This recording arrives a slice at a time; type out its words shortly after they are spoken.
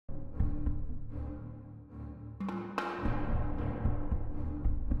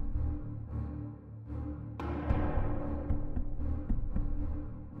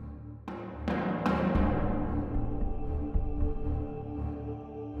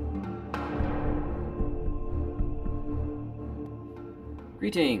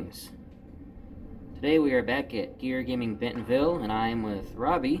Greetings! Today we are back at Gear Gaming Bentonville, and I am with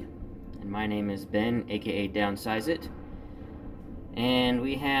Robby, and my name is Ben, aka Downsize It. And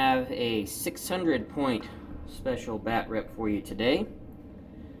we have a 600 point special bat rep for you today,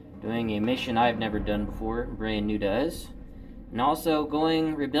 doing a mission I've never done before, brand new to us, and also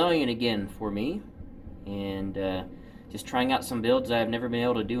going Rebellion again for me, and just trying out some builds I've never been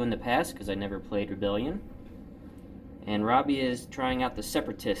able to do in the past because I never played Rebellion. And Robby is trying out the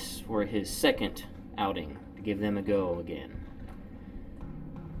Separatists for his second outing, to give them a go again.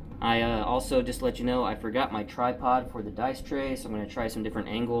 I also, just to let you know, I forgot my tripod for the dice tray, so I'm going to try some different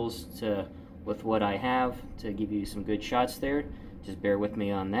angles with what I have to give you some good shots there. Just bear with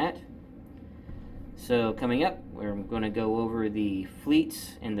me on that. So coming up, we're going to go over the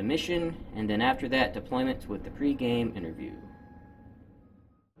fleets and the mission, and then after that, deployment with the pre-game interview.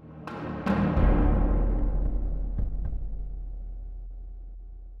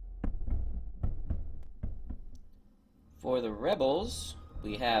 For the Rebels,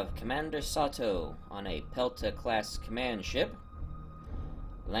 we have Commander Sato on a Pelta-class command ship,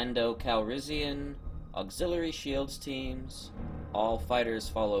 Lando Calrissian, auxiliary shields teams, all fighters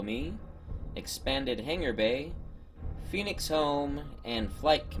follow me, expanded hangar bay, Phoenix Home, and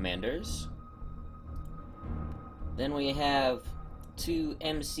flight commanders. Then we have two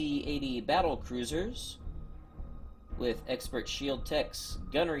MC-80 battle cruisers with expert shield techs,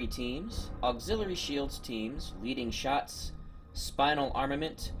 gunnery teams, auxiliary shields teams, leading shots, spinal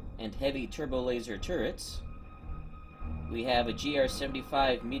armament, and heavy turbo laser turrets. We have a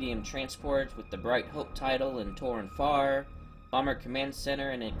GR-75 medium transport with the Bright Hope title and Torn Far, bomber command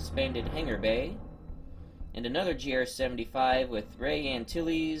center and expanded hangar bay, and another GR-75 with Ray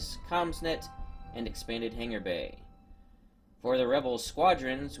Antilles, CommsNet, and expanded hangar bay. For the Rebel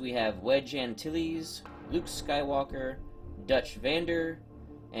squadrons, we have Wedge Antilles, Luke Skywalker, Dutch Vander,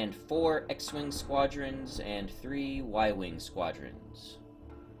 and 4 X-Wing squadrons and 3 Y-Wing squadrons.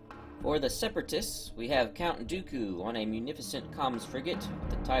 For the Separatists, we have Count Dooku on a munificent comms frigate with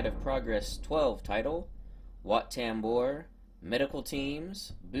the Tide of Progress 12 title, Wat Tambor, medical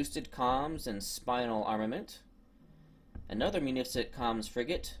teams, boosted comms, and spinal armament. Another munificent comms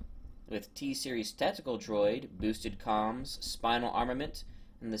frigate with T-Series tactical droid, boosted comms, spinal armament,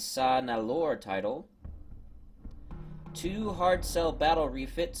 and the Sa Nalor title. 2 hard cell battle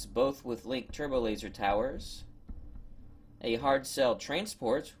refits, both with Link turbo laser towers. A hard cell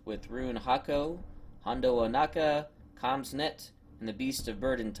transport with Rune Hako, Hondo Onaka, CommsNet, and the Beast of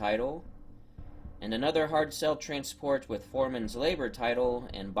Burden title. And another hard cell transport with Foreman's Labor title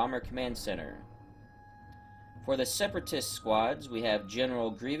and Bomber Command Center. For the Separatist squads, we have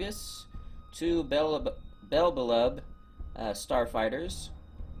General Grievous, 2 Belbelub starfighters,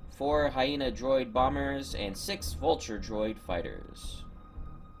 4 Hyena droid bombers, and 6 Vulture droid fighters.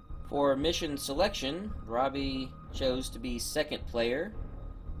 For mission selection, Robby chose to be second player,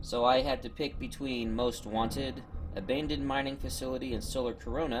 so I had to pick between Most Wanted, Abandoned Mining Facility, and Solar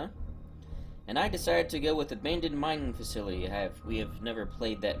Corona, and I decided to go with Abandoned Mining Facility. We have never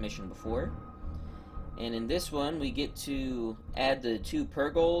played that mission before. And in this one, we get to add the 2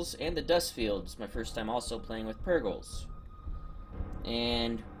 Purgles and the Dust Fields. My first time also playing with Purgles.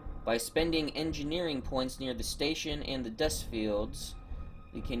 And by spending engineering points near the station and the Dust Fields,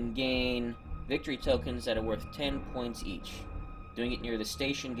 we can gain victory tokens that are worth 10 points each. Doing it near the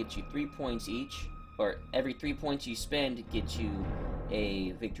station gets you 3 points each, or every 3 points you spend gets you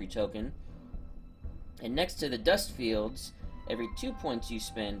a victory token. And next to the Dust Fields, every 2 points you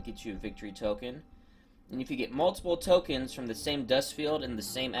spend gets you a victory token. And if you get multiple tokens from the same dust field and the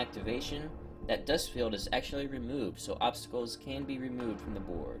same activation, that dust field is actually removed, so obstacles can be removed from the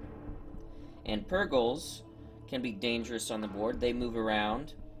board. And Purgles can be dangerous on the board. They move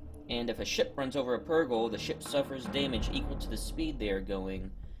around, and if a ship runs over a Purgle, the ship suffers damage equal to the speed they are going,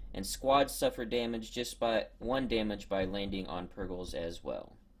 and squads suffer damage just by 1 damage by landing on Purgles as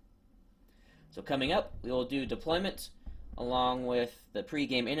well. So coming up, we will do deployment along with the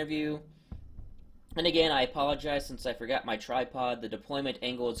pre-game interview. And again, I apologize since I forgot my tripod. The deployment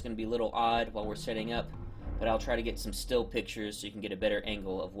angle is going to be a little odd while we're setting up, but I'll try to get some still pictures so you can get a better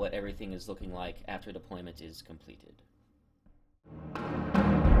angle of what everything is looking like after deployment is completed.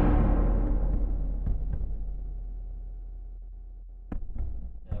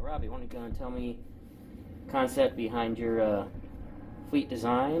 Robby, why don't you go and tell me the concept behind your fleet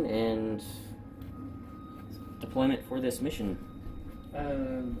design and deployment for this mission?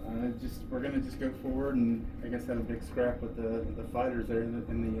 We're gonna just go forward and I guess have a big scrap with the fighters there in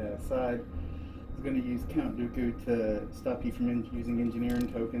the side. I'm gonna use Count Dooku to stop you from using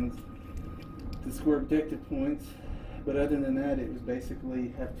engineering tokens to score objective points, But other than that, it was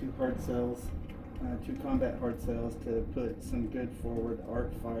basically have two hard cells, two combat hard cells to put some good forward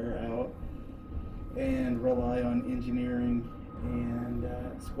arc fire out, and rely on engineering and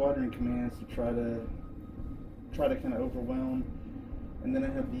squadron commands to try to kind of overwhelm. And then I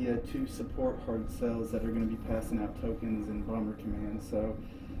have the two support hard cells that are going to be passing out tokens and bomber commands. So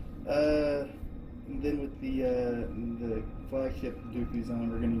then with the flagship Dooku's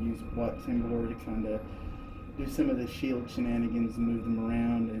on, we're going to use Watt Timblor to kind of do some of the shield shenanigans and move them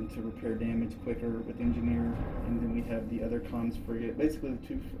around and to repair damage quicker with engineer. And then we have the other comms frigate. Basically the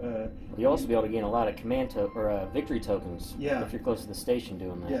two. You'll also be able to gain a lot of command victory tokens. Yeah. If you're close to the station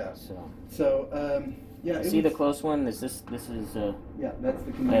doing that. Yeah. So yeah. See the close one? This is yeah, that's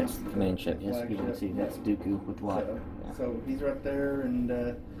the command. That's the command ship. Yes, you can see that's Dooku with Watt. So he's right there,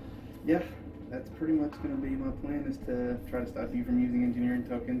 and yeah, that's pretty much going to be my plan, is to try to stop you from using engineering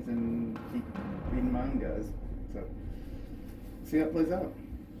tokens and keep beating my own guys. So see how it plays out.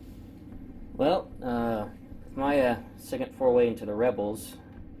 Well, my second foray into the Rebels,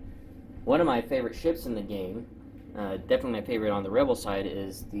 one of my favorite ships in the game, definitely my favorite on the Rebel side,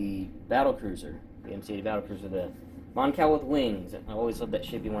 is the battlecruiser, the MC-80 battlecruiser, the Moncal with wings. I always loved that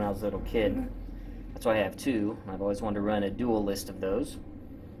ship when I was a little kid. That's why I have two. I've always wanted to run a dual list of those.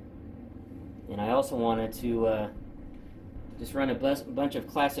 And I also wanted to just run a bunch of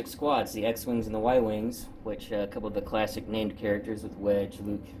classic squads, the X-Wings and the Y-Wings, which a couple of the classic named characters with Wedge,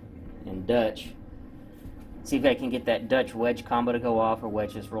 Luke, and Dutch. See if I can get that Dutch Wedge combo to go off, or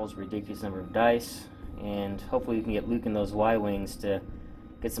Wedge just rolls a ridiculous number of dice. And hopefully we can get Luke and those Y-Wings to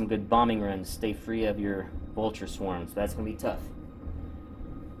get some good bombing runs, stay free of your vulture swarms. That's going to be tough.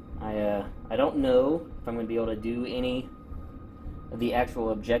 I don't know if I'm going to be able to do any of the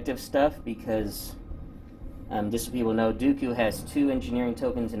actual objective stuff, because just so people know, Dooku has 2 engineering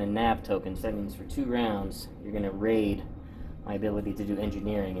tokens and a nav token. So that means for 2 rounds you're going to raid my ability to do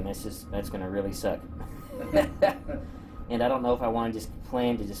engineering, and that's going to really suck. And I don't know if I want to just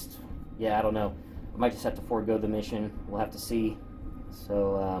plan to I don't know. I might just have to forego the mission. We'll have to see.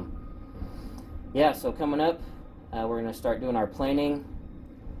 So yeah, so coming up, we're going to start doing our planning.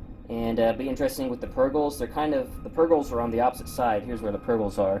 And be interesting with the Purgles. The Purgles are on the opposite side. Here's where the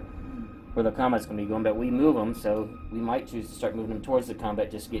Purgles are, where the combat's going to be going. But we move them, so we might choose to start moving them towards the combat,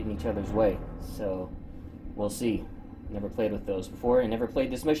 just getting each other's way. So we'll see. Never played with those before, and never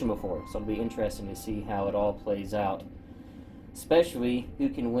played this mission before. So it'll be interesting to see how it all plays out. Especially who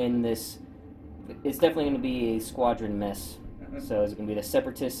can win this. It's definitely going to be a squadron mess. So is it going to be the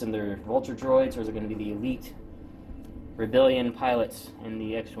Separatists and their Vulture droids, or is it going to be the elite Rebellion pilots and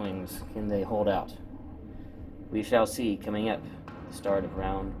the X-Wings? Can they hold out? We shall see coming up at the start of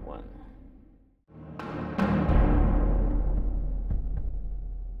round 1.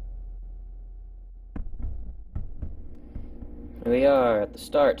 Here we are at the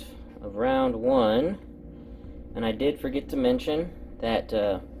start of round 1, and I did forget to mention that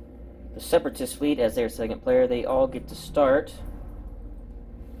the Separatist fleet, as their second player, they all get to start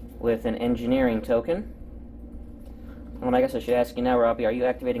with an engineering token. Well, I guess I should ask you now, Robby, are you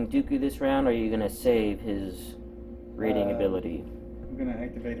activating Dooku this round, or are you going to save his raiding ability? I'm going to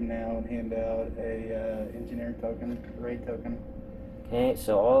activate him now and hand out a engineering token, raid token. Okay,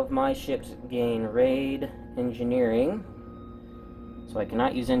 so all of my ships gain raid engineering. So I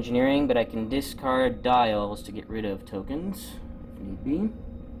cannot use engineering, but I can discard dials to get rid of tokens, if need be.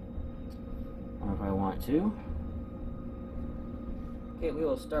 Or if I want to. Okay, we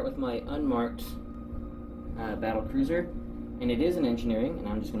will start with my unmarked battle cruiser, and it is an engineering, and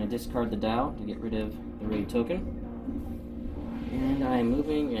I'm just going to discard the dial to get rid of the raid token. And I'm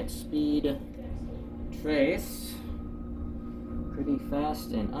moving at speed trace, pretty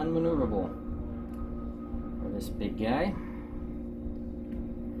fast and unmaneuverable for this big guy.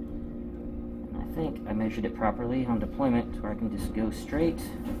 And I think I measured it properly on deployment, where I can just go straight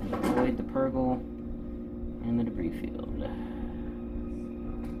and avoid the Purgle and the debris field.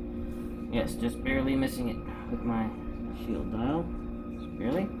 Yes, just barely missing it with my shield dial. Just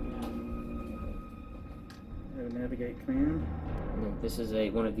barely. Navigate command. And this is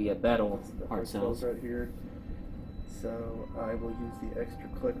one of the battle hard cells right here. So I will use the extra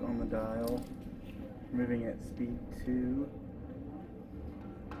click on the dial, moving at speed 2.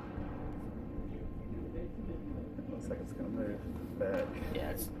 It looks like it's going to move back. Yeah,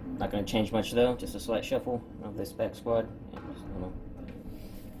 it's not going to change much though. Just a slight shuffle of this back squad.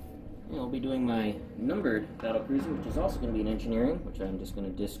 And I'll be doing my numbered battlecruiser, which is also going to be an engineering, which I'm just going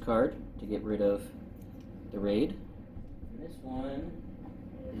to discard to get rid of the raid. And this one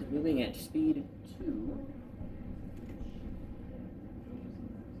is moving at speed 2.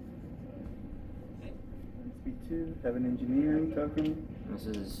 Speed 2, have an engineering token. This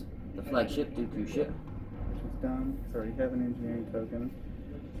is the flagship Dooku ship. Which is done. So I already have an engineering token.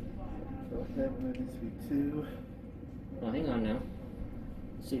 So I'll have it in speed 2. Now hang on now.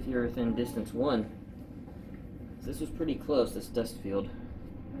 See if you're within distance 1. This was pretty close, this dust field.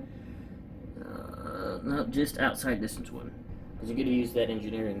 Not just outside distance 1. Because you get to use that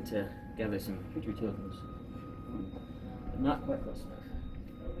engineering to gather some creature tokens. But not quite close enough.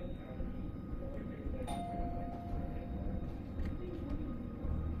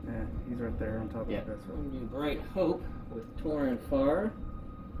 Yeah, he's right there on top of Yeah. this one. New Bright Hope with Tor and Far.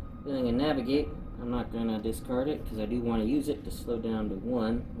 Feeling and Navigate. I'm not going to discard it because I do want to use it to slow down to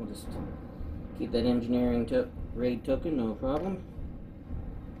 1. We'll just keep that engineering raid token, no problem.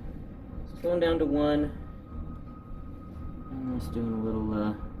 Slowing down to 1. And just doing a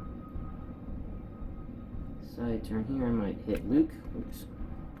little side turn here. I might hit Luke. Oops.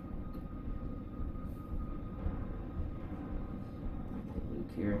 Might hit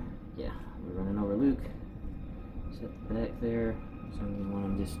Luke here. Yeah, we're running over Luke. Set the back there. So you want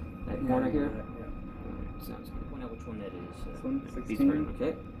him just that corner here? Yeah. Sounds good. Point out which one that is. This one, Beast 16. Bird,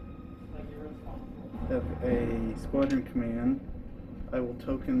 okay. Have a squadron command. I will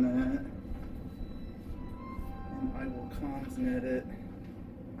token that. And I will comms net it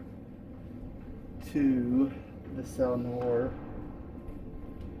to the Salnor.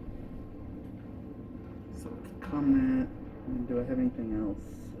 So comment. And do I have anything else?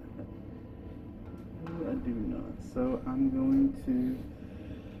 I do not. So I'm going to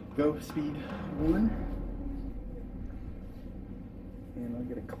go speed 1. And I'll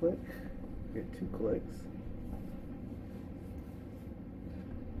get a click. Get 2 clicks.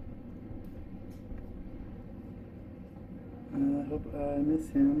 I hope I miss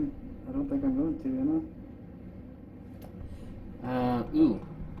him. I don't think I'm going to, am I? Ooh.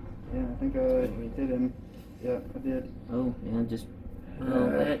 Yeah, I think I hit him. Yeah, I did. Oh, yeah, just. Oh,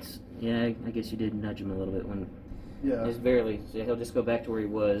 that's. Yeah, I guess you did nudge him a little bit when. Yeah. Just barely. So he'll just go back to where he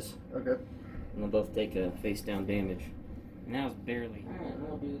was. Okay. And they'll both take a face down damage. Now it's barely. Alright,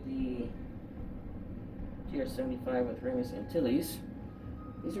 we'll do the Tier 75 with Remus Antilles.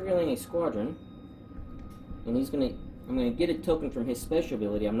 He's revealing a squadron. And I'm gonna get a token from his special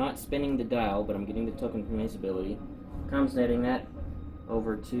ability. I'm not spinning the dial, but I'm getting the token from his ability. Comms netting that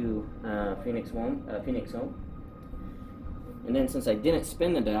over to Phoenix Home. And then since I didn't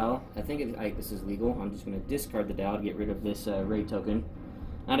spin the dial, I think this is legal. I'm just going to discard the dial to get rid of this raid token.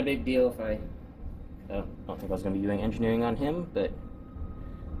 Not a big deal if I don't think I was going to be doing engineering on him, but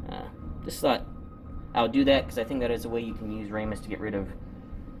just thought I would do that because I think that is a way you can use Remus to get rid of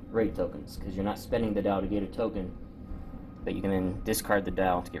raid tokens, because you're not spending the dial to get a token, but you can then discard the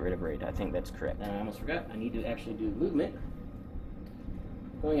dial to get rid of raid. I think that's correct. I almost forgot. I need to actually do movement.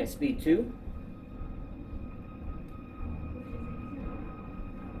 Going at speed 2.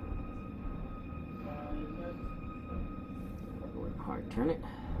 Hard turn it.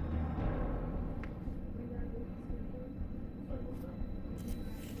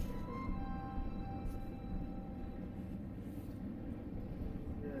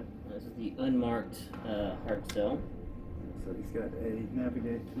 This is the unmarked hard cell. So he's got a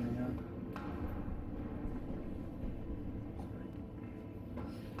navigate command.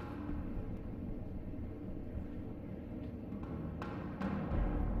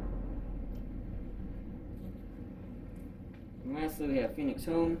 And lastly, we have Phoenix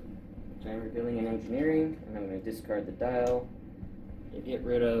Home, which I'm revealing in engineering, and I'm going to discard the dial to get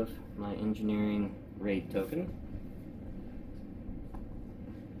rid of my engineering raid token.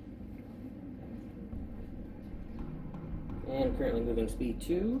 And currently moving speed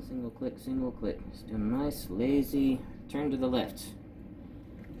 2. Single click. Just doing a nice, lazy turn to the left.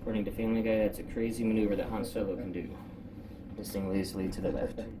 According to Family Guy, that's a crazy maneuver that Han Solo can do. Pisting lazily to the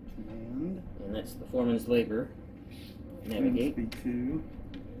left. Command. And that's the foreman's labor. Navigate. Speed 2.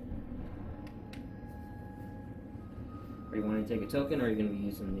 Are you wanting to take a token, or are you going to be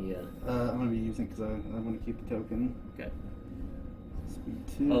using the... I'm going to be using it because I want to keep the token. Okay. Speed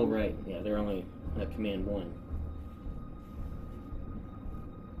 2. Oh, right. Yeah, they're only command 1.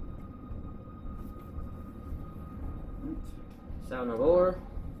 Sound of Ore.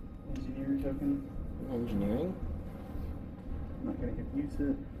 Engineering token. Engineering. I'm not going to use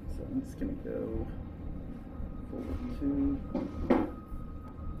it, so I'm just going to go forward 2.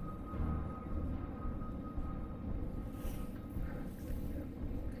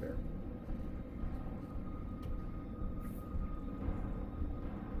 Okay.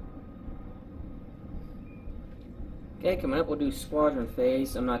 Okay, coming up we'll do Squadron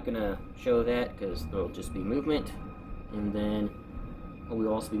Phase. I'm not going to show that because there'll just be movement. And then we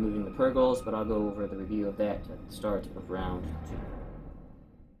will also be moving the Purgles, but I'll go over the review of that at the start of round 2.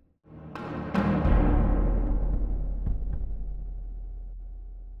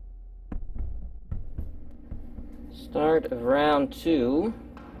 Start of round 2.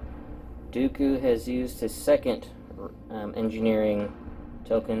 Dooku has used his second engineering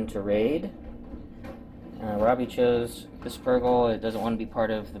token to raid. Robby chose this Purgle. It doesn't want to be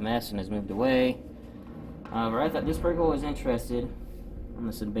part of the mess and has moved away. I thought this Purgle was interested on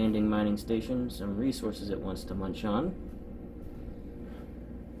this abandoned mining station. Some resources it wants to munch on.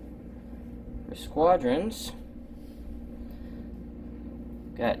 For squadrons,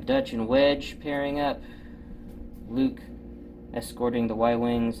 got Dutch and Wedge pairing up. Luke escorting the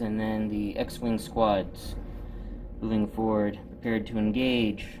Y-Wings, and then the X-Wing squads moving forward, prepared to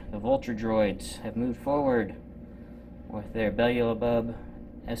engage. The Vulture droids have moved forward with their Belulabub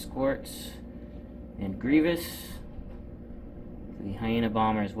escorts, and Grievous, the Hyena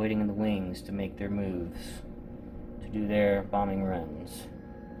bombers waiting in the wings to make their moves, to do their bombing runs.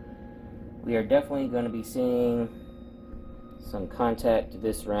 We are definitely going to be seeing some contact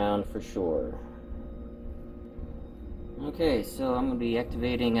this round for sure. Okay, so I'm going to be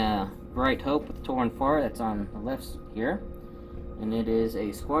activating Bright Hope with Torn Far. That's on the left here. And it is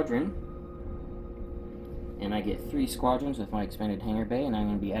a squadron. And I get 3 squadrons with my expanded hangar bay. And I'm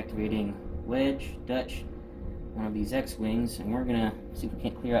going to be activating Wedge, Dutch, one of these X-Wings. And we're going to see if we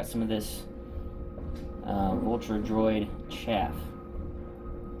can't clear out some of this Vulture droid chaff.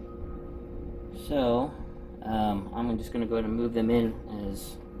 So, I'm just going to go ahead and move them in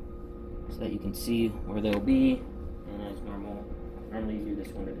so that you can see where they'll be. And as normal, normally do this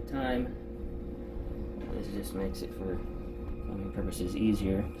one at a time. This just makes it for filming purposes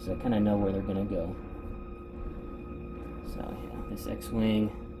easier, because I kind of know where they're going to go. So yeah, this X-Wing,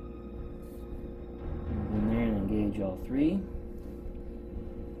 move in there and engage all 3.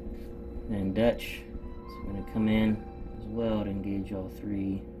 Then Dutch is going to come in as well to engage all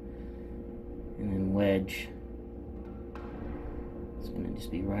 3. And then Wedge is going to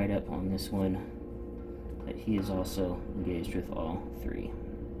just be right up on this one. That he is also engaged with all 3.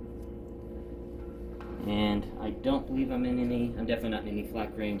 And I don't believe I'm definitely not in any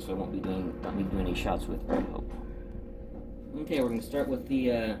flak range, so I won't be doing any shots with Bright Hope. Okay, we're going to start with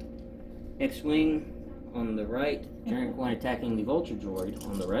the X-Wing on the right, Giant One attacking the Vulture droid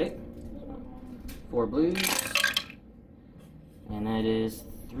on the right. 4 blues, and that is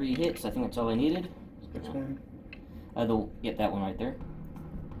 3 hits. I think that's all I needed. Which one? Get that one right there.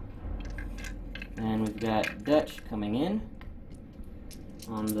 And we've got Dutch coming in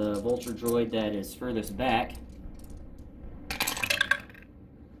on the Vulture droid that is furthest back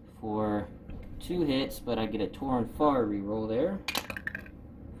for 2 hits, but I get a Torn Far reroll there.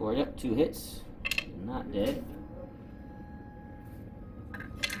 For 2 hits, not dead.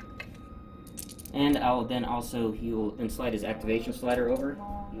 And I'll then also, he will then slide his activation slider over.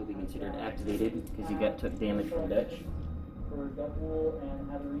 He'll be considered activated because he took damage from Dutch. For Deadpool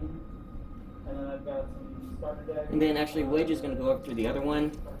and Hatterene. And then I've got some starter decks. And then actually Wedge is going to go up to the other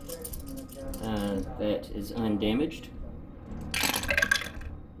one that is undamaged.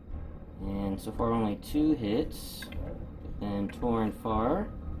 And so far only 2 hits. And Torn Far.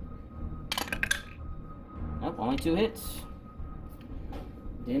 Nope, only 2 hits.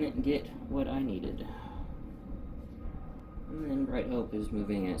 Didn't get what I needed. And then Bright Hope is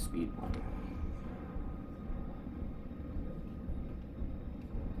moving at speed 1.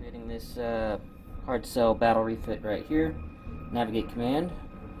 Creating this hard cell battle refit right here. Navigate command.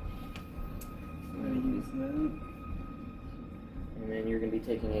 I'm going to use that. And then you're going to be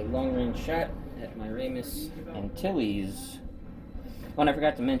taking a long range shot at my Ramus Antilles. Oh, and I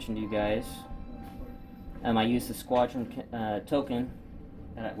forgot to mention to you guys, I used the squadron token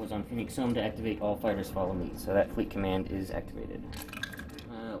that was on Phoenix Home to activate all fighters follow me. So that fleet command is activated.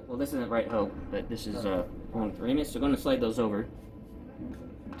 Well, this isn't Bright Hope, but this is one with Ramus. So I'm going to slide those over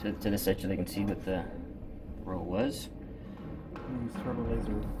to this edge so they can see what the roll was. Use turbo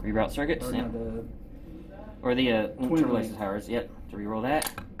laser. Reroute circuits. Or, Yeah. no, Or the Twin turbo laser wing. towers. Yep. To reroll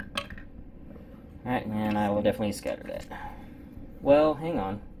that. Alright, and I will definitely scatter that. Well, hang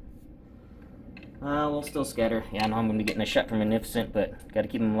on. We'll still scatter. Yeah, I know I'm going to be getting a shot from Magnificent, but got to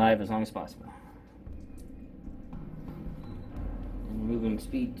keep him alive as long as possible. And moving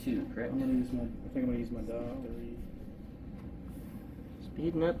speed 2, correct? I'm going to use my, I think I'm going to use my dial.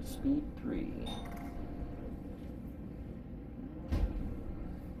 Speeding up to speed 3.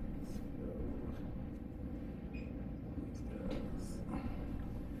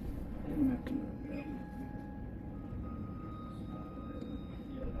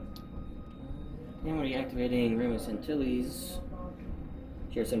 And we're activating Ramus Antilles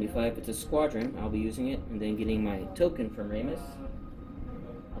GR75, it's a squadron, I'll be using it, and then getting my token from Ramus.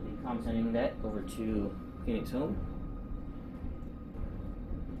 I'll be sending that over to Phoenix Home.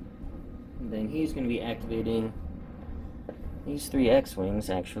 And then he's going to be activating these 3 X-Wings,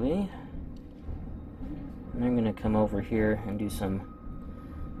 actually. And I'm going to come over here and do some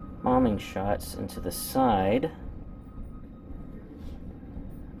bombing shots into the side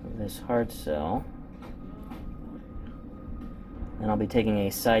of this hard cell. And I'll be taking a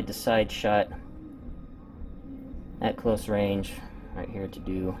side-to-side shot at close range right here to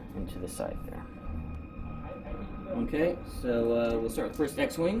do into the side there. Okay, so we'll start with first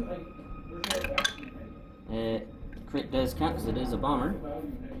X-Wing. Crit does count because it is a bomber.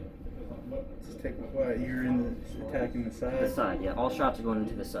 Just take what, you're attacking the side? The side, yeah. All shots are going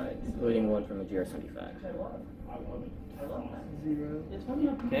into the side, including one from the GR75. 0.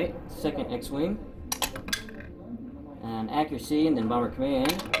 Okay, second X-Wing. And accuracy, and then bomber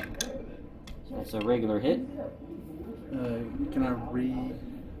command. So that's a regular hit. Can I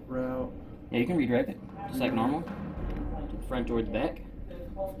reroute? Yeah, you can redirect it, just like normal. To the front or the back.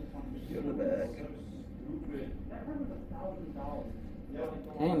 Go to the back.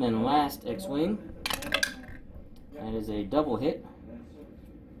 Okay, and then last X-Wing. That is a double hit.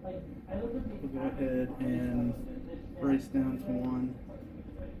 We'll go ahead and brace down to 1.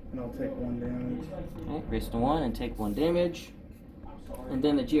 And I'll take 1 damage. Okay, brace to 1 and take 1 damage. And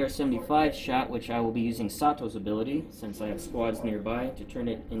then the GR75 shot, which I will be using Sato's ability, since I have squads nearby, to turn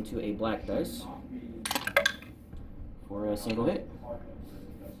it into a black dice for a single hit.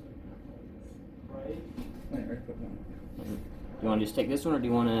 Do you want to just take this one, or do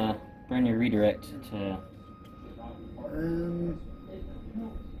you want to burn your redirect to...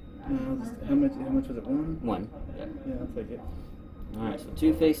 No, how much was it? 1? 1. Yep. Yeah, I'll take it. Alright, so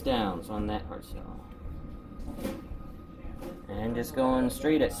 2 face downs on that hard cell. And just going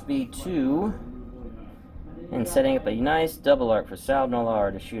straight at speed 2. And setting up a nice double arc for Sal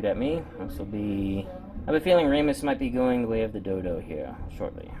Nolar to shoot at me. This will be... I have a feeling Ramus might be going the way of the Dodo here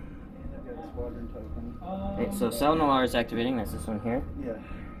shortly. I've got a squadron token. Okay, so Sal Nolar is activating, that's this one here. Yeah.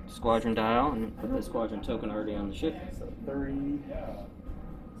 Squadron dial, and put the squadron token already on the ship. So 3.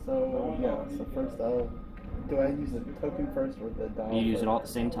 So, yeah, so first do I use the token first or the dial? You use first? it all at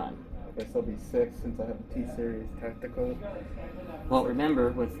the same time. Okay, so it'll be 6 since I have a T-Series tactical. Well,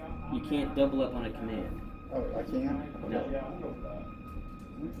 remember, you can't double up on a command. Oh, I can't? No. That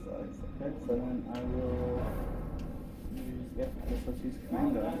sucks. Okay, so then I will use, let's use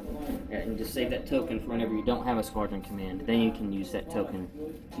command dial. Yeah, and just save that token for whenever you don't have a squadron command. Then you can use that token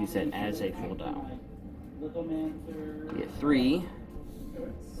to use it as a full dial. You get 3.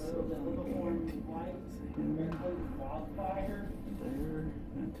 So I'm going to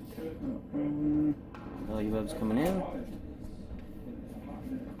Value webs coming in.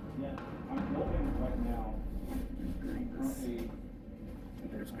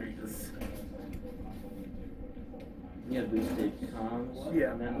 There's Grievous. You have boosted comms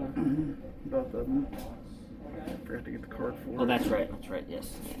Yeah, on that one? both of them. I forgot to get the card for it. Oh, that's right,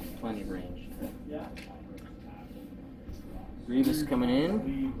 yes. Plenty of range. Grievous coming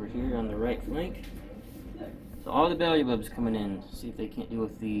in. We're here on the right flank. So all the Beelzebubs coming in. See if they can't deal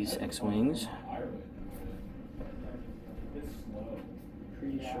with these X-Wings.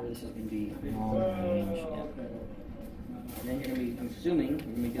 Pretty sure this is going to be long range. Yeah. And then you're going to be, I'm assuming, you're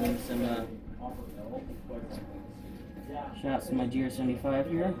going to be doing some shots in my GR75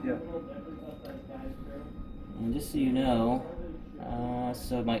 here. Yeah. And just so you know,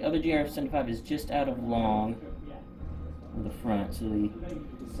 so my other GR75 is just out of long on the front, so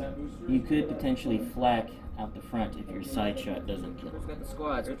you could potentially flak out the front if your side shot doesn't kill. We've got the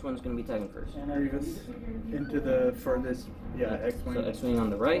squads. Which one's going to be tagging first? Grievous into the furthest, X-Wing. So X-Wing on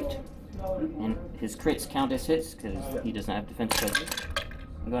the right, and his crits count as hits because he does not have defense coverage.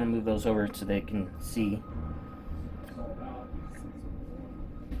 I'm going to move those over so they can see.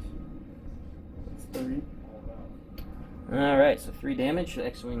 That's 3. Alright, so 3 damage. The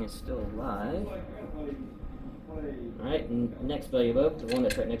X-Wing is still alive. Alright, next Beelzebub, the one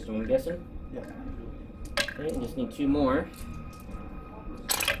that's right next to him, I'm guessing. Yeah. Okay, we just need 2 more.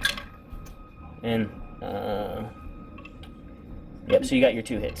 And, yep, so you got your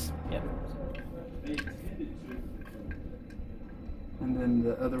 2 hits. Yep. And then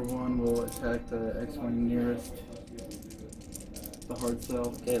the other one will attack the X-Wing nearest the hard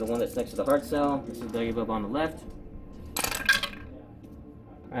cell. Okay, the one that's next to the hard cell. This is Beelzebub on the left.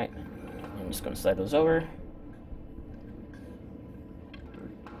 Alright, I'm just going to slide those over.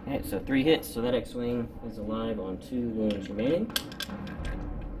 Alright, so 3 hits, so that X-Wing is alive on 2 wounds remaining.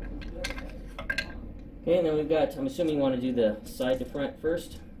 Okay, and then we've got, I'm assuming you want to do the side to front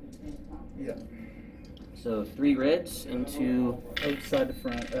first. Yeah. So 3 reds into, Oh, side to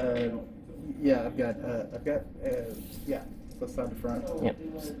front. Yeah, yeah. So side to front. yep.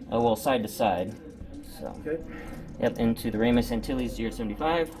 Oh, well, side to side. So, Okay. yep, into the Ramus Antilles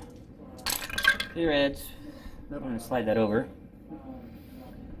 075. 3 reds. Nope. I'm going to slide that over.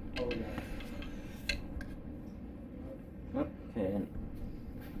 Okay, and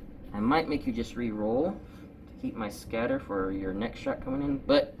I might make you just re-roll to keep my scatter for your next shot coming in,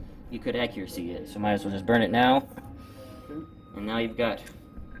 but you could accuracy it, so might as well just burn it now. Okay. And now you've got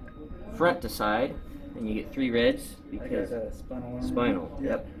front to side, and you get 3 reds because I got spinal armor. spinal.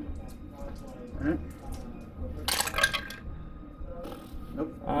 Yep. Alright.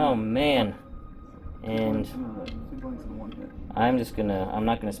 Nope. Oh man. And I'm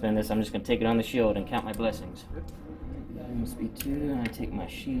not gonna spend this. I'm just gonna take it on the shield and count my blessings. Speed 2, and I take my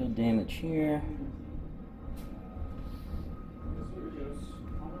shield damage here.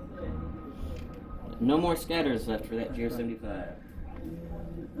 No more scatters left for that GR75.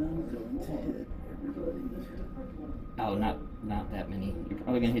 I'm going to hit everybody. Oh, not that many. You're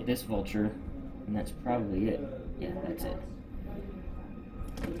probably gonna hit this vulture, and that's probably it. Yeah, that's it.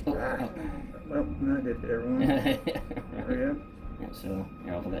 Oh. Well, no, I did hit everyone. Right. Yeah. Yeah, so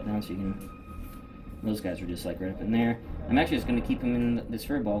here, I'll put that down so you can. Those guys are just like right up in there. I'm actually just going to keep him in this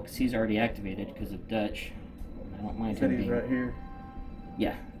fur ball because he's already activated because of Dutch. I don't mind him He's being right here.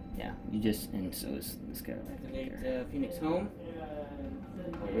 Yeah. You just, and so is this guy. Activate Phoenix Home.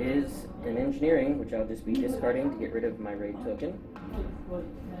 It is an engineering, which I'll just be discarding to get rid of my raid token.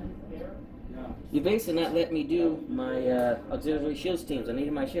 You basically not let me do my auxiliary shields teams. I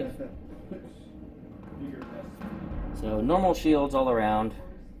needed my shield. So normal shields all around.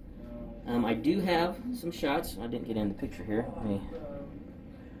 I do have some shots. I didn't get in the picture here.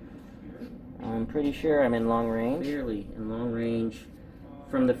 I'm pretty sure I'm in long range. Barely in long range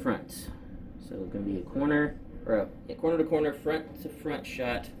from the front. So it's going to be a corner, or a corner to corner, front to front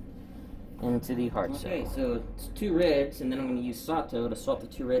shot into the hard cell. Okay, so it's 2 reds, and then I'm going to use Sato to swap the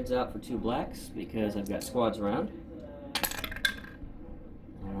 2 reds out for 2 blacks because I've got squads around.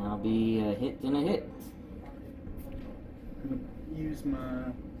 And I'll be a hit and a hit. Use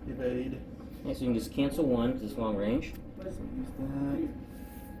my evade. Yeah, so you can just cancel 1 because it's long range. So use that.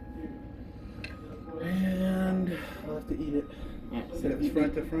 And I'll have to eat it. Yeah, So it's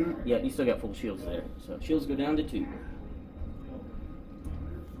front to front? yeah, you still got full shields there. So shields go down to 2.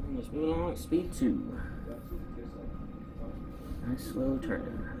 And just moving along, speed 2. Nice slow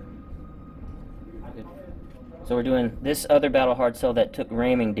turn. Good. So we're doing this other battle hard cell that took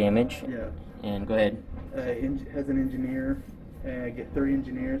ramming damage. Yeah. And go ahead. Has an engineer. I get 3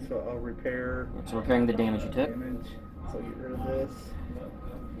 engineers, so I'll repair. So repairing the damage you took. Damage. So I'll get rid of this.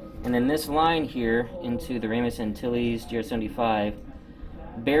 And then this line here into the Ramus Antilles GR75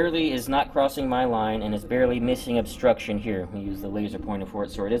 barely is not crossing my line and is barely missing obstruction here. We use the laser pointer for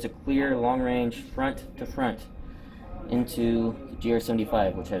it, so it is a clear long range front to front into the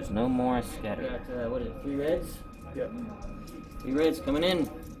GR75, which has no more scatter. Got what is it, 3 reds? Yep. 3 reds coming in.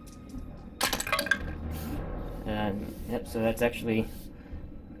 Yep, so that's actually,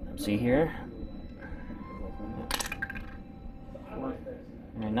 see here.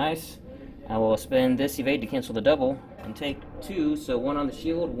 Very nice. I will spend this evade to cancel the double and take 2, so 1 on the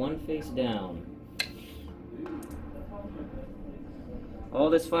shield, 1 face down. All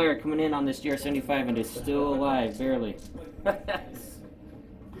this fire coming in on this GR75 and it's still alive, barely.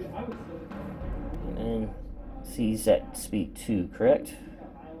 And then sees at speed 2, correct?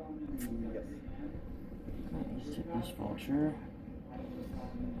 Let's take this vulture.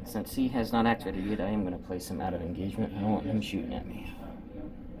 Since he has not activated yet, I am going to place him out of engagement. I don't want him shooting at me.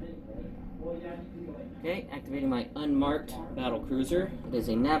 Okay, activating my unmarked battle cruiser. It is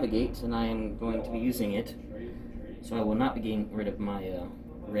a navigate, and I am going to be using it. So I will not be getting rid of my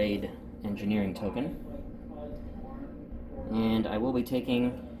raid engineering token. And I will be taking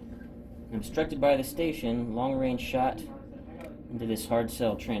an obstructed by the station long-range shot into this hard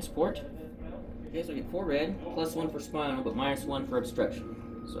cell transport. Okay, so I get 4 red, plus 1 for spinal, but minus 1 for obstruction.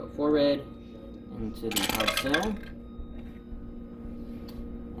 So 4 red into the hard cell.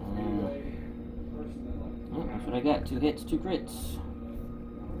 Oh, that's what I got. 2 hits, 2 crits.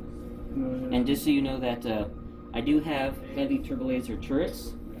 And just so you know that I do have heavy turbo laser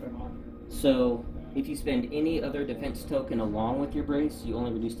turrets. So if you spend any other defense token along with your brace, you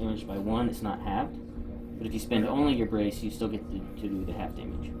only reduce damage by 1. It's not halved. But if you spend only your brace, you still get to do the half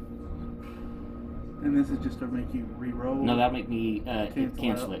damage. And this is just to make you re-roll? No, that'll make me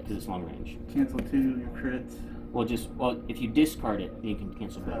cancel out. it because it's long range. Cancel 2 your crits. Well, if you discard it, you can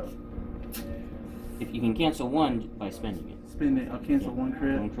cancel both. if you can cancel one by spending it. Spend it. I'll cancel one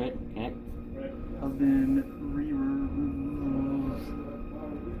crit. One crit, okay. I'll then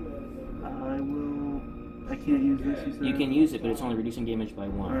I can't use this, you said? You can use it, but it's only reducing damage by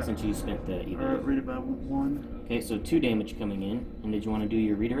 1 Alright. since you spent the either. Alright, read it by 1. Okay, so 2 damage coming in. And did you want to do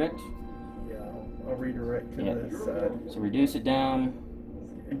your redirect? Yeah, I'll redirect to Yep. this side. So reduce it down.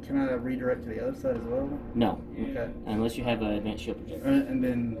 And can I redirect to the other side as well? No. Okay. Unless you have an advanced shield projector. And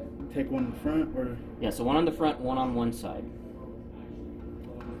then take one in front, or? Yeah, so 1 on the front, 1 on one side.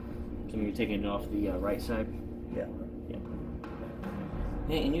 So you're taking it off the right side? Yeah. Yeah.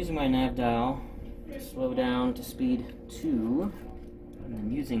 Okay, and using my nav dial to slow down to speed 2, and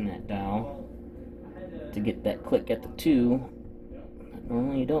then using that dial to get that click at the 2 that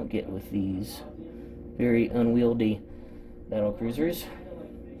normally you don't get with these very unwieldy battle cruisers.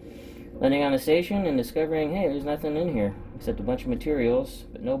 Landing on the station and discovering, hey, there's nothing in here except a bunch of materials,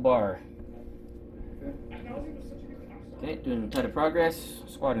 but no bar. Okay, doing Tater progress,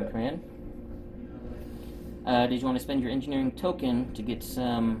 squadron command. Did you want to spend your engineering token to get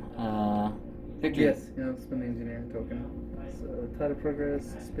some victory? Yes, yeah, I'll spend the engineering token. So, Tater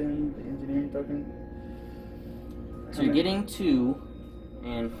progress, spend the engineering token. So you're getting 2,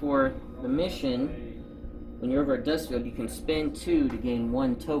 and for the mission, when you're over at Dustfield, you can spend 2 to gain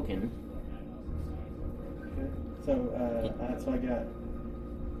 1 token. Okay. So, so I got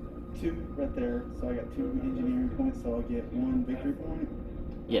 2 right there. So I got 2 engineering points. So I'll get 1 victory point.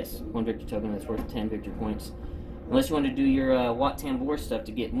 Yes, 1 victory token that's worth 10 victory points. Unless you want to do your Wat Tambor stuff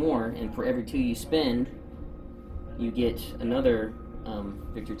to get more, and for every 2 you spend, you get another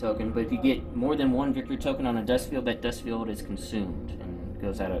victory token. But if you get more than 1 victory token on a dust field, that dust field is consumed and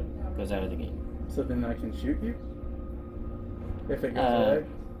goes out of the game. So then I can shoot you? If it goes away?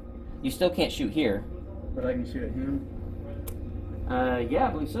 You still can't shoot here. But I can shoot at him? Yeah,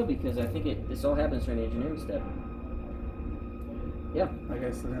 I believe so, because I think this all happens during the engineering step. Yeah.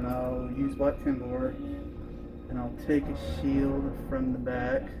 Okay, so then I'll use Wat Tambor, and I'll take a shield from the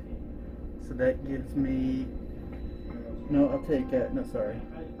back. So that gives me... No, I'll take... no, sorry.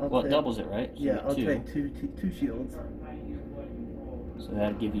 Well, it doubles it, right? So Yeah, I'll 2. take two shields. So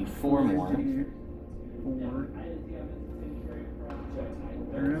that'll give you 4 more. 4.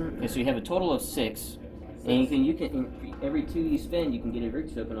 Okay, so you have a total of 6, and you can every 2 you spend, you can get a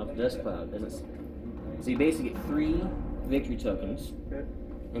victory token off the dust cloud. So you basically get 3 victory tokens, Okay.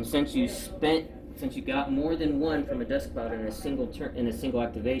 and since you got more than 1 from a dust cloud in a single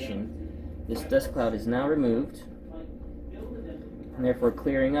activation, this dust cloud is now removed, and therefore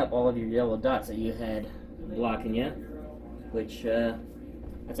clearing up all of your yellow dots that you had blocking you, which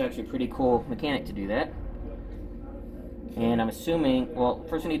that's actually a pretty cool mechanic to do that. And I'm assuming, well,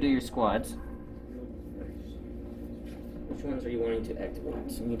 first we need to do your squads. Which ones are you wanting to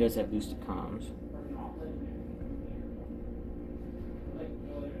activate? So he does have boosted comms.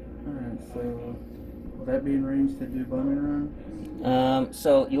 Alright, so will that be in range to do bombing run?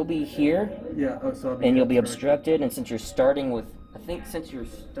 So you'll be here, Yeah, so I'll be... and you'll be obstructed, and since you're starting with, I think since you're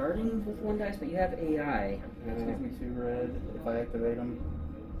starting with 1 dice, but you have AI. It gives me 2 red if I activate them.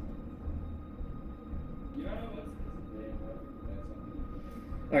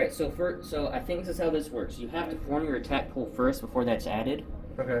 Alright, so I think this is how this works. You have to form your attack pool first before that's added.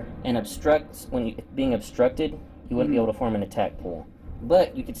 Okay. And being obstructed, you wouldn't be able to form an attack pool.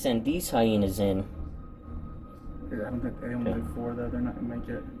 But you could send these hyenas in. I don't think they only do 4 though, they're not gonna make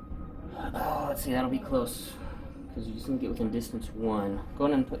it. Oh, let's see, that'll be close. Because you just need to get within distance 1. Go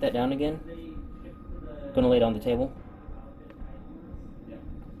ahead and put that down again. Gonna lay it on the table.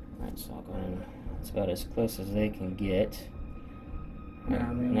 Alright, so I'll go ahead and it's about as close as they can get.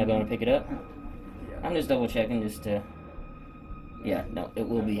 Now going to pick it up? Yeah. I'm just double checking just to... Yeah, no, it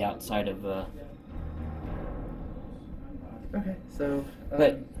will be outside of... Okay, so...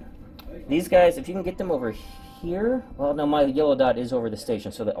 But these guys, if you can get them over here... Well, no, my yellow dot is over the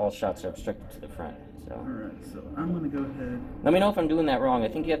station, so that all shots are obstructed to the front. So. Alright, so I'm going to go ahead... Let me know if I'm doing that wrong. I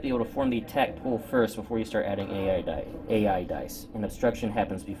think you have to be able to form the attack pool first before you start adding AI dice. And obstruction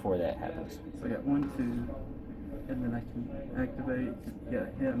happens before that happens. So I got 1, 2, and then I can activate,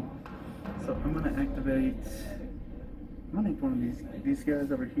 him. So I'm going to activate... I'm going to take one of these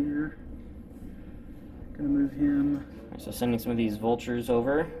guys over here. Going to move him... Alright, so sending some of these vultures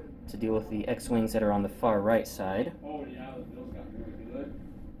over to deal with the X-Wings that are on the far right side.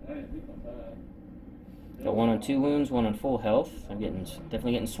 Got 1 on 2 wounds, 1 on full health. I'm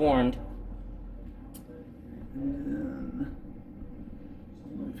definitely getting swarmed. And then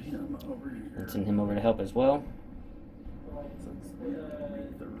move him over here. And send him over to help as well. So it's 3.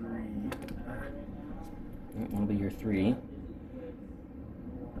 That'll be your 3.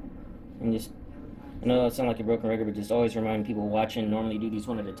 And just I know it sounds like a broken record, but just always remind people watching, normally do these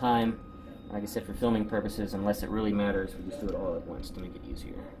one at a time. Like I said, for filming purposes, unless it really matters, we just do it all at once to make it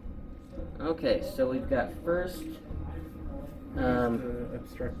easier. Okay, so we've got first...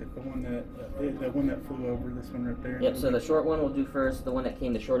 abstracted, the one that flew over, this one right there. Yep, so the short one we'll do first, the one that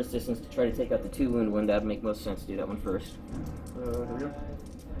came the shortest distance to try to take out the 2 wound one. That would make most sense to do that one first. Here we go.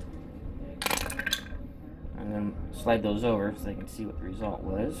 And then slide those over so they can see what the result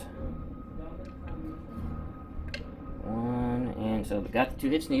was. 1, and so we got the 2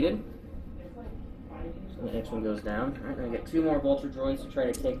 hits needed. So the X-Wing goes down. Alright, we're going to get 2 more Vulture droids to try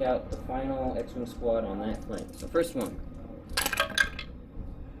to take out the final X-Wing squad on that flank. So first one.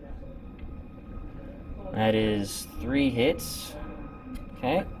 That is 3 hits.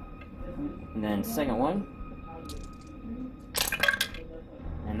 Okay. And then second one.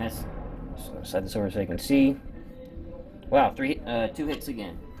 And that's, just slide this over so you can see. Wow, 2 hits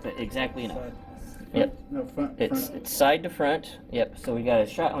again, but exactly enough. Yep. No, front. It's side to front. Yep. So we got a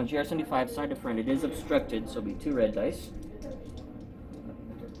shot on GR75 side to front. It is obstructed, so it'll be 2 red dice.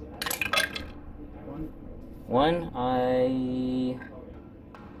 1.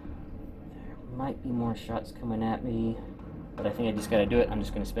 There might be more shots coming at me, but I think I just got to do it. I'm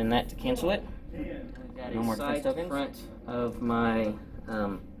just going to spin that to cancel it. No more defense tokens. Front of my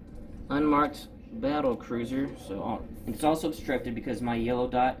unmarked battle cruiser, so it's also obstructed because my yellow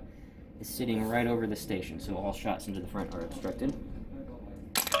dot is sitting right over the station, so all shots into the front are obstructed.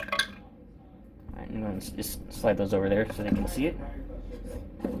 Alright, I'm going to just slide those over there so they can see it.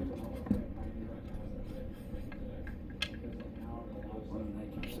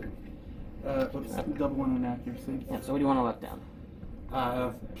 Double 1 on accuracy. Yeah, so what do you want to lock down?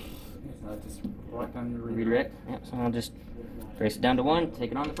 Just lock down your Redirect. Yeah, so I'll just trace it down to 1,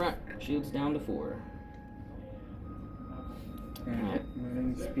 take it on the front. Shields down to 4. And Alright.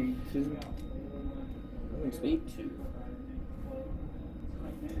 moving speed 2. Moving speed 2.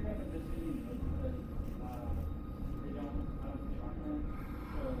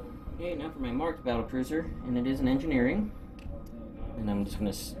 Okay, now for my marked battle cruiser, and it is an engineering. And I'm just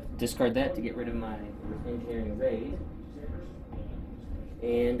going to discard that to get rid of my engineering raid.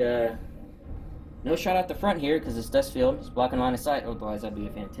 And no shot out the front here because it's dust field. It's blocking line of sight. Otherwise, that'd be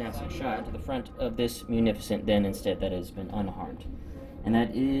a fantastic shot to the front of this munificent den instead that has been unharmed. And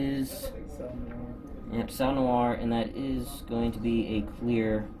that is... Yep, Sal Noir, and that is going to be a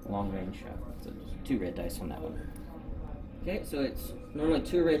clear long-range shot. So 2 red dice on that one. Okay, so it's normally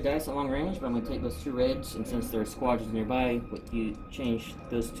 2 red dice at long range, but I'm going to take those 2 reds, and since there are squadrons nearby, you change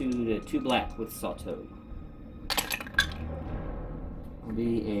those 2 to 2 black with Sato. Will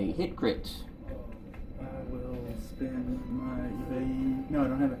be a hit crit. I will spin my evade. No, I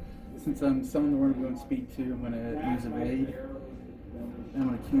don't have it. Since I'm selling the word, I'm going to speed 2. I'm going to use evade. I'm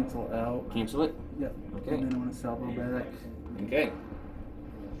going to cancel out. Cancel it? Yep. Okay. And then I'm going to salvo back. Okay.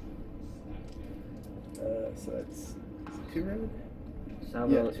 So that's 2 red?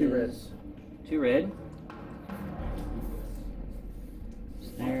 Salvo yeah, 2 red. is 2 red.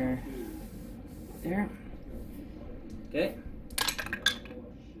 It's there. There. Okay.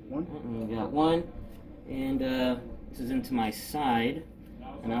 1. And we got 1. And this is into my side.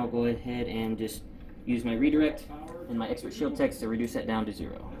 And I'll go ahead and just use my redirect and my expert shield text to reduce that down to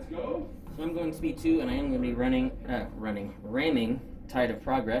 0. So I'm going speed 2, and I am going to be ramming Tide of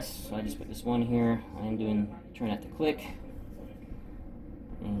Progress. So I just put this 1 here. I am trying not to click.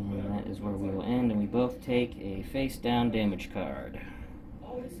 And that is where we will end, and we both take a face down damage card.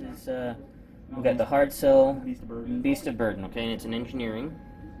 This is, we've got the hard sell Beast of Burden, okay, and it's an engineering.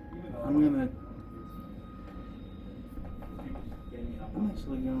 I'm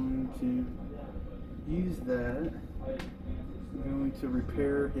actually going to use that. I'm going to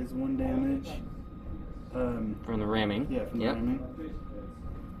repair his 1 damage. From the ramming. Yeah, from the ramming.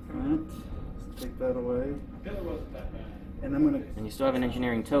 Alright, let's take that away. And I'm going to... And you still have an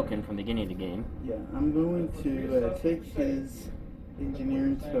engineering token from the beginning of the game. Yeah, I'm going to take his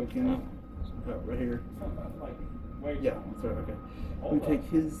engineering token. Oh, right here. Yeah, that's right, okay. I'm going to take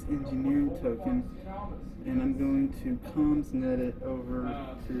his engineering token, and I'm going to comms net it over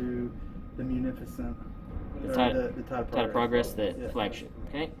to the Munificent. The Tide of Progress, the yeah. flagship.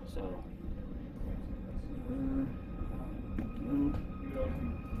 Okay, so...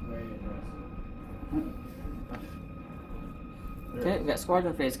 Okay, we've got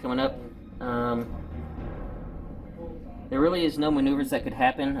squadron phase coming up. There really is no maneuvers that could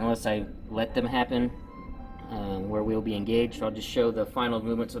happen unless I let them happen, where we'll be engaged. So I'll just show the final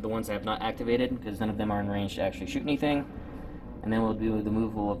movements of the ones I have not activated, because none of them are in range to actually shoot anything. And then we'll do the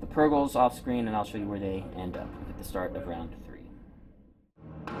removal of the Purgles off screen, and I'll show you where they end up at the start of round 3.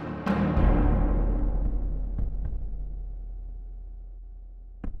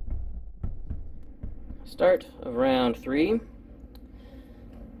 Start of round 3.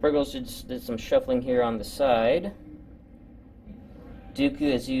 Burgles just did some shuffling here on the side. Dooku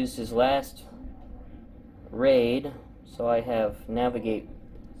has used his last raid, so I have navigate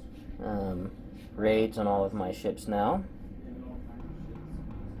raids on all of my ships now.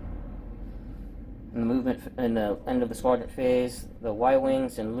 In the movement, in the end of the squadron phase, the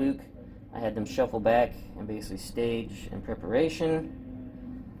Y-Wings and Luke, I had them shuffle back and basically stage in preparation.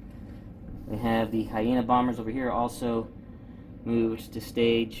 We have the Hyena bombers over here also moved to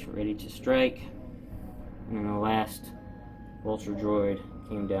stage, ready to strike. And then the last Vulture droid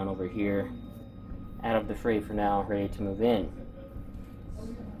came down over here, out of the fray for now, ready to move in.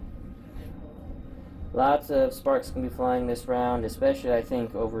 Lots of sparks can be flying this round, especially I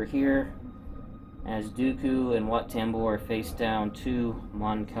think over here, as Dooku and Wat Tambor face down 2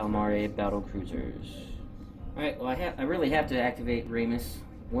 Mon Calamari battle cruisers. Alright, well I really have to activate Ramus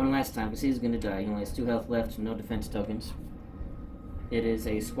one last time because he's going to die. He only has 2 health left, no defense tokens. It is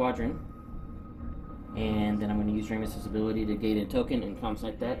a squadron, and then I'm going to use Ramus's ability to gain a token and comps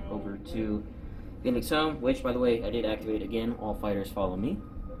like that over to Phoenix Home, which by the way I did activate again. All fighters follow me.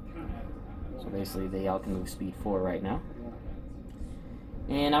 So basically they all can move speed 4 right now.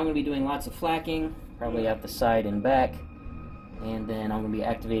 And I'm going to be doing lots of flacking, probably out the side and back. And then I'm going to be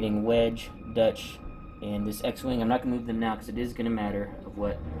activating Wedge, Dutch, and this X-Wing. I'm not going to move them now because it is going to matter of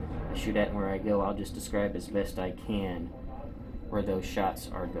what I shoot at and where I go. I'll just describe as best I can where those shots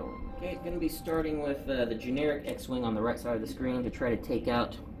are going. Okay, going to be starting with the generic X-Wing on the right side of the screen to try to take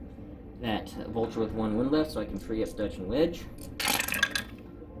out that Vulture with 1 wind left so I can free up Dutch and Wedge.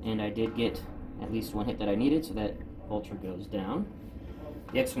 And I did get at least 1 hit that I needed, so that Vulture goes down.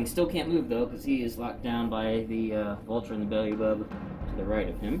 The X-Wing still can't move though, because he is locked down by the Vulture and the belly bub to the right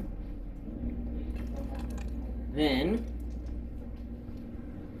of him. Then,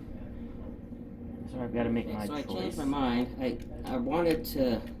 so I've got to make my choice. So I changed my mind. I wanted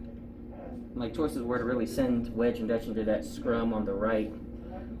to, my choices were to really send Wedge and Dutch into that scrum on the right,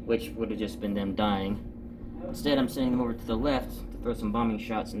 which would have just been them dying. Instead, I'm sending them over to the left to throw some bombing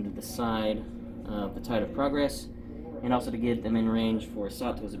shots into the side of the Tide of Progress, and also to get them in range for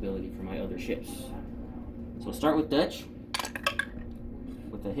Sato's ability for my other ships. So we'll start with Dutch,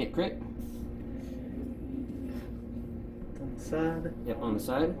 with a hit crit. On the side? Yep, on the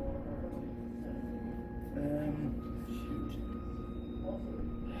side. Shoot.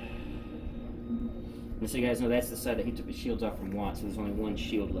 Just so you guys know, that's the side that he took the shields off from Watt, so there's only 1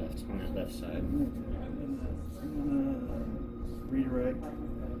 shield left on that left side. Redirect.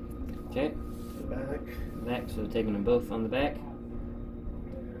 Okay. Back, so taking them both on the back.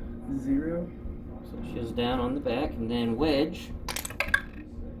 0. So shields down on the back, and then Wedge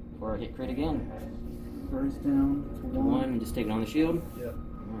for a hit crit again. Burst down to 1. And just take it on the shield. Yep.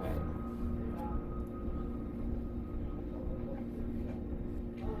 Alright.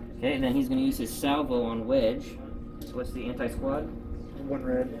 Okay, and then he's going to use his salvo on Wedge. So what's the anti-squad? 1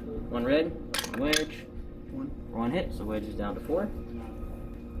 red. 1 red. Wedge. 1 hit, so Wedge is down to 4.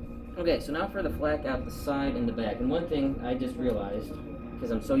 Okay, so now for the flak out the side and the back. And one thing I just realized,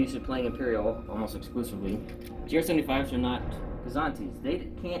 because I'm so used to playing Imperial almost exclusively, GR-75s are not Kazantis. They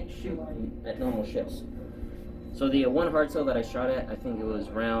can't shoot at normal ships. So the 1 hard cell that I shot at, I think it was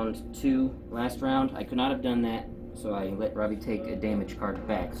round 2 last round, I could not have done that, so I let Robby take a damage card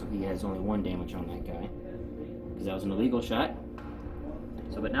back, so he has only 1 damage on that guy, because that was an illegal shot.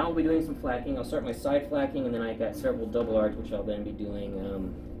 So, but now we'll be doing some flacking. I'll start my side flacking, and then I got several double arcs, which I'll then be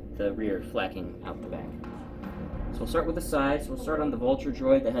doing the rear flacking out the back. So we'll start with the side. So we'll start on the Vulture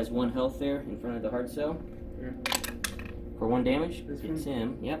droid that has 1 health there in front of the hard cell. For 1 damage, hits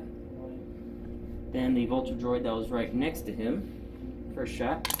him, yep. Then the Vulture droid that was right next to him, first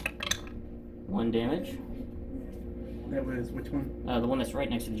shot, 1 damage. That was which one? The one that's right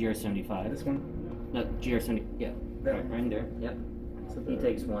next to the GR-75. This one? No, GR-70, yeah. That right, one? right there, yep. So he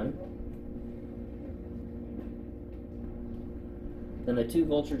takes 1. Then the 2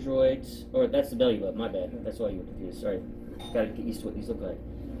 Vulture droids, or that's the belly bub, my bad. That's why you were confused, sorry. Gotta get used to what these look like.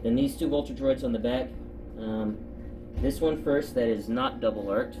 Then these 2 Vulture droids on the back. This one first, that is not double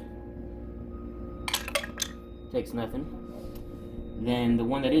arced. Takes nothing. Then the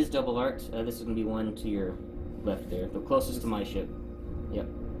one that is double arced, this is going to be 1 to your left there, the closest to my ship. Yep.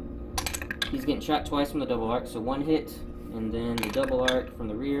 He's getting shot twice from the double arc, so 1 hit, and then the double arc from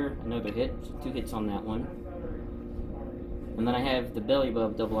the rear, another hit, so 2 hits on that one. And then I have the belly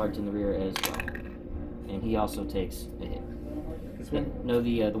bub double arced in the rear as well, and he also takes a hit. This one? No,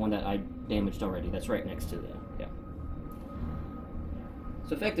 the one that I damaged already. That's right next to that. Yeah.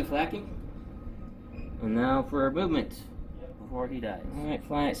 So effective flacking. And now for our movement before he dies. All right,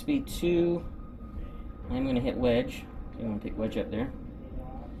 flying at speed 2. I'm going to hit wedge. So I'm going to pick wedge up there.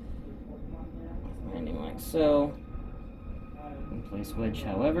 Landing like so. And place wedge,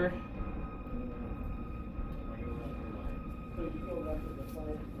 however.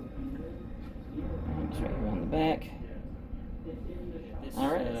 And just right here on the back.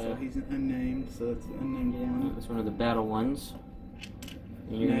 Alright. So he's unnamed, so it's the unnamed one. That's one of the battle ones.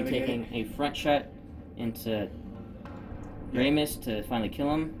 And you're going to be taking a front shot into Ramus to finally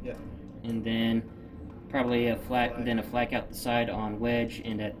kill him. Yeah. And then probably a flak out the side on wedge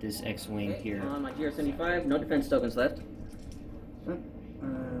and at this X-wing here. On my GR75, no defense tokens left. 2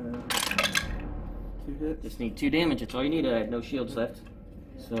 hits. Just need 2 damage, that's all you need. I have no shields left.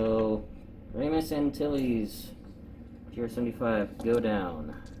 So, Ramus Antilles, GR75, go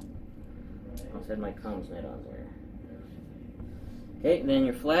down. I'll set my comms net on there. Okay, then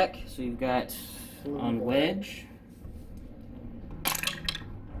your flak, so you've got on wedge.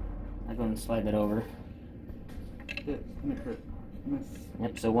 I'll go and slide that over.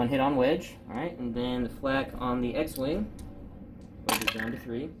 Yep, so 1 hit on wedge. Alright, and then the flak on the X-wing. Wedge is down to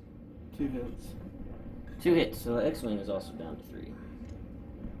 3. 2 hits. 2 hits, so the X-wing is also down to 3.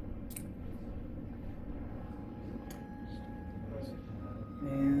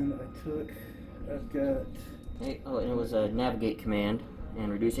 And I've got... Okay, oh, and it was a navigate command,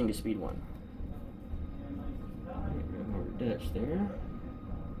 and reducing to speed 1. Remember Dutch there.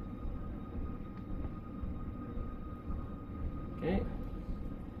 Okay.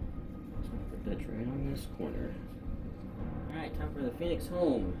 Let's put Dutch right on this corner. Alright, time for the Phoenix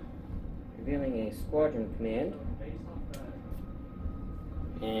home. Revealing a squadron command.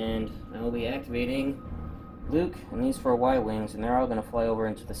 And I will be activating Luke and these 4 Y-wings, and they're all going to fly over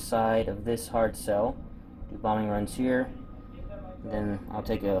into the side of this hard cell. Do bombing runs here. And then I'll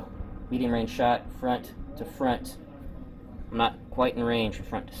take a medium range shot front to front. I'm not quite in range from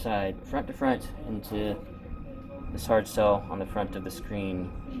front to side, but front to front into this hard cell on the front of the screen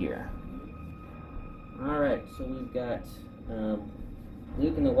here. Alright, so we've got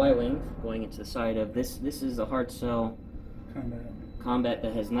Luke and the Y-wing going into the side of this. This is a hard cell combat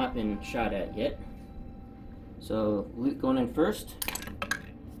that has not been shot at yet. So Luke going in first.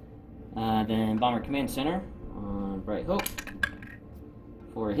 Then Bomber Command Center on Bright Hope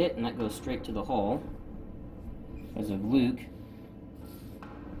for a hit, and that goes straight to the hull as of Luke.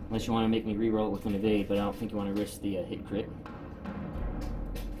 Unless you want to make me re-roll it with an evade, but I don't think you want to risk the hit crit.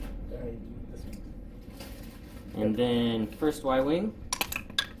 And then first Y-wing,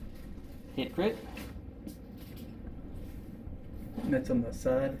 hit crit. And that's on the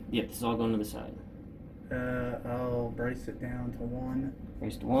side? Yep, this is all going to the side. I'll brace it down to 1.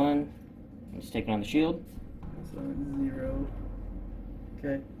 Brace to 1. Just take it on the shield. So 0.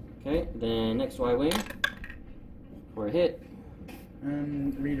 Okay. Okay, then next Y-wing for a hit.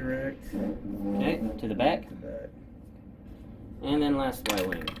 Redirect. Okay, to the back. And then last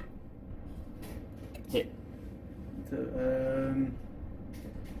Y-wing. Hit.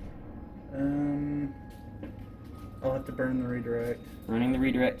 I'll have to burn the redirect. Running the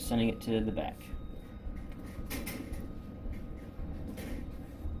redirect, sending it to the back.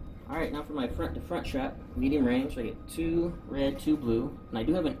 Alright, now for my front to front shot, medium range, I get 2 red, 2 blue, and I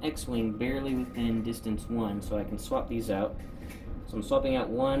do have an X-wing barely within distance 1, so I can swap these out. So I'm swapping out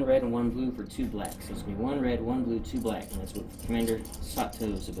 1 red and 1 blue for 2 black. So it's going to be 1 red, 1 blue, 2 black, and that's with Commander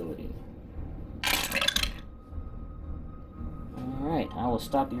Sato's ability. Alright, I will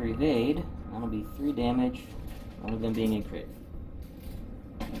stop your evade. That'll be 3 damage, all of them being a crit.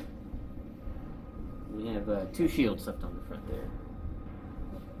 We have 2 shields left on the front there.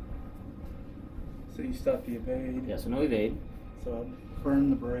 So you stop the evade. Yeah, so no evade. So I'll burn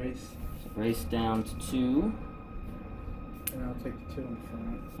the brace. So brace down to 2. And I'll take the 2 in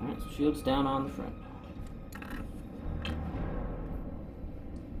front. Alright, so shields down on the front.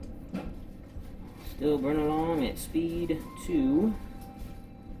 Still burning along at speed 2.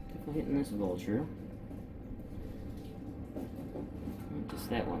 Definitely hitting this vulture. Just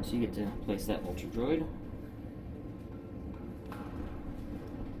that one, so you get to place that vulture droid.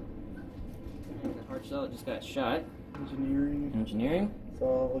 And the hard shell just got shot. Engineering. So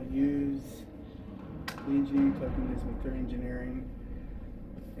I'll use the engineering token, gives me 3 engineering.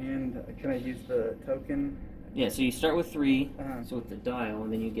 And can I use the token? Yeah, so you start with 3, so with the dial,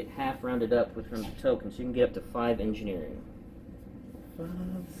 and then you get half rounded up with from the token, so you can get up to 5 engineering. 5,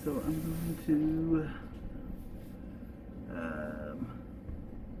 so I'm going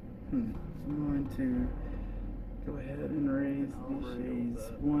to go ahead and raise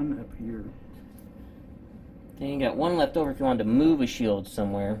 1 up here. Okay, you got 1 left over if you wanted to move a shield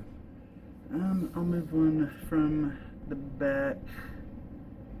somewhere. I'll move 1 from the back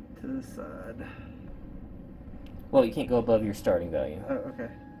to the side. Well, you can't go above your starting value. Oh, okay.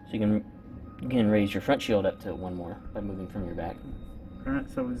 So you can raise your front shield up to 1 more by moving from your back. Alright,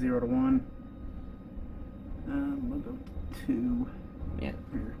 so 0 to 1. We'll go 2. Yeah.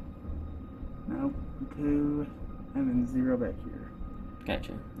 Here. No, 2. And then 0 back here.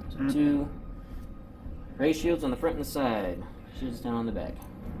 Gotcha. So 2. Raise shields on the front and the side. Shields down on the back.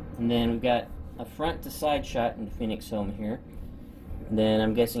 And then we've got a front to side shot into Phoenix Home here. And then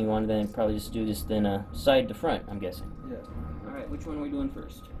I'm guessing you want to then probably just do this then side to front, I'm guessing. Yeah. Alright, which one are we doing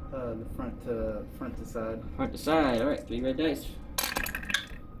first? The front to side. Front to side. Alright, 3 red dice.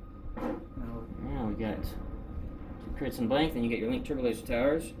 No. Now we got 2 crits and blank, then you get your Link Turbo Laser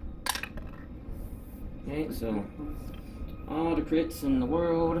Towers. Okay, so all the crits in the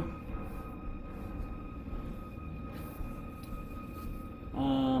world.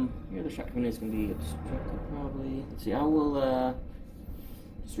 Your other shotgun is going to be obstructed probably. Let's see, I will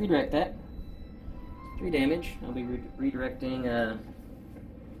just redirect that. 3 damage. I'll be redirecting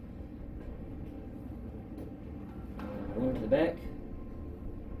 1 to the back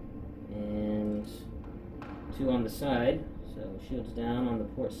and 2 on the side. So shields down on the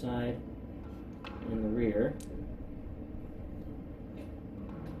port side and the rear.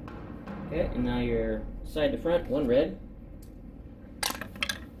 Okay, and now your side to front, 1 red.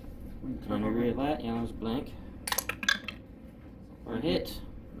 On your rear light, yellow's blank. For a hit.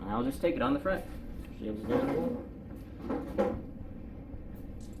 I'll just take it on the front. Shields down.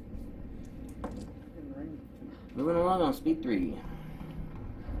 Moving along on speed 3.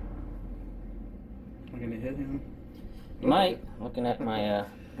 We're gonna hit him. You might, looking at my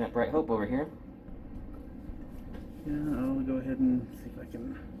Bright Hope over here. Yeah, I'll go ahead and see if I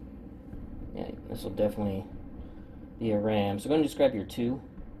can. Yeah, this will definitely be a ram. So go ahead and just grab your 2.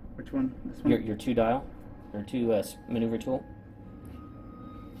 Which one? This one? Your 2 dial, or 2 maneuver tool.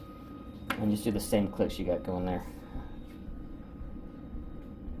 And just do the same clicks you got going there.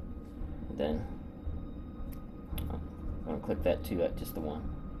 And then I'm gonna click that 2 at just the 1.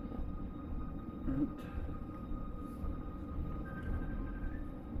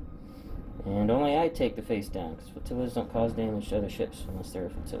 And only I take the face down, because flotillas don't cause damage to other ships unless they're a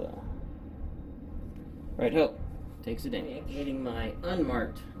flotilla. Right Hope takes a damage. Activating my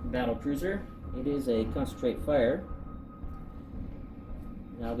unmarked battle cruiser. It is a concentrate fire.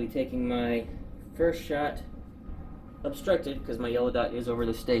 I'll be taking my first shot obstructed, because my yellow dot is over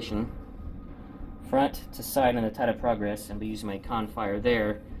the station. Front to side on the Tide of Progress, and be using my con fire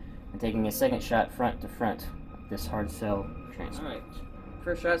there, and taking a second shot front to front, this hard cell transfer. Alright,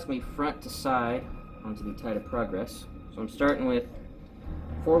 first shot's going to be front to side onto the Tide of Progress. So I'm starting with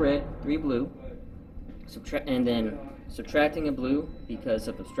 4 red, 3 blue, and then subtracting a blue because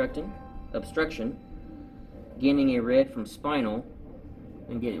of obstruction, gaining a red from spinal,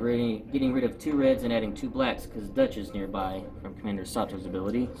 and getting rid of 2 reds and adding 2 blacks because Dutch is nearby from Commander Sato's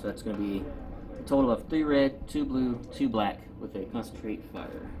ability. So that's going to be a total of 3 red, 2 blue, 2 black with a concentrate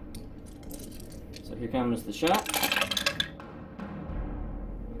fire. So here comes the shot.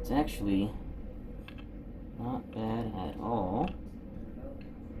 It's actually not bad at all.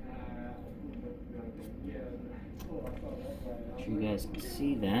 Make sure you guys can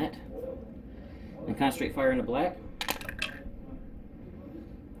see that. And concentrate fire into black.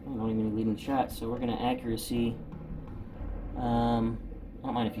 I'm not even leading the shot, so we're going to accuracy. I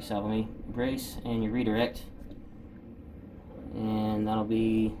don't mind if you salvo me. Brace and your redirect. And that'll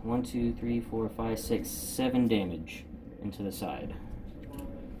be 1, 2, 3, 4, 5, 6, 7 damage into the side.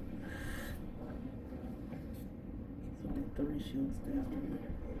 So 3 shields down.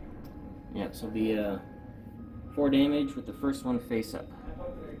 Yeah, so it'll be 4 damage with the first one face up.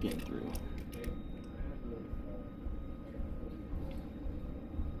 Getting through.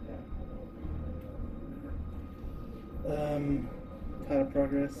 Tide of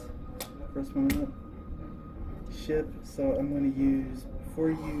Progress. First one up. Ship. So I'm going to use,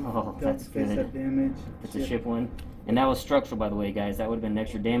 before you that's face good. up damage. It's a ship one. And that was structural, by the way, guys. That would have been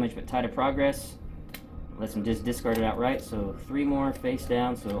extra damage, but Tide of Progress lets him just discard it outright. So 3 more face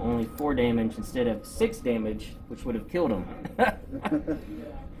down, so only 4 damage instead of 6 damage, which would have killed him.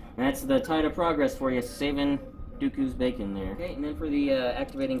 That's the Tide of Progress for you, saving Dooku's bacon there. Okay, and then for the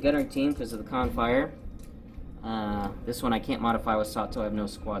activating gunnery team, because of the con fire, this one I can't modify with Sato. I have no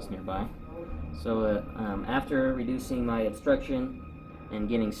squads nearby. So after reducing my obstruction and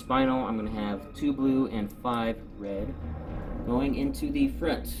getting spinal, I'm going to have 2 blue and 5 red going into the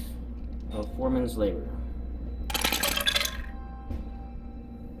front of Foreman's Labor.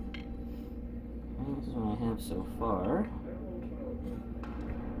 Well, this is what I have so far.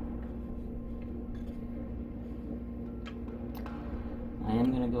 I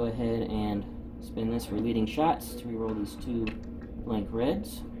am going to go ahead and Spin this for leading shots to reroll these 2 blank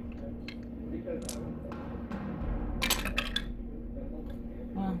reds.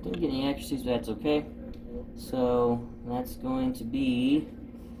 Well, didn't get any accuracies, but that's okay. So that's going to be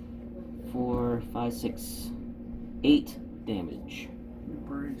 4, 5, 6, 8 damage.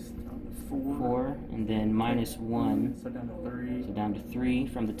 Brace down to 4. 4, and then minus 1. So down to 3. So down to 3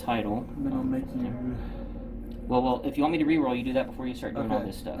 from the title. And then I'll make you. Well, if you want me to reroll, you do that before you start doing all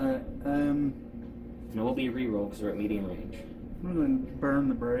this stuff. Alright. And it will be a reroll because we're at medium range. I'm going to burn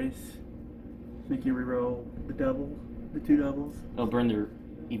the brace. Make you reroll the 2 doubles. Oh, burn the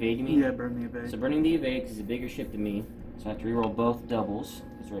evade, you mean? Yeah, burn the evade. So burning the evade because it's a bigger ship than me. So I have to reroll both doubles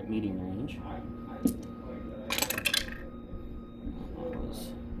because we're at medium range. That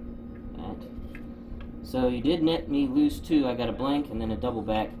was that. So you did net me lose 2. I got a blank and then a double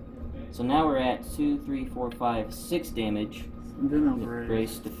back. So now we're at 2, 3, 4, 5, 6 damage. And then I'll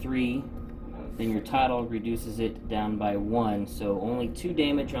Brace to 3. Then your title reduces it down by 1. So only 2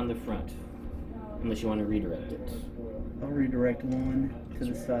 damage on the front. Unless you want to redirect it. I'll redirect 1 to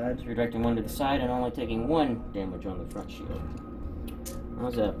the side. So redirecting 1 to the side and only taking 1 damage on the front shield. That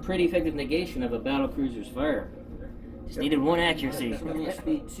was a pretty effective negation of a battlecruiser's fire. Just needed 1 accuracy.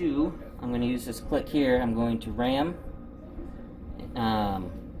 Speed 2. I'm going to use this click here. I'm going to ram.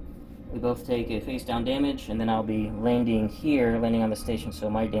 We both take a face down damage, and then I'll be landing here, landing on the station, so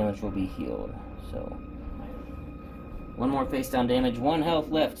my damage will be healed. So 1 more face down damage, 1 health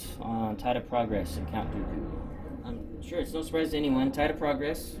left on Tide of Progress and Count Dooku. I'm sure it's no surprise to anyone. Tide of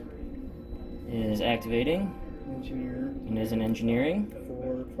Progress is activating. Engineer. And is an engineering.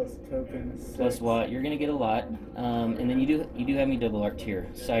 4 plus token. 6. Plus what? You're gonna get a lot. And then you do have me double arced here,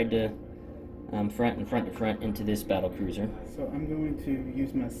 side to front and front to front into this battle cruiser. So I'm going to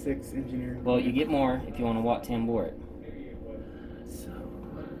use my 6 engineering. Well, you get more if you want to Wat Tambor it. So,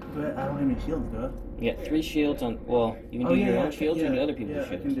 but I don't have any shields, do I? You got 3 shields on. Well, you can do your own shields or do other people's yeah,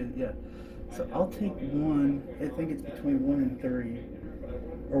 shields. I can do, yeah. So I'll take 1. I think it's between 1 and 3,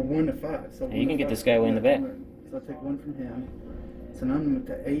 or 1 to 5. So you can get this guy way in the back. So I'll take 1 from him. So now I'm up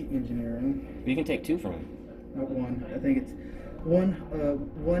to 8 engineering. You can take 2 from him. Not 1. I think it's one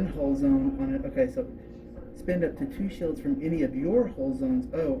hull zone on it. Okay, so spend up to 2 shields from any of your hull zones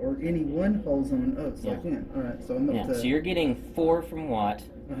O, or any 1 hull zone O. So I can. All right. So I'm up to. So you're getting 4 from Wat,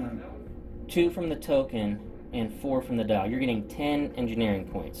 2 from the token, and 4 from the dial. You're getting 10 engineering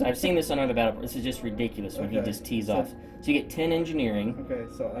points. I've seen this on other battle. This is just ridiculous when he just tees off. So you get 10 engineering. Okay,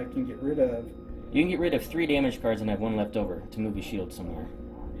 so I can get rid of. You can get rid of 3 damage cards and have 1 left over to move your shield somewhere.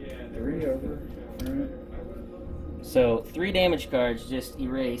 3 over. All right. So 3 damage cards just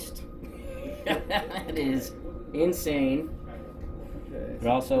erased. That is insane, Okay, but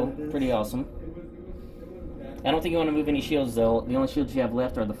also pretty awesome. I don't think you want to move any shields though. The only shields you have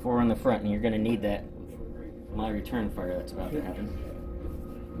left are the 4 on the front, and you're going to need that. My return fire that's about to happen.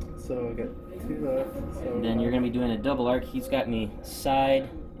 So I got 2 left. So And then you're going to be doing a double arc. He's got me side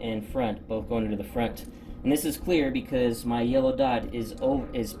and front, both going into the front. And this is clear because my yellow dot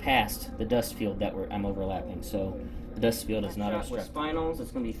is past the dust field that I'm overlapping. So the dust field is not obstructed. With finals, it's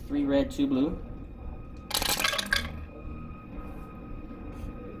going to be 3 red, 2 blue.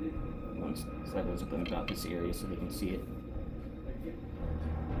 Once Sato's up about this area so they can see it.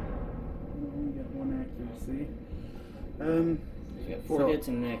 we got 1 accuracy. You got 4 hits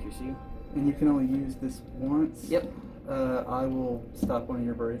and an accuracy. And you can only use this once. Yep. I will stop one of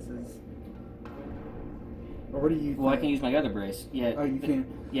your braces. Or what do you think? Well, I can use my other brace. Yeah. Oh, you can?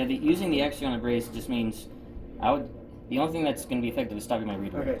 Yeah, using the extra on a brace just means the only thing that's going to be effective is stopping my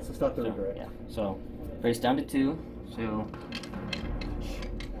redirect. Okay, so stop the redirect. Yeah. So brace down to 2. So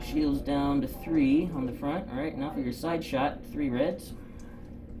shields down to 3 on the front. All right. Now for your side shot, 3 reds.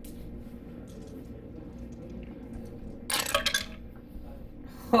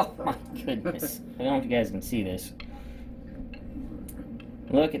 Oh my goodness! I don't know if you guys can see this.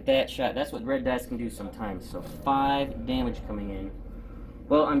 Look at that shot. That's what red dice can do sometimes. So 5 damage coming in.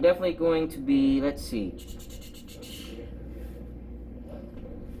 Well, I'm definitely going to be, let's see.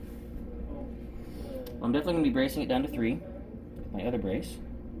 I'm definitely going to be bracing it down to 3. My other brace.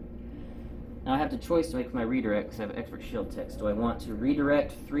 Now I have the choice to make for my redirect because I have expert shield text. Do I want to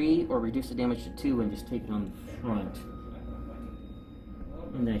redirect 3 or reduce the damage to 2 and just take it on the front?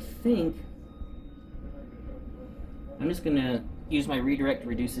 And I think I'm just going to use my redirect to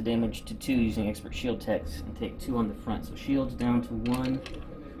reduce the damage to 2 using expert shield text and take 2 on the front. So shields down to 1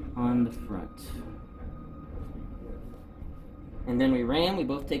 on the front. And then we ram, we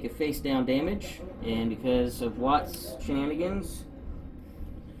both take a face down damage, and because of Wat's shenanigans,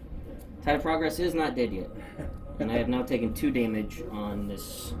 Tide of Progress is not dead yet. And I have now taken 2 damage on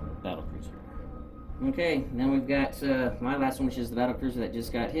this battlecruiser. Okay, then we've got my last one, which is the battle cruiser that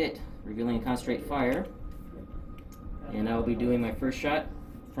just got hit, revealing a concentrate fire. And I will be doing my first shot,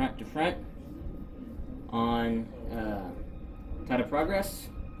 front to front, on Tater Progress.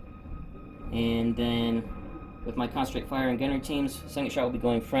 And then with my concentrate fire and gunnery teams, second shot will be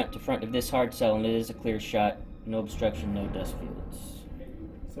going front to front of this hard cell, and it is a clear shot. No obstruction, no dust fields.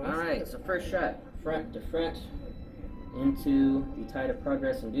 So Alright, so first shot, front to front, into the Tater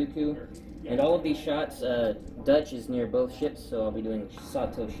Progress and Dooku. And all of these shots, Dutch is near both ships, so I'll be doing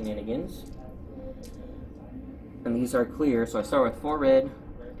Sato shenanigans. And these are clear, so I start with 4 red,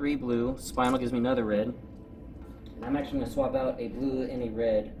 3 blue, Spinal gives me another red. And I'm actually going to swap out a blue and a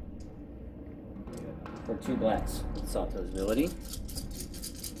red for 2 blacks with Sato's ability.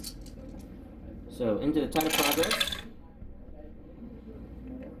 So into the Tater Progress.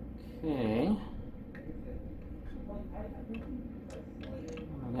 Okay.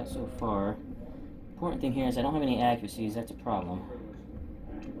 What I got so far. Important thing here is I don't have any accuracies, that's a problem.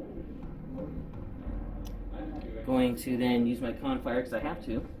 Going to then use my con fire because I have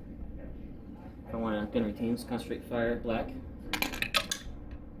to. If I want to gunnery teams, concentrate fire, black.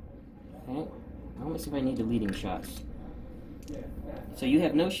 Okay. Now let's see if I need the leading shots. So you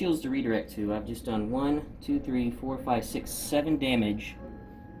have no shields to redirect to. I've just done 1, 2, 3, 4, 5, 6, 7 damage.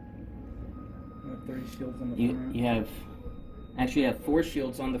 3 shields on the front. You have actually have 4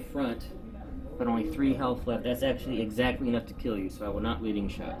 shields on the front, but only 3 health left. That's actually exactly enough to kill you, so I will not leading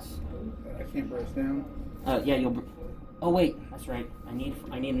shots. I can't burst down. Yeah, you'll. Oh wait, that's right. I need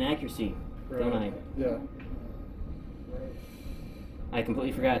an accuracy, don't I? Yeah. I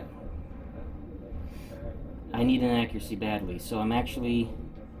completely forgot. I need an accuracy badly, so I'm actually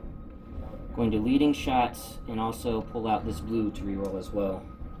going to leading shots and also pull out this blue to reroll as well.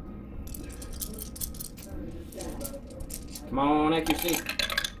 Come on, accuracy.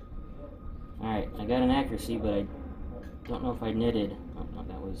 Alright, I got an accuracy, but I don't know if I netted. Oh, no,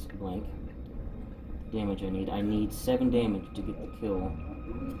 that was blank. Damage I need. I need 7 damage to get the kill.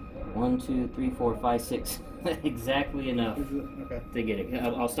 1, 2, 3, 4, 5, 6. Exactly enough to get it.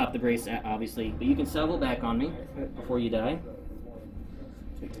 I'll stop the brace, obviously, but you can salvo back on me before you die.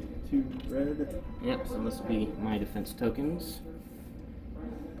 Take 2 red. Yep, so this will be my defense tokens.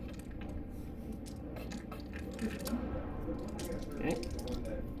 Okay.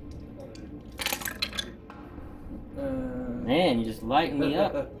 Man, you just lighten me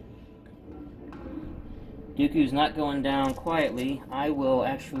up. Dooku's not going down quietly. I will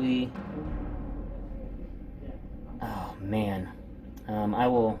actually... Oh, man. I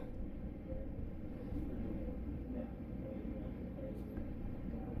will...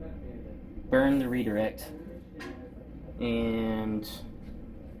 burn the redirect. And...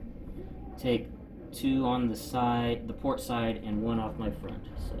 take 2 on the side, the port side, and 1 off my front.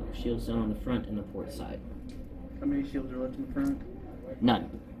 So, shields down on the front and the port side. How many shields are left in the front?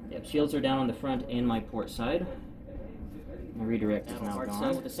 None. Yep, shields are down on the front and my port side. My redirect is now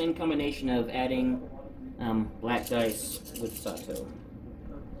gone. With the same combination of adding black dice with Sato.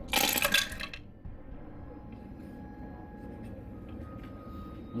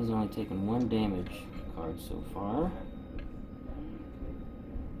 He's only taken 1 damage card so far.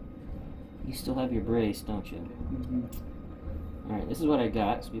 You still have your brace, don't you? Mm-hmm. Alright, this is what I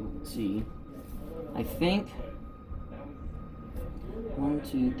got, so people can see. I think 1,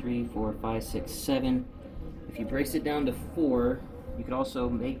 2, 3, 4, 5, 6, 7. If you brace it down to 4, you could also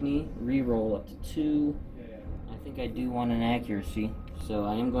make me re-roll up to 2. I think I do want an accuracy, so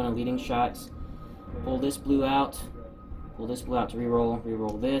I am going to leading shots. Pull this blue out. Pull this blue out to re-roll.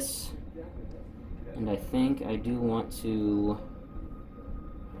 Re-roll this. And I think I do want to...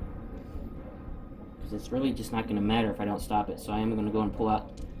 because it's really just not going to matter if I don't stop it, so I am going to go and pull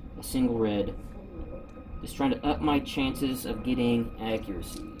out a single red. Just trying to up my chances of getting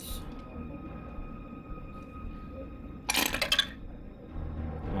accuracies.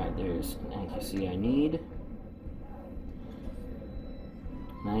 Alright, there's an accuracy I need.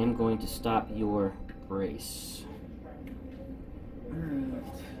 And I am going to stop your brace.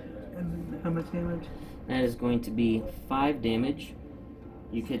 Alright. And how much damage? That is going to be 5 damage.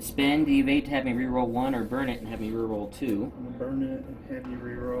 You could spend the evade to have me reroll 1 or burn it and have me reroll 2. I'm gonna burn it and have you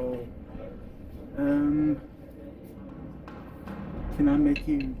reroll. Can I make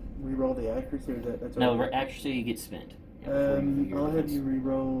you reroll the accuracy, or that's No, already... accuracy you get spent. I'll have you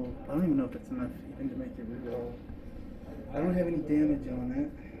reroll. I don't even know if it's enough even to make you reroll. I don't have any damage on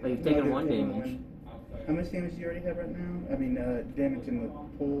it. Well, you've taken 1 damage. How much damage do you already have right now? I mean, damage in the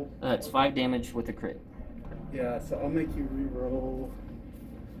pool. It's 5 damage with a crit. Yeah, so I'll make you reroll.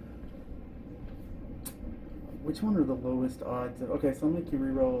 Which one are the lowest odds? Okay, so I'll make you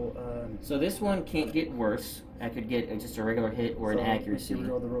reroll. So this one can't get worse. I could get just a regular hit or an accuracy. I'll make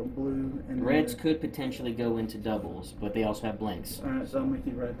you reroll the blue. And Reds could potentially go into doubles, but they also have blanks. Alright, so I'll make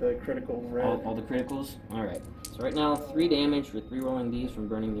you write the critical red. All the criticals? Alright. So right now, 3 damage with rerolling these from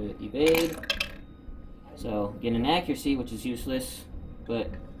burning the evade. So, get an accuracy, which is useless, but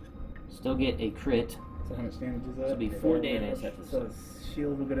still get a crit. So how much damage is that? This will be 4 damage. So his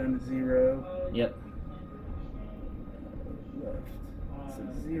shield will go down to 0. Yep. Left. So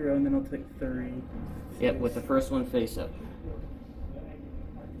 0, and then I'll take 3. Yep, with the first one face up.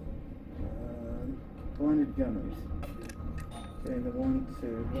 Blinded gunners. Okay, the 1,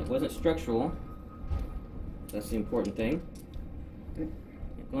 2. It wasn't structural. That's the important thing.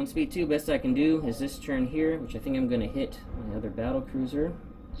 Going speed 2, best I can do is this turn here, which I think I'm going to hit my other battle cruiser.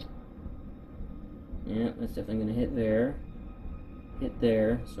 Yeah, that's definitely going to hit there. Hit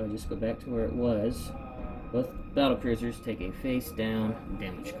there, so I just go back to where it was. Both battle cruisers take a face down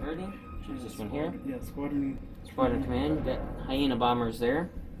damage card. Choose this one here. Yeah, squadron. Squadron command. Got hyena bombers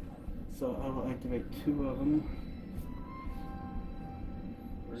there. So I will activate 2 of them.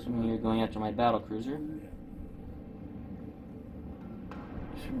 Assuming you're going after my battle cruiser.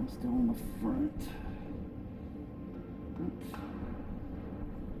 Sure, I'm still on the front. Oops.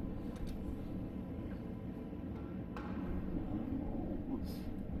 Let's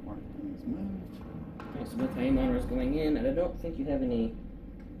mark things moved. Okay, so both hyena bombers going in, and I don't think you have any.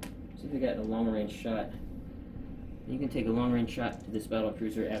 See if we got a long range shot. You can take a long range shot to this battle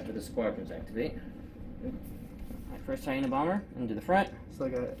cruiser after the squadrons activate. Alright, first hyena bomber into the front. So I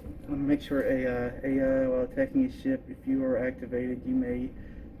got. I'm gonna make sure AI while attacking a ship, if you are activated, you may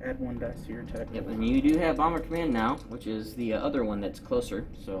add 1 dice to your attack. Yep, and you do have bomber command now, which is the other one that's closer.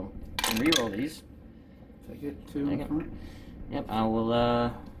 So you can reroll these. So I get 2 in front. Yep, I will.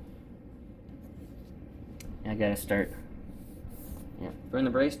 I gotta start. Yep, burn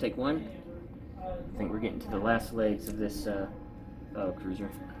the brace. Take 1. I think we're getting to the last legs of this battle cruiser.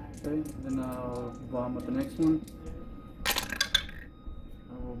 Okay, then I'll bomb with the next one.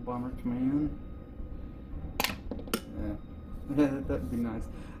 I will bomber command. Yeah. That'd be nice.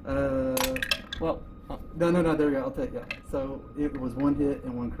 Well, No, there we go. I'll take that. So it was 1 hit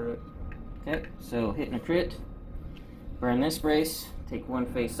and 1 crit. okay, so hitting a crit. Burn this brace. Take 1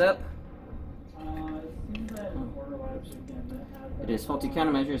 face up. It is faulty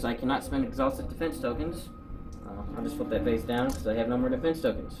countermeasures. I cannot spend exhausted defense tokens. I'll just flip that face down because I have no more defense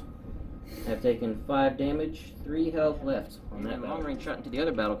tokens. I have taken 5 damage, 3 health left on that long range shot into the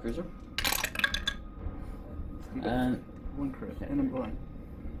other battle cruiser. 1 crit and a blank.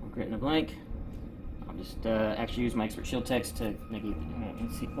 1 crit and a blank. I'll just actually use my expert shield text to negate the damage.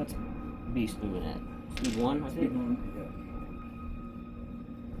 Let's see, what's Beast moving at? Speed 1, I think? Speed 1, yeah.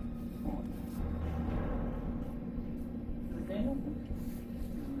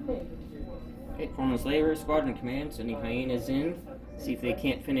 Okay, Formless Labor, Squadron Command, sending hyenas in. See if they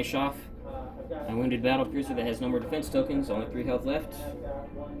can't finish off a wounded battle cruiser that has no more defense tokens, only 3 health left.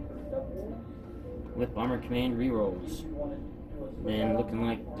 With Bomber Command rerolls. Then looking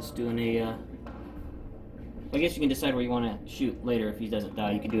like just doing a I guess you can decide where you want to shoot later if he doesn't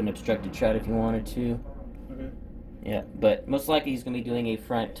die. You can do an obstructed shot if you wanted to. Okay. Yeah, but most likely he's going to be doing a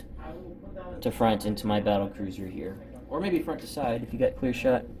front to front into my battle cruiser here. Or maybe front to side if you got clear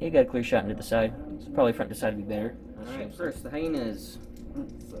shot. You got a clear shot into the side. So probably front to side would be better. Alright, first the hyenas.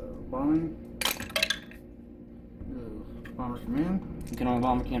 So bombing. Bomber command. You can only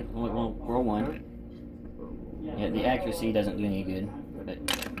bomber can't roll 1. Yeah, the accuracy doesn't do any good. But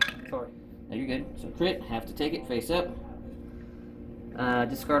Sorry. no, you're good. So crit, have to take it, face up.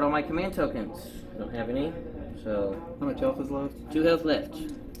 Discard all my command tokens. Don't have any. So How much health is left? 2 health left.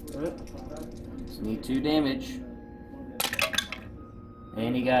 Alright. So need 2 damage.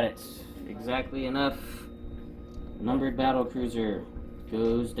 And he got it. Exactly enough. Numbered battle cruiser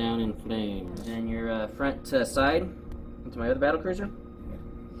goes down in flames. And your front side into my other battle cruiser.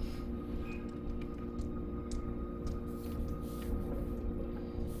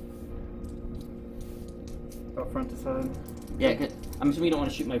 Oh, front to side. Yeah, 'cause I'm assuming you don't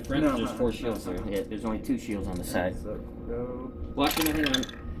want to shoot my front. No, There's no, 4 shields there. Yeah, there's only 2 shields on the side. So go. Well, actually, no, hang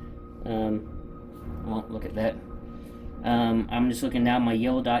on. Well, look at that. I'm just looking now. My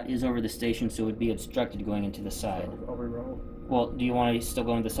yellow dot is over the station, so it would be obstructed going into the side. I'll reroll. Well, do you want to still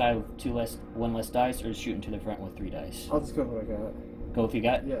go into the side with 1 less dice, or just shoot into the front with 3 dice? I'll just go with what I got. Go with you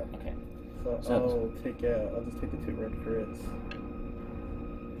got? Yeah. Okay. So So- I'll just take the 2 red crits.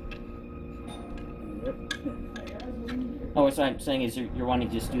 Yep. Oh, what I'm saying is you're wanting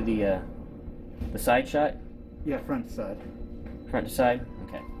to just do the side shot? Yeah, front to side. Front to side?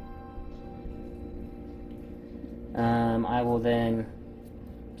 Okay. I will then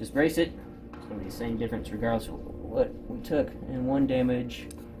just brace it. It's going to be the same difference regardless of what we took, and 1 damage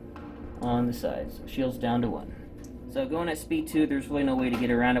on the side. So shields down to 1. So going at speed 2, there's really no way to get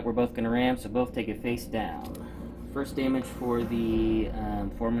around it. We're both going to ram, so both take it face down. First damage for the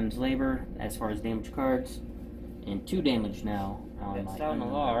Foreman's Labor as far as damage cards, and 2 damage now on my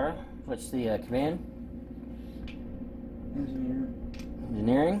Nalar. What's the command?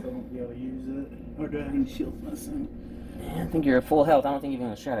 Engineering. So I won't be able to use it. Or do I have any shields missing? I think you're at full health. I don't think you've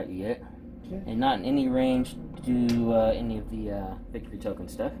even shot at you yet. Okay. And not in any range to do any of the victory token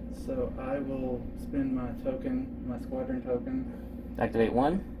stuff. So I will spend my token, my squadron token. Activate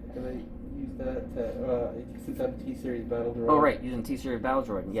 1. Can I use that to, since I have a T-Series battle droid? Oh, right, using T-Series Battle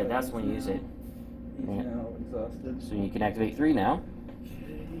Droid. Yeah, that's when you use it. He's now exhausted. So you can activate 3 now.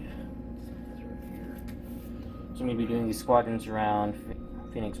 Okay. So I'm going to be doing these squadrons around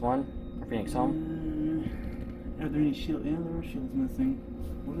Phoenix 1, or Phoenix Home. Are there any shield? Yeah, there are shields missing.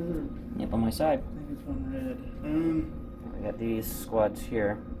 What is there? Yep, on my side. I think it's 1 red. I got these squads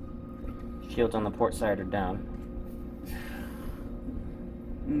here. Shields on the port side are down.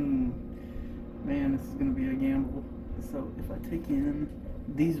 Man, this is gonna be a gamble. So if I take in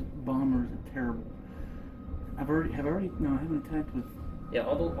these bombers are terrible. No, I haven't attacked with. Yeah,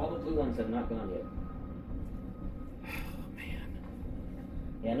 all the blue ones have not gone yet. Oh man.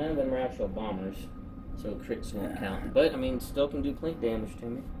 Yeah, none of them are actual bombers, so crits won't count. But I mean, still can do plink damage to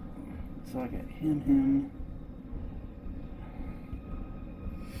me. So I got him.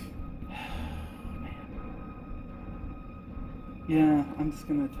 Yeah, I'm just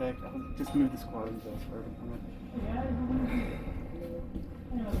gonna attack. I'll just move the squadrons elsewhere.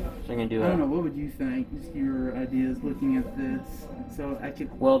 So I'm gonna do I don't know, what would you think? Just your ideas looking at this. So I could.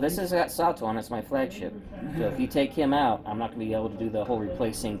 Well, this has got Sato on. It's my flagship. So if you take him out, I'm not gonna be able to do the whole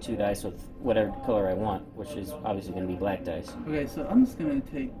replacing 2 dice with whatever color I want, which is obviously gonna be black dice. Okay, so I'm just gonna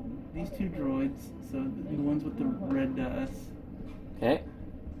take these 2 droids. So the ones with the red dice. Okay.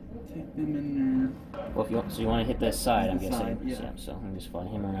 Take them in Well, if you want, so you want to hit this side, I'm The guessing. side, yeah. So I'm just fly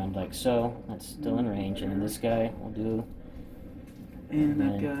him around like so. That's still in range, and then this guy will do. there. And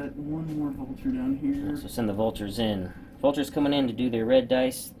I've Right. got 1 more vulture down here. So send the vultures in. Vultures coming in to do their red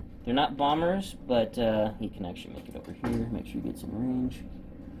dice. They're not bombers, but he can actually make it over here. Make sure he gets in range.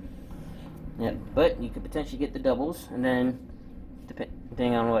 Yeah, but you could potentially get the doubles, and then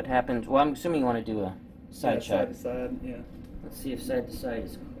depending on what happens. Well, I'm assuming you want to do a side shot. Side to side, yeah. Let's see if side to side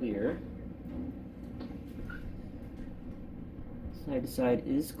is clear. Side to side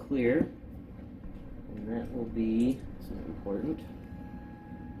is clear, and that will be, this is important,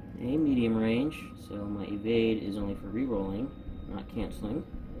 a medium range, so my evade is only for re-rolling, not canceling.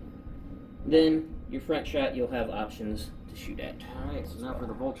 Then your front shot you'll have options to shoot at. Alright, so now for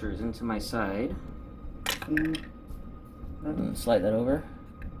the vultures into my side. Slide that over.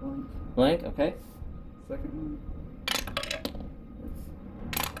 Blank, okay. Second one.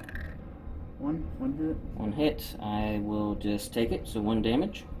 One hit. 1 hit. I will just take it, so 1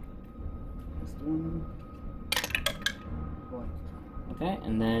 damage. Just 1. Blank. Okay,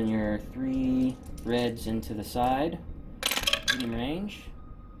 and then your 3 reds into the side. Medium range.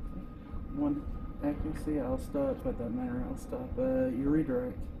 1 accuracy. I'll stop. But that matter. I'll stop. Your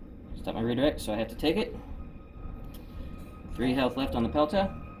redirect. Stop my redirect, so I have to take it. 3 health left on the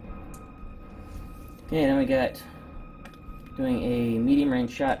Pelta. Okay, then we got doing a medium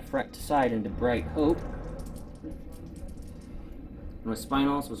range shot front to side into Bright Hope. And with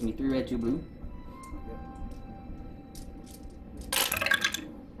Spinal, supposed to be 3 red, 2 blue.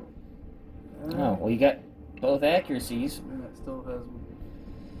 Oh, well, you got both accuracies. And that still has.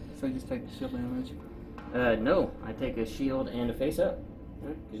 So you just take the shield damage. No, I take a shield and a face up.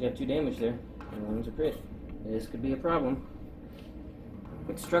 Because you have 2 damage there, and 1's a crit. This could be a problem.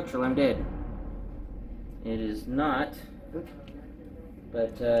 Quick structural, I'm dead. It is not,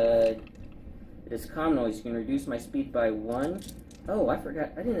 but it is calm noise. You can reduce my speed by 1. Oh, I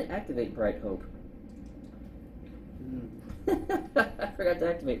forgot. I didn't activate Bright Hope. I forgot to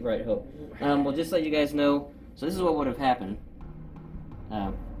activate Bright Hope. Well, just let you guys know. So this is what would have happened.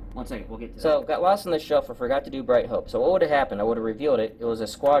 1 second, we'll get to that. So, got lost in the shuffle, forgot to do Bright Hope. So what would have happened? I would have revealed it. It was a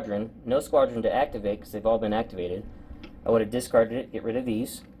squadron. No squadron to activate because they've all been activated. I would have discarded it, get rid of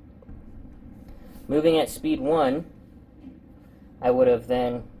these. Moving at speed 1, I would have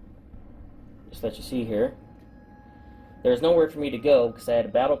then, just let you see here, there's nowhere for me to go because I had a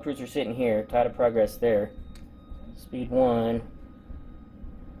battle cruiser sitting here, tide of progress there. Speed 1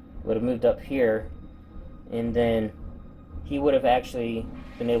 would have moved up here, and then he would have actually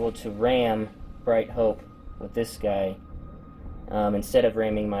been able to ram Bright Hope with this guy instead of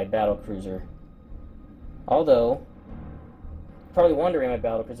ramming my battle cruiser. Although, probably wanted to ram my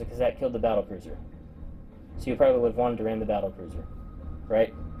battle cruiser because that killed the battle cruiser. So you probably would have wanted to ram the battle cruiser,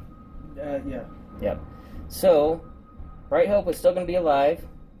 right? Yeah. Yep. So, Bright Hope was still going to be alive.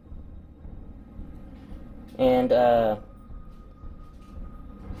 And,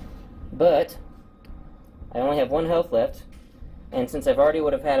 but, I only have 1 health left. And since I've already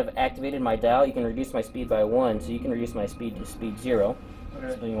would have had activated my dial, you can reduce my speed by 1, so you can reduce my speed to speed 0. Okay.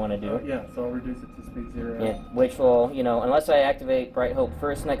 That's what you want to do. Yeah, so I'll reduce it to speed 0. Yeah, which will, you know, unless I activate Bright Hope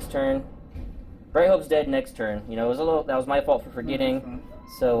first next turn. Bright Hope's dead next turn. You know, it was that was my fault for forgetting.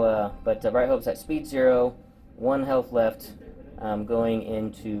 So, but Bright Hope's at speed 0, 1 health left, going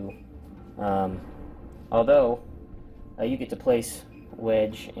into, although, you get to place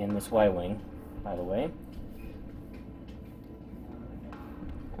Wedge in this Y-Wing, by the way.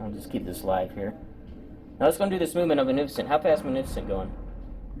 I'll just keep this live here. Now let's go and do this movement of Magnificent. How fast is Magnificent going?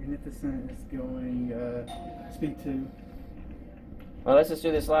 Magnificent is going, speed 2. Well, let's just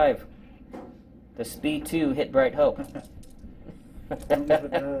do this live. The speed 2 hit Bright Hope. I don't know if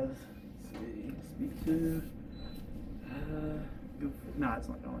it does. Let's see. Speed 2. No, it's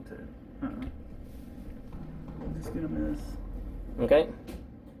not going to. I'm just gonna miss. Okay.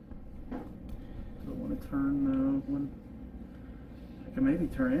 Don't want to turn one. I can maybe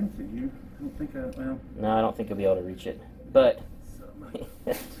turn into you. I don't think well. No, I don't think you'll be able to reach it. But, So,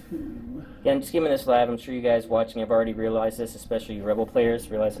 yeah, I'm just giving this live. I'm sure you guys watching have already realized this, especially you Rebel players.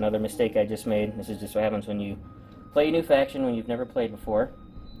 Realize another mistake I just made. This is just what happens when you play a new faction when you've never played before.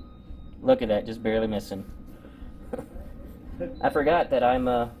 Look at that, just barely missing. I forgot that I'm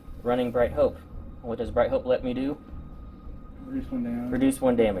running Bright Hope. What does Bright Hope let me do? Reduce 1 down. Reduce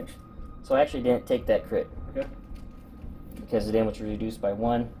 1 damage. So I actually didn't take that crit. Okay. Because the damage was reduced by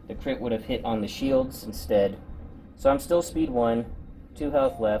 1. The crit would have hit on the shields instead. So I'm still speed 1, 2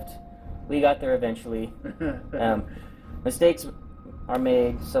 health left. We got there eventually. Mistakes are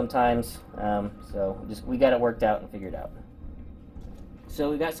made sometimes, so we got it worked out and figured out. So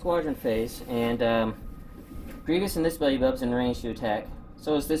we got Squadron Phase, and Grievous in this Belly Bub's in range to attack.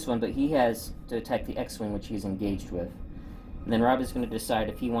 So is this one, but he has to attack the X-Wing, which he's engaged with. And then Rob is going to decide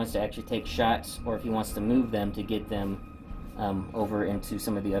if he wants to actually take shots or if he wants to move them to get them over into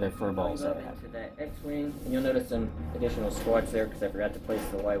some of the other furballs that I have. Into that X-Wing, and you'll notice some additional squads there because I forgot to place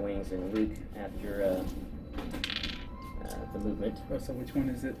the Y-Wings and Luke after the movement. Oh, so which one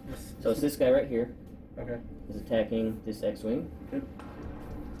is it? So it's this guy right here. Okay. Is attacking this X-Wing. Good.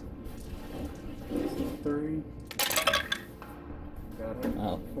 3. Got him.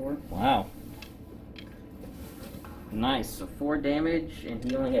 Oh. 4. Wow. Nice. So 4 damage, and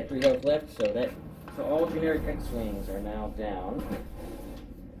he only had 3 health left. So all generic X-Wings are now down.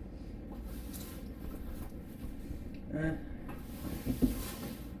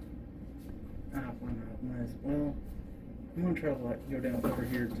 Well, I'm gonna try to go down over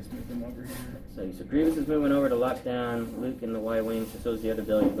here. Just move them over here. So Grievous is moving over to lock down Luke and the Y-Wings, and so is the other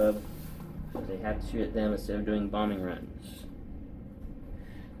Belly Bub. So they have to shoot at them instead of doing bombing runs.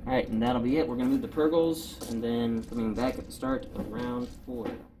 Alright, and that'll be it. We're going to move the Purgles, and then coming back at the start of round 4.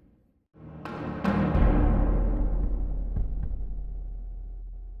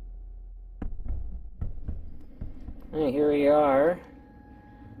 Alright, here we are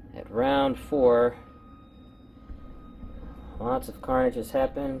at round 4. Lots of carnage has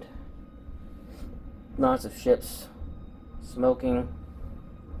happened. Lots of ships smoking.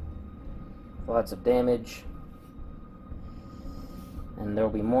 Lots of damage. And there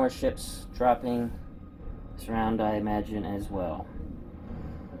will be more ships dropping this round, I imagine, as well.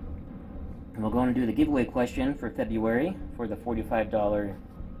 And we're going to do the giveaway question for February for the $45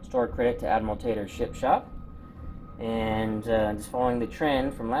 store credit to Admiral Tater's ship shop. And just following the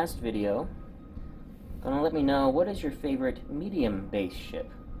trend from last video, gonna let me know, what is your favorite medium base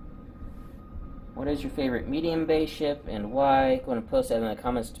ship? What is your favorite medium base ship and why? Go and post that in the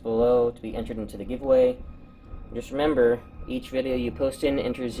comments below to be entered into the giveaway. And just remember, each video you post in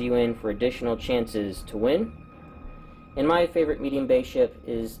enters you in for additional chances to win. And my favorite medium base ship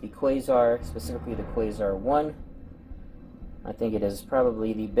is the Quasar, specifically the Quasar 1. I think it is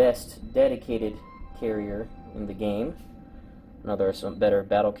probably the best dedicated carrier in the game. I know there are some better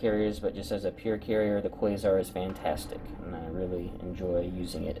battle carriers, but just as a pure carrier, the Quasar is fantastic, and I really enjoy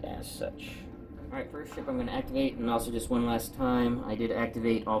using it as such. Alright, first ship I'm going to activate, and also just one last time, I did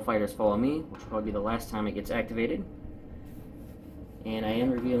activate All Fighters Follow Me, which will probably be the last time it gets activated. And I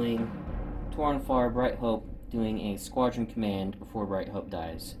am revealing Tornfar Bright Hope doing a squadron command before Bright Hope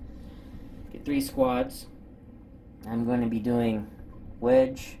dies. Get 3 squads. I'm going to be doing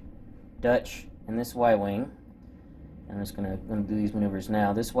Wedge, Dutch, and this Y-Wing. I'm just going to do these maneuvers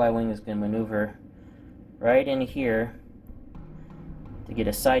now. This Y-Wing is going to maneuver right in here to get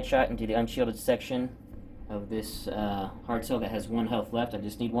a side shot into the unshielded section of this hard cell that has 1 health left. I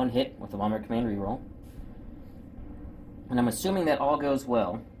just need 1 hit with the Bomber Command reroll. And I'm assuming that all goes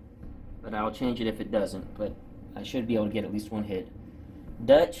well, but I'll change it if it doesn't, but I should be able to get at least 1 hit.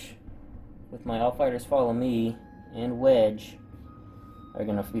 Dutch, with my All Fighters Follow Me, and Wedge are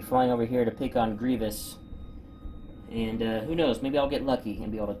going to be flying over here to pick on Grievous. And who knows, maybe I'll get lucky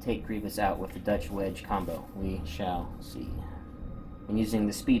and be able to take Grievous out with the Dutch Wedge combo. We shall see. I'm using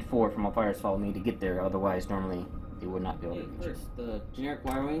the speed 4 from All Fighters Follow Me to get there, otherwise normally they would not be able to reach it. First, the generic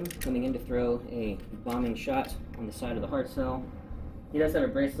Y-Wing coming in to throw a bombing shot on the side of the heart cell. He does have a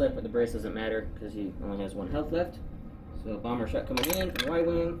bracelet, but the brace doesn't matter because he only has 1 health left. So bomber shot coming in from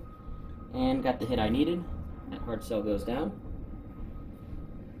Y-Wing, and got the hit I needed. That heart cell goes down.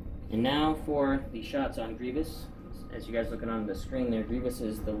 And now for the shots on Grievous. As you guys looking on the screen there, Grievous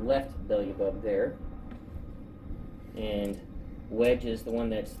is the left belly above there. And Wedge is the one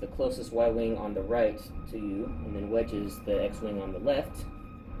that's the closest Y-Wing on the right to you. And then Wedge is the X-Wing on the left.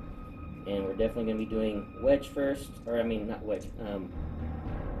 And we're definitely going to be doing Wedge first. Or, I mean, not Wedge.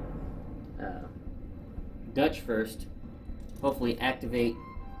 Dutch first. Hopefully activate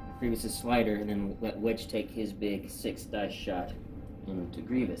Grievous's slider, and then let Wedge take his big 6 dice shot into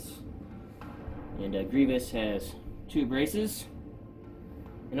Grievous. And Grievous has 2 braces.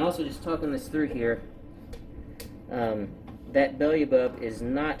 And also, just talking this through here, that belly above is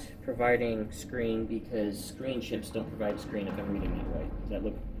not providing screen because screen ships don't provide screen, if I'm reading that right. Does that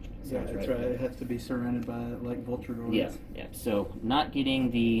look? Yeah, that's right. It has to be surrounded by like vulture droids. Yeah, yeah. So not getting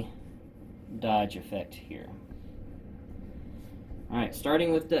the dodge effect here. All right,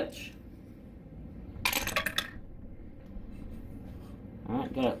 starting with Dutch. All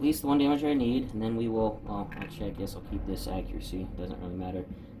right, got at least the 1 damage I need, and then we will. Well, actually, I guess I'll keep this accuracy. Doesn't really matter.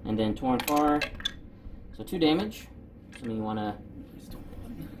 And then Torn Far. So 2 damage. So you want to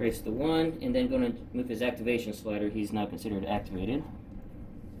brace the 1, and then going to move his activation slider. He's now considered activated.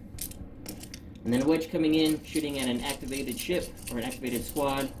 And then Wedge coming in, shooting at an activated ship or an activated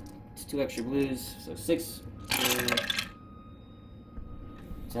squad. It's 2 extra blues, so 6.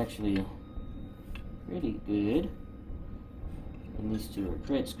 It's actually pretty good. And these 2 are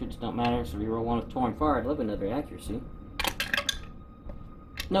crits. Crits don't matter, so reroll 1 with Torn Far. I'd love another accuracy.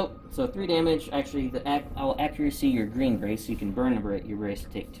 Nope. So 3 damage. Actually, I'll accuracy your green brace, so you can burn your brace to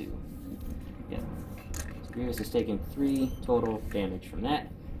take 2. Yeah. So Grievous is taking 3 total damage from that.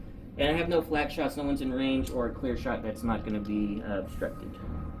 And I have no flat shots. No one's in range or a clear shot that's not going to be obstructed.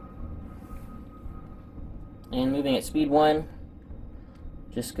 And moving at speed 1.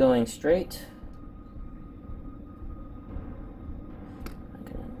 Just going straight.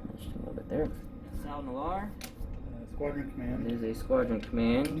 Okay, just a little bit there. Sal Noir. Squadron command. There's a squadron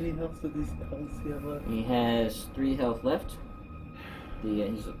command. How many health does he have left? He has 3 health left.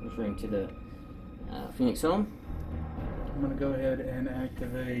 He's referring to the Phoenix Home. I'm going to go ahead and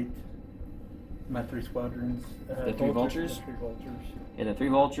activate my 3 squadrons. The 3 vultures? The 3 vultures. Yeah, the 3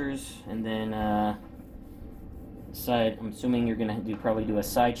 vultures, and then side. I'm assuming you're going to probably do a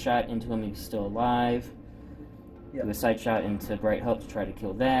side shot into him if he's still alive. Yep. Do a side shot into Bright Hope to try to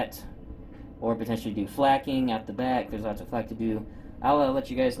kill that. Or potentially do flakking out the back. There's lots of flak to do. I'll let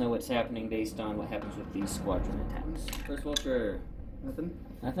you guys know what's happening based on what happens with these squadron attacks. First vulture. Nothing.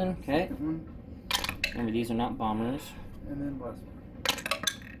 Nothing? Okay. Second one. Remember, these are not bombers. And then last one.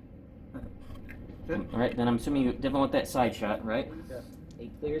 Nothing. Good. Alright, then I'm assuming you definitely want that side shot, right? Yeah. A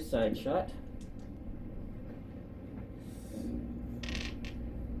clear side shot.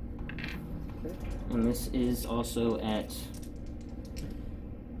 And this is also at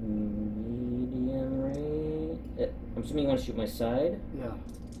medium range. I'm assuming you want to shoot my side. Yeah.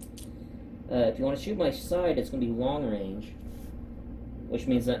 If you want to shoot my side, it's going to be long range, which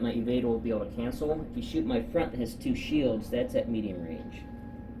means that my evade will be able to cancel. If you shoot my front that has 2 shields, that's at medium range.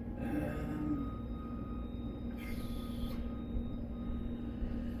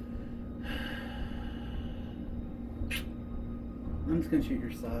 I'm just going to shoot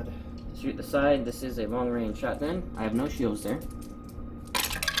your side. Shoot the side. This is a long range shot then. I have no shields there.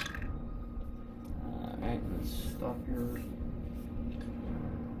 Alright, let's stop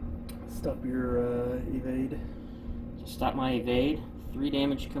your evade. Stop my evade. 3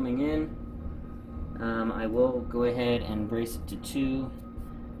 damage coming in. I will go ahead and brace it to 2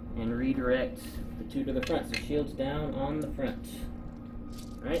 and redirect the 2 to the front. So shields down on the front.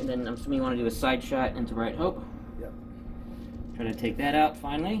 Alright, and then I'm assuming you want to do a side shot into Bright Hope. Yep. Try to take that out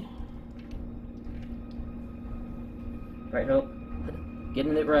finally. Bright Hope,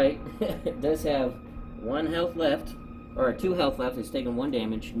 getting it right. It does have 1 health left. or 2 health left. It's taken 1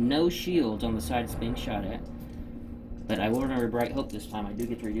 damage. No shields on the side it's being shot at. But I will remember Bright Hope this time. I do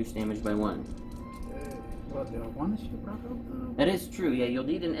get to reduce damage by 1. Well, do I want to shoot Bright Hope though? That is true. Yeah, you'll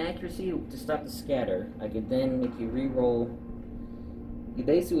need an accuracy to stop the scatter. I could then make you re-roll. You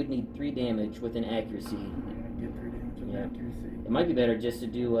basically would need 3 damage with an accuracy. Yeah, get 3 damage with accuracy. It might be better just to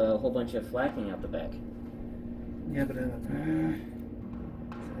do a whole bunch of flacking out the back. Yeah, but I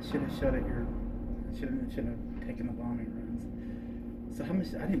should have shot at your. I should have taken the bombing runs. So how much?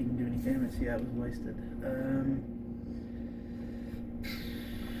 I didn't even do any damage. Yeah, it was wasted.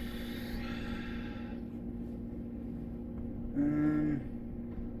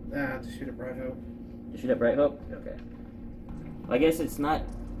 Just shoot at Bright Hope. Just shoot at Bright Hope? Okay. Well, I guess it's not.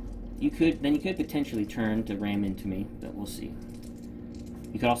 You could potentially turn to ram into me, but we'll see.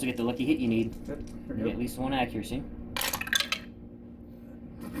 You could also get the lucky hit you need. You get at least 1 accuracy.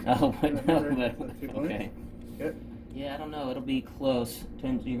 Oh, but no, but okay. Good. Yeah, I don't know. It'll be close.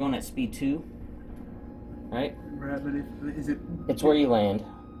 You're going at speed 2, right? Right, but is it? It's where you land.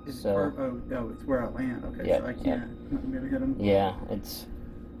 It's So. it's where I land. Okay, Yeah, so I can't. I'm gonna hit him. Yeah, it's.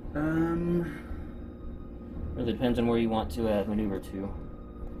 Really Really depends on where you want to maneuver to.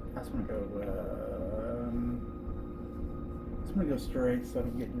 I just want to go. I just want to go straight so I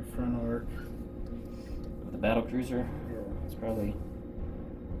can get in your front arc. The battle cruiser. Yeah. It's probably.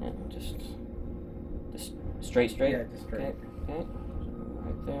 Yeah, just straight. Yeah, just straight. Okay. So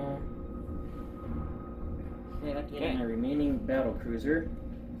right there. Okay, I get my remaining battle cruiser.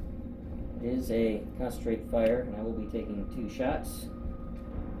 It is a concentrate fire, and I will be taking 2 shots.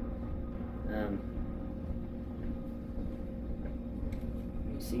 Let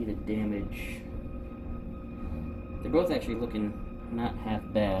me see the damage. They're both actually looking not half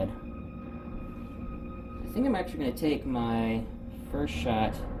bad. I think I'm actually going to take my first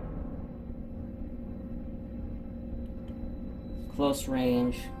shot close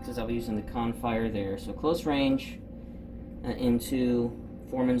range, because I'll be using the con fire there. So close range into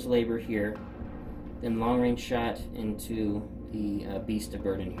Foreman's Labor here, then long range shot into the Beast of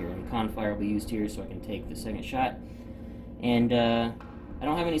Burden here. And con fire will be used here so I can take the second shot. And I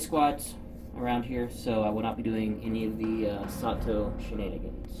don't have any squads around here, so I will not be doing any of the Sato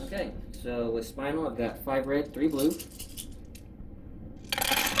shenanigans. Okay, so with Spinal, I've got 5 red, 3 blue.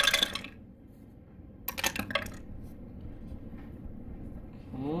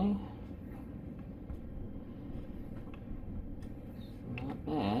 Okay. Not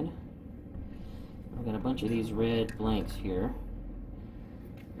bad. I've got a bunch of these red blanks here.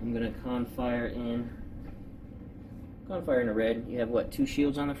 I'm gonna con fire in a red. You have what, 2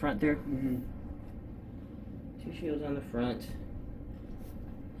 shields on the front there? Mm-hmm. 2 shields on the front.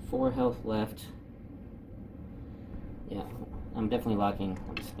 4 health left. Yeah, I'm definitely locking.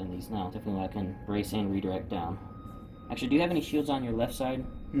 I'll just spin these now. Definitely locking brace and redirect down. Actually, do you have any shields on your left side?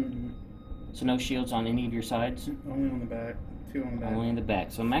 Mm-hmm. So no shields on any of your sides? Only on the back. 2 on the back. Only in the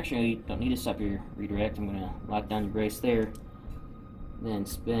back. So I'm actually don't need to stop your redirect. I'm gonna lock down your brace there. Then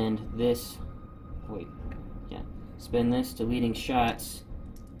spend this. Wait. Yeah. Spend this to leading shots.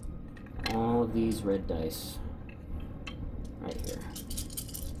 All of these red dice. Right here.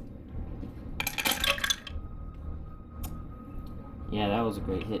 Yeah, that was a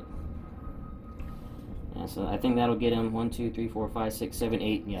great hit. Yeah, so I think that'll get him 1, 2, 3, 4, 5, 6, 7,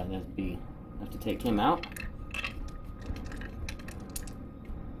 8. Yeah, that'd be enough to take him out.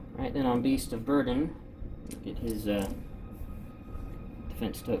 Right, then on Beast of Burden, get his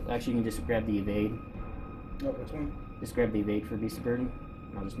defense to. Actually, you can just grab the evade. Oh, which one? Just grab the evade for Beast of Burden.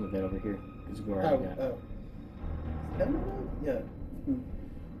 I'll just move that over here because we already got. Oh. Yeah.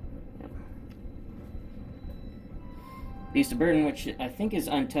 Beast of Burden, which I think is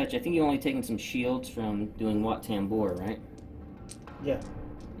untouched. I think you've only taken some shields from doing Wat Tambor, right? Yeah.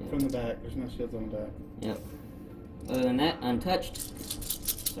 From the back. There's no shields on the back. Yep. Other than that, untouched.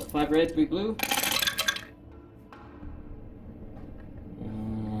 So 5 red, 3 blue.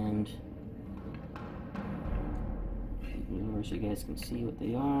 And blue, so you guys can see what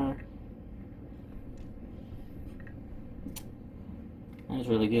they are. That is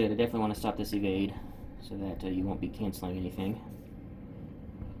really good. I definitely want to stop this evade so that you won't be canceling anything.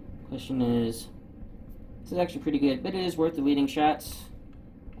 Question is, this is actually pretty good, but it is worth the leading shots.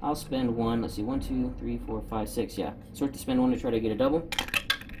 I'll spend 1. Let's see, 1, 2, 3, 4, 5, 6. Yeah, it's worth to spend 1 to try to get a double.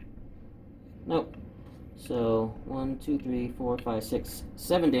 Nope. So 1, 2, 3, 4, 5, 6,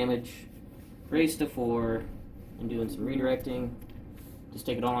 7 damage. Raise to 4, and doing some redirecting. Just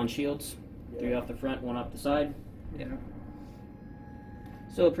take it all on shields. Yeah. 3 off the front, 1 off the side. Yeah.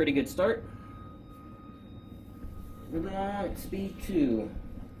 So a pretty good start. Moving on at speed 2.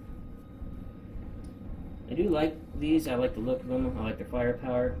 I do like these. I like the look of them. I like their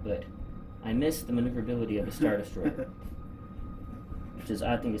firepower, but I miss the maneuverability of a Star Destroyer. Which is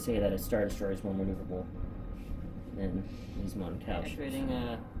odd thing to say, that a Star Destroyer is more maneuverable than these Mon Cal. Activating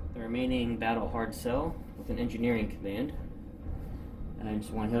the remaining battle hard cell with an engineering command. I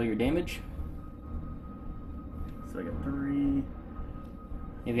just want to heal your damage. So I got 3.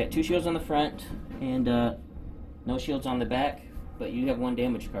 You've got 2 shields on the front and no shields on the back, but you have 1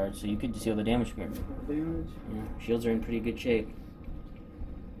 damage card, so you could just heal the damage card. Damage? Yeah, shields are in pretty good shape.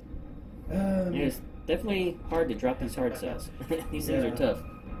 It's definitely hard to drop these hard cells. These things are tough.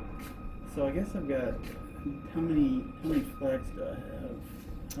 So I guess I've got, how many flags do I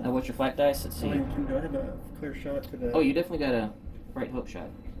have? What's your flak dice? Let's see. Do I have a clear shot to the... Oh, you definitely got a Bright Hope shot.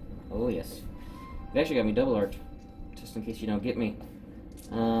 Oh, yes. You actually got me double arced, just in case you don't get me.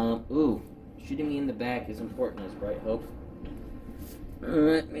 Ooh, shooting me in the back is important as Bright Hope.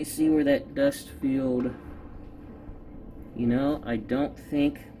 Let me see where that dust field... You know, I don't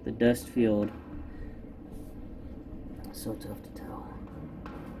think the dust field... So tough to tell.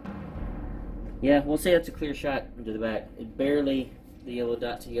 Yeah, we'll say that's a clear shot into the back. It barely, the yellow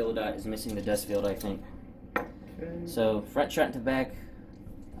dot to yellow dot is missing the dust field, I think. Okay. So, front shot into back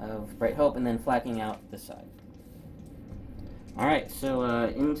of Bright Hope, and then flacking out the side. Alright, so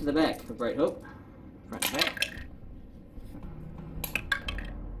into the back of Bright Hope. Front to back.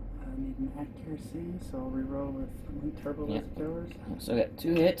 I need an accuracy, so I'll reroll with 1 turbo with killers. So I got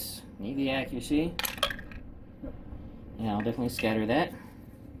 2 hits. Need the accuracy. Yep. Yeah, I'll definitely scatter that.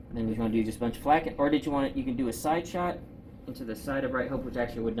 Then you want to do just a bunch of flak, or did you want it? You can do a side shot into the side of Bright Hope, which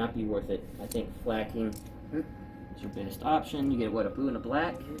actually would not be worth it. I think flacking is your best option. You get what, a blue and a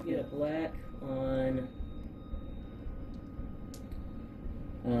black? You get a black on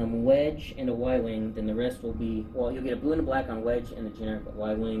Wedge and a Y-Wing, then the rest will be, well, you'll get a blue and a black on Wedge and the generic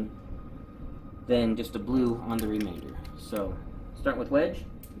Y-Wing, then just a blue on the remainder. So, start with Wedge.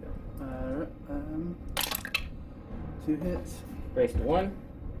 2 hits. Brace to 1.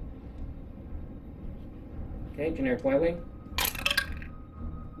 Okay, generic Y-Wing.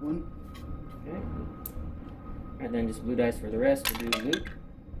 1. Okay. Alright, then just blue dice for the rest. We'll do Luke.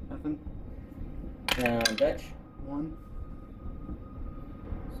 Nothing. Dutch. 1.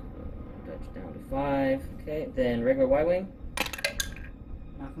 Dutch down to 5. Okay, then regular Y-Wing.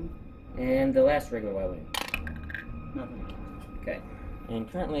 Nothing. And the last regular Y-Wing. Nothing. Okay.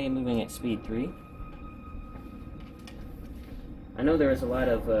 And currently moving at speed 3. I know there was a lot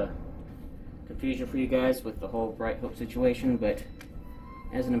of confusion for you guys with the whole Bright Hope situation, but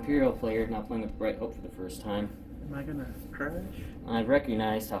as an Imperial player, not playing with Bright Hope for the first time, Am I gonna crash? I've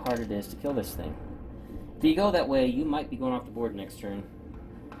recognized how hard it is to kill this thing. If you go that way, you might be going off the board next turn.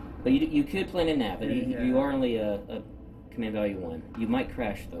 But you could plan a nav, but you are only a command value 1. You might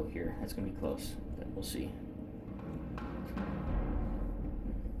crash, though, here. That's going to be close, but we'll see.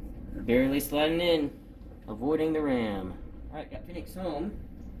 Barely sliding in, avoiding the ram. Alright, got Phoenix home.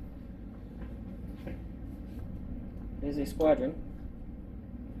 There's a squadron.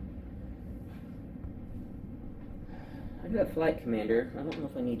 I do have Flight Commander. I don't know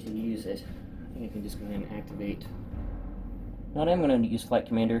if I need to use it. I think I can just go ahead and activate. No, I'm going to use Flight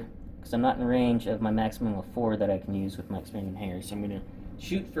Commander because I'm not in range of my maximum of 4 that I can use with my expanding hair. So I'm going to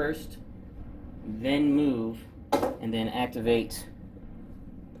shoot first, then move, and then activate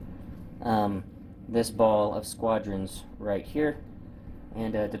this ball of squadrons right here.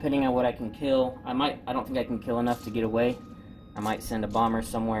 And depending on what I can kill, I don't think I can kill enough to get away. I might send a bomber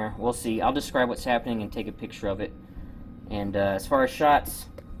somewhere. We'll see. I'll describe what's happening and take a picture of it. And as far as shots,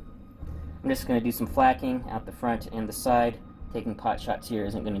 I'm just going to do some flacking out the front and the side. Taking pot shots here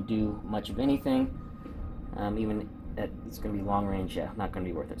isn't going to do much of anything. Even it's going to be long range, yeah, not going to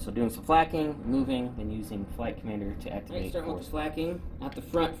be worth it. So doing some flacking, moving, and using Flight Commander to activate. Starting with the flacking out the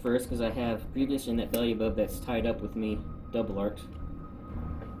front first because I have Grievous in that belly bub that's tied up with me, double arced.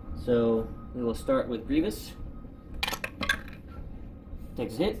 So we will start with Grievous.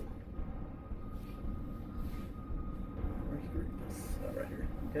 Takes a hit. Where's Grievous? Oh, right here.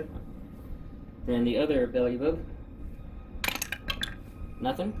 Okay. Then the other belly bub.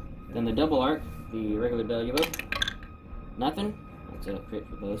 Nothing. Then the double arc, the regular belly bub. Nothing. That's a crit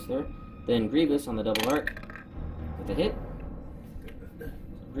for both there. Then Grievous on the double arc with a hit.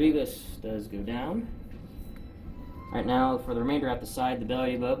 Grievous does go down. Alright, now for the remainder out the side, the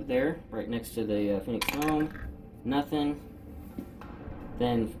belly bub there, right next to the Phoenix Throne. Nothing.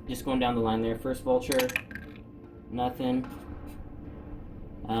 Then just going down the line there, first Vulture. Nothing.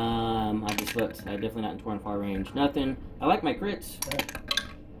 I just looked. I'm definitely not in torn far range. Nothing. I like my crits.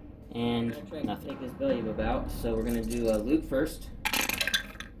 And nothing. Take this belly bub out. So we're gonna do Luke first.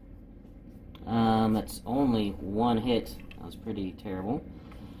 That's only one hit. That was pretty terrible.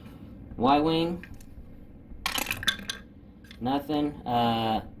 Y-Wing. Nothing.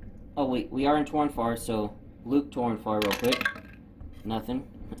 Oh wait, we are in Tornfar, so Luke Tornfar real quick. Nothing.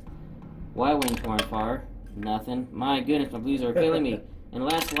 Y-Wing Tornfar. Nothing. My goodness, my blues are killing me. And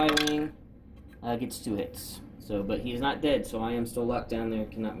last Y-Wing gets 2 hits. So, but he's not dead, so I am still locked down there.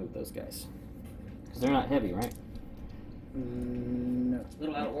 Cannot move those guys. Because they're not heavy, right? No. It's a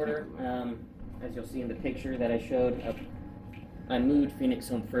little out of order. As you'll see in the picture that I showed, I moved Phoenix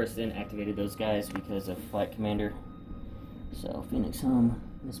Home first, then activated those guys because of Flight Commander. So, Phoenix Home,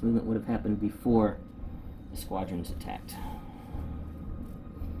 this movement would have happened before the squadrons attacked.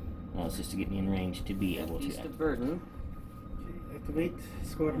 That was just to get me in range to be able to East of Burden. Okay, activate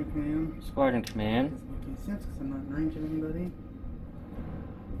Squadron Command. Squadron Command. Doesn't make any sense because I'm not in range of anybody.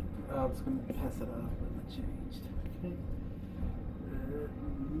 I was going to pass it off, but it changed. Okay.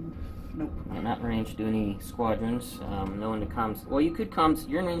 Nope. I'm not in range to do any squadrons. No one to comms. Well, you could comms.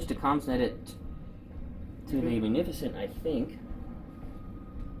 You're in range to comms-net it to the Munificent, I think.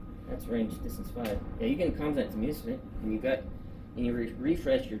 That's range distance 5. Yeah, you can comms-net to Munificent, and you got. And you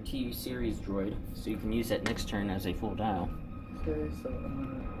refresh your T series droid, so you can use that next turn as a full dial. Okay, so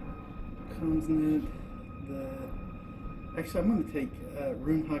I'm gonna comms-net the. Actually, I'm gonna take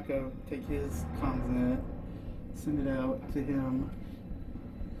Rune Hako, take his comms-net, send it out to him,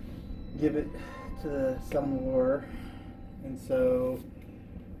 give it to Salmawar, and so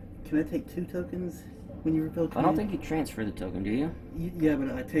can I take 2 tokens when you reveal command? I don't think you transfer the token, do you? Yeah,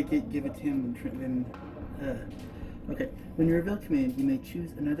 but I take it, give it to him, and then. Okay, when you reveal command, you may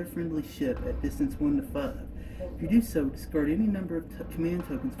choose another friendly ship at distance 1 to 5. If you do so, discard any number of command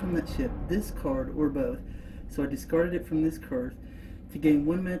tokens from that ship, this card, or both. So I discarded it from this card to gain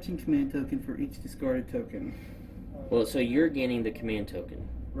 1 matching command token for each discarded token. Well, so you're gaining the command token.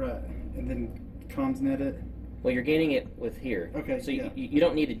 Right, and then comms-net it. Well, you're gaining it with here. Okay, so yeah. you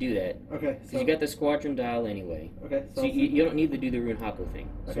don't need to do that. Okay, so you got the squadron dial anyway. Okay, so you don't need to do the Rune Hako thing.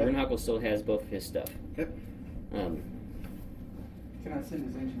 So Okay. Rune Hako still has both of his stuff. Okay. Can I send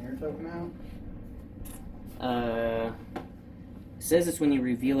his engineer token out? Says it's when you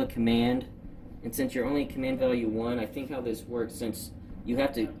reveal a command, and since you're only command value 1, I think how this works, since you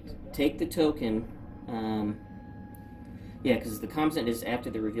have to take the token, yeah, because the comms-net is after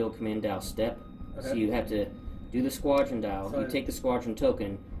the reveal command dial step, so you have to do the squadron dial. You take the squadron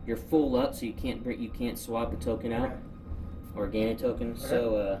token. You're full up, so you can't swap a token out or gain a token.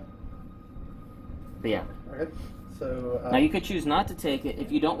 So, but yeah. Okay. So now you could choose not to take it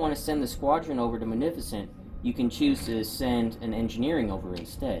if you don't want to send the squadron over to Munificent. You can choose to send an engineering over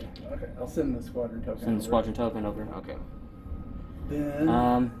instead. Okay, I'll send the squadron token. Send the squadron token over. Okay.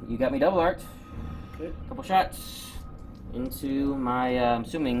 Then you got me double arced. Okay. Couple shots into my. I'm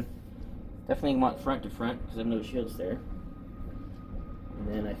assuming definitely want front to front because I have no shields there. And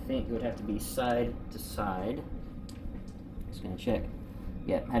then I think it would have to be side to side. Just gonna check.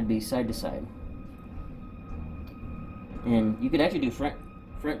 Yeah, had to be side to side. And you could actually do front.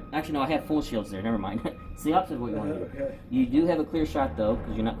 Actually, no, I have full shields there. Never mind. It's the opposite of what you want to do. Okay. You do have a clear shot though,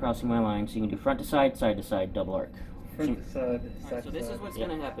 because you're not crossing my line. So you can do front to side, double arc. Front to side, so this is what's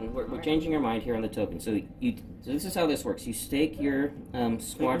going to happen. We're changing our mind here on the token. So so this is how this works. You stake your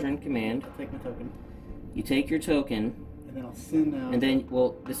squadron command. Take my token. You take your token. And then I'll send out. And then,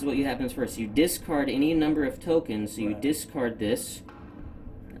 well, this is what happens first. You discard any number of tokens. So you discard this.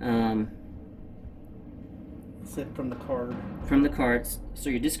 Said from the card. From the cards. So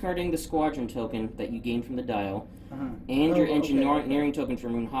you're discarding the squadron token that you gained from the dial, and your engineering token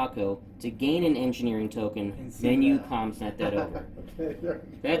from Rune Hako to gain an engineering token. Then you comms-net that over.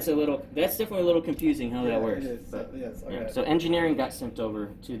 That's definitely a little confusing how that works. It is. Yes. Okay. So engineering got sent over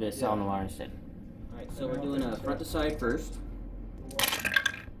to the Salmalar instead. All right. So we're doing a front to side first.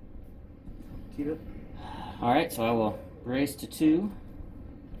 Keep it. All right. So I will brace to 2.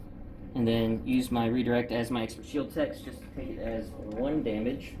 And then use my redirect as my expert shield text, just to take it as 1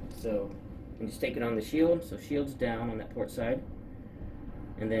 damage. So you can just take it on the shield, so shield's down on that port side.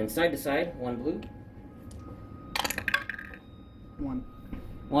 And then side to side, 1 blue.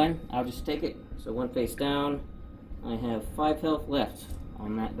 1. I'll just take it, so 1 face down. I have 5 health left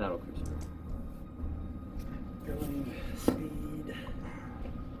on that battlecruiser. Going speed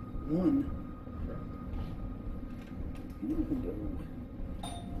 1.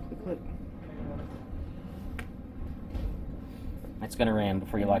 Click. That's gonna ram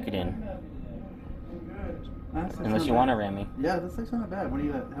before you lock it in. That's Unless you want to ram me. Yeah, that's actually not bad. What do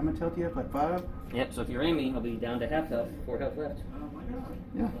you got? How much health do you have? Like 5? Yep, so if you ram me, I'll be down to half health, 4 health left.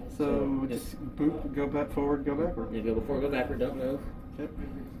 Yeah, so just boop, go back forward, go backward. You go before, go backward, don't move. Yep.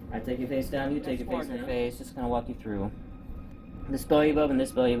 I take your face down, you take your face down. Just gonna walk you through. This belly above and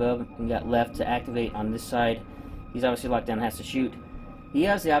this belly above, you got left to activate on this side. He's obviously locked down, has to shoot. He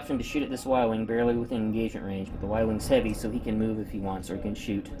has the option to shoot at this Y-wing, barely within engagement range, but the Y-wing's heavy, so he can move if he wants, or he can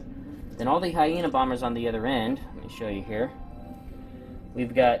shoot. Then all the hyena bombers on the other end, let me show you here.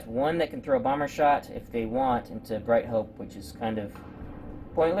 We've got one that can throw a bomber shot if they want into Bright Hope, which is kind of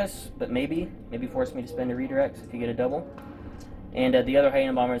pointless, but maybe force me to spend a redirect if you get a double. And the other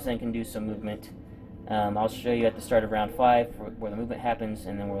hyena bombers then can do some movement. I'll show you at the start of round 5 where the movement happens,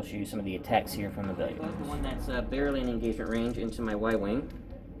 and then we'll show you some of the attacks here from the belly. The one that's barely in engagement range into my Y-wing.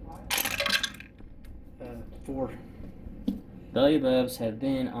 4. Belly above have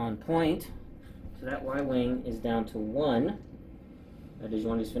been on point, so that Y-wing is down to 1. Did you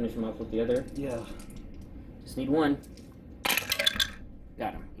want to just finish him off with the other? Yeah. Just need 1.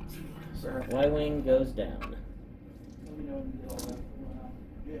 Got him. So Y-wing goes down.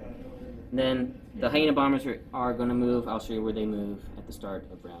 Then the hyena bombers are going to move. I'll show you where they move at the start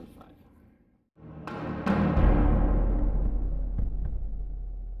of round 5.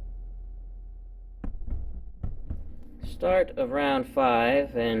 Start of round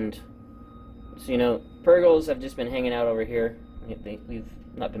 5, and so you know, Purgles have just been hanging out over here. We've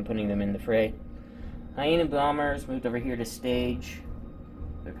not been putting them in the fray. Hyena bombers moved over here to stage,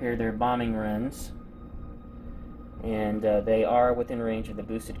 prepare their bombing runs. And they are within range of the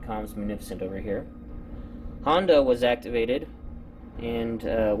boosted comms Munificent over here. Honda was activated, and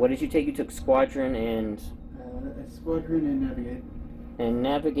what did you take? You took Squadron and... Squadron and Navigate. And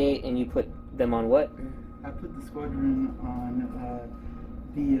Navigate, and you put them on what? I put the Squadron on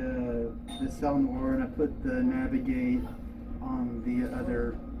the Cell Noir, and I put the Navigate on the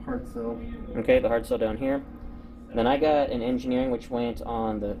other hard cell. Okay, the hard cell down here. Then I got an Engineering, which went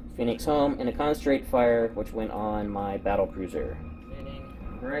on the Phoenix Home, and a Concentrate Fire, which went on my Battle Cruiser.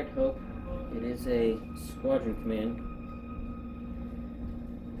 Bright Hope. It is a Squadron command.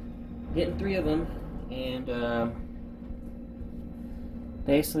 Getting 3 of them, and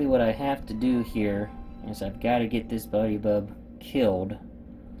basically what I have to do here is I've got to get this Buddy Bub killed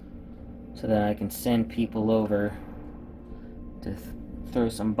so that I can send people over to throw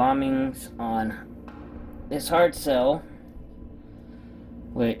some bombings on this hard cell,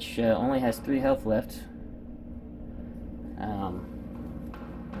 which only has 3 health left.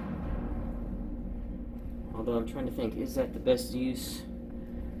 Although I'm trying to think, is that the best use?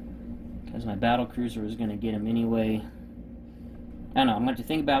 Because my battle cruiser was going to get him anyway. I don't know, I'm going to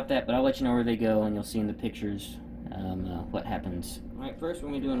think about that, but I'll let you know where they go, and you'll see in the pictures what happens. Alright, first we're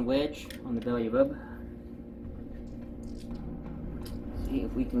going to be doing wedge on the belly bub. See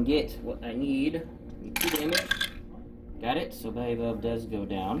if we can get what I need. 2 damage. Got it, so belly bub does go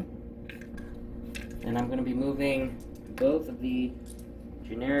down. And I'm going to be moving both of the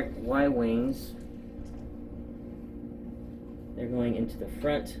generic Y-wings. They're going into the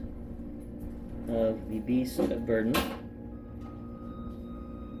front of the Beast of Burden.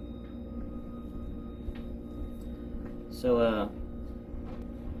 So,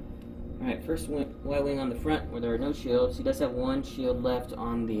 alright, first Y-wing on the front where there are no shields. He does have 1 shield left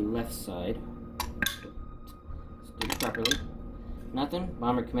on the left side. Let's do it properly. Nothing.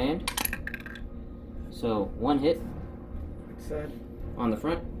 Bomber command. So, 1 hit. Which side? On the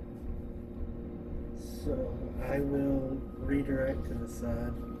front. So, I will redirect to the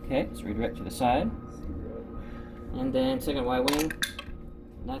side. Okay, let's redirect to the side. 0. And then second Y-wing.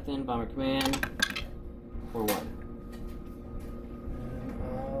 Nothing. Bomber command. For 1.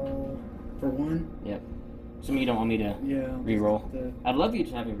 For 1? Yep. Some of you don't want me to re-roll. I'd love you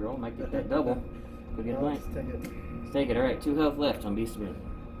to have me roll. Might get that double. Go get a blank. Take it. Let's take it. Alright, 2 health left on Beast of Burden.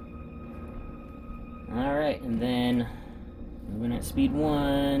 Alright, and then moving at speed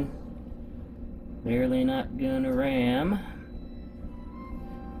 1. Barely not gonna ram.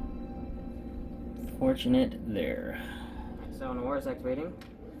 Fortunate there. So Noir is activating.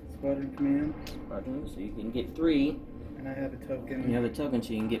 Squadron command. Squadron, so you can get 3. And I have a token. You have a token,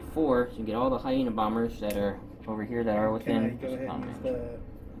 so you can get 4. So you can get all the hyena bombers that are over here that are within. Can I go ahead and use the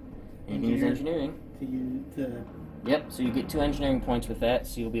you can use engineering. Yep, so you get 2 engineering points with that,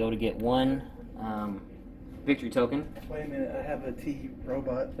 so you'll be able to get 1 victory token. Wait a minute, I have a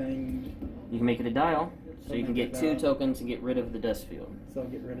T-robot thing. You can make it a dial, so you can get 2 tokens to get rid of the dust field. So I'll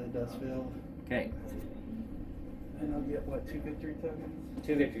get rid of the dust field. Okay. And I'll get, what, 2 victory tokens?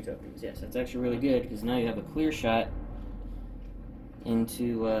 2 victory tokens, yes. That's actually really good, because now you have a clear shot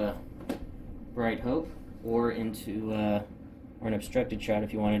into Bright Hope, or into or an obstructed shot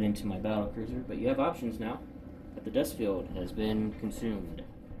if you want it into my battle cruiser. But you have options now, but the dust field has been consumed.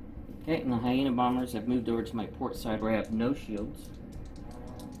 Okay, and the hyena bombers have moved over to my port side where I have no shields.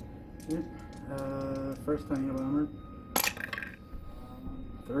 Okay. First time you have armor.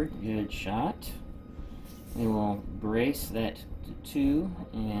 3. Good shot. We will brace that to 2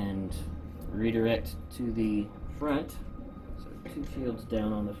 and redirect to the front. So 2 shields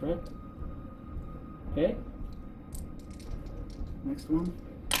down on the front. Okay. Next one.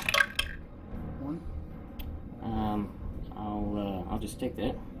 1. I'll just take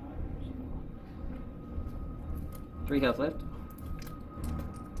that. 3 health left.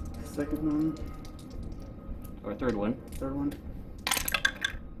 Second one. Or third one. Third one.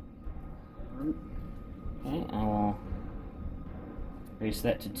 Alright. Okay, I will raise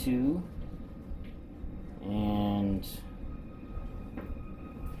that to 2 and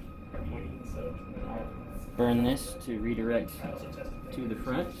burn this to redirect to the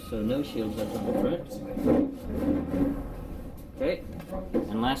front, so no shields up on the front. Okay,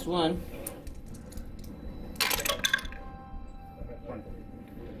 and last one.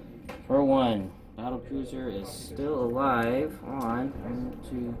 For 1, battlecruiser is still alive on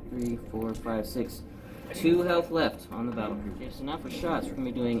 1, 2, 3, 4, 5, 6. 2 health left on the battlecruiser. Okay, so now for shots, we're going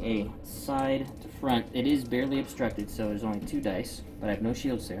to be doing a side to front. It is barely obstructed, so there's only 2 dice, but I have no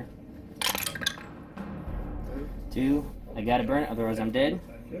shields there. 2. I gotta burn it, otherwise I'm dead.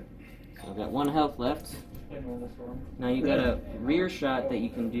 So I've got 1 health left. Now you got a rear shot that you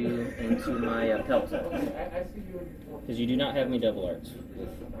can do into my pelt. Because you do not have any double arts.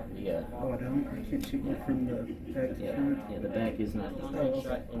 Oh, I don't? I can't shoot you from the back to front? Yeah, the back is not.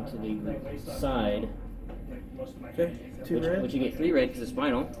 Shot into the side. Okay, 2 red. Which you get 3 red because it's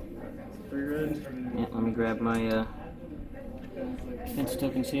final. 3 red. Yeah, let me grab my defense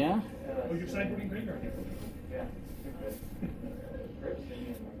tokens here.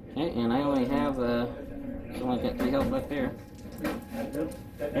 Okay, and I only have so only got 3 health left there.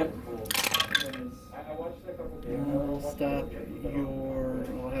 Yep.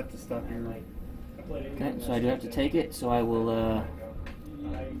 I'll have to stop your. Okay, so I do have to take it, so I will well,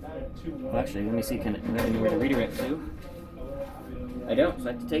 actually, let me see, can I have anywhere to redirect to? I don't, so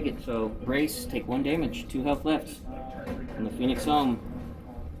I have to take it. So brace, take 1 damage, 2 health left. And the Phoenix Home.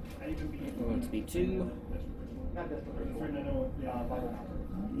 Going to be 2.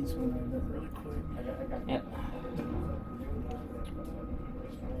 These one really quick. Yep.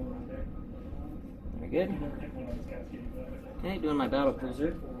 Very good. Okay, doing my battle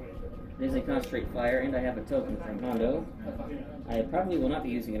cruiser. It is a concentrate fire, and I have a token from Hondo. I probably will not be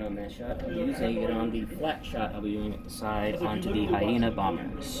using it on that shot. I'll be using it on the flat shot. I'll be doing it the side onto the Hyena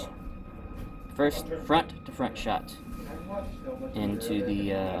bombers. First front to front shot into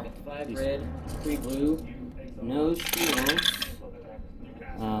the 5 red, 3 blue, no shields.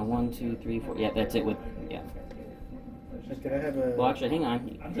 1, 2, 3, 4. Yeah, that's it. With yeah. Could I have a? Well, actually, hang on.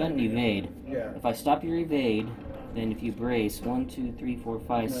 You got an evade. Yeah. If I stop your evade, then if you brace 1, 2, 3, 4,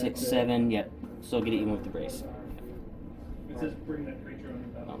 5, 6, 7. Yep. Still get it even with the brace. So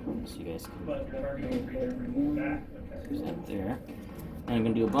you guys can use that there. And I'm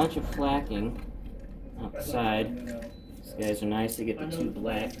gonna do a bunch of flacking outside. These guys are nice. They get the 2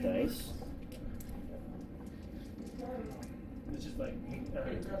 black dice.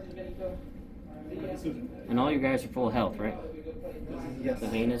 And all you guys are full of health, right? Yes. The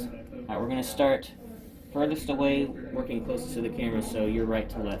hyenas. Alright, we're gonna start furthest away, working closest to the camera, so you're right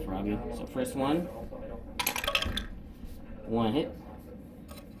to left, Robby. So first one. 1 hit.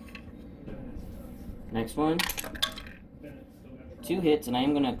 Next one. 2 hits, and I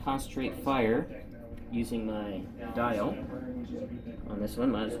am gonna concentrate fire using my dial on this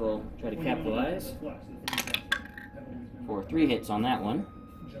one. Might as well try to capitalize. For 3 hits on that one.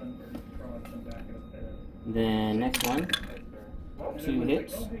 Then next one, 2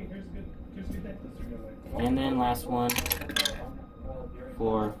 hits. And then last one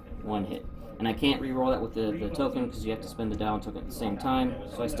for 1 hit. And I can't re-roll that with the token because you have to spend the dial and token at the same time.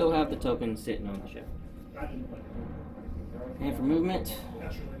 So I still have the token sitting on the ship. And for movement,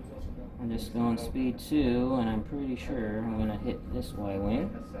 I'm just going speed 2, and I'm pretty sure I'm going to hit this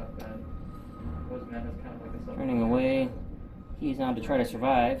Y-wing. Turning away, he's on to try to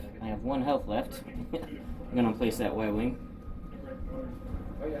survive. I have 1 health left. I'm going to place that Y-wing.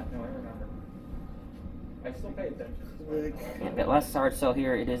 Oh yeah, no, I remember. I still pay attention. Yeah, that last hard cell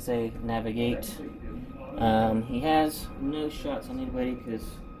here, it is a navigate. He has no shots on anybody because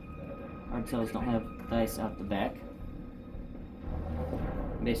hard cells don't have dice out the back.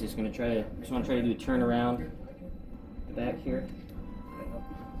 I'm basically just going to try to do a turn around the back here.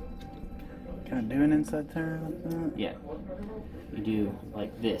 Can I do an inside turn like that? Yeah. You do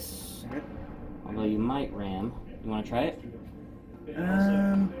like this. Although you might ram. You want to try it?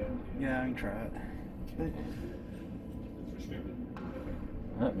 Yeah, I can try it. Okay.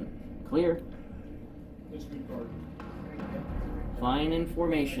 Clear. Flying in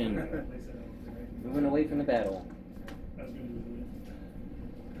formation. Moving away from the battle.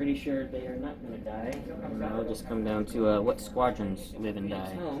 Pretty sure they are not going to die. And I'll just come down to what squadrons live and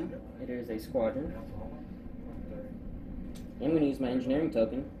die. Home, it is a squadron. I'm going to use my engineering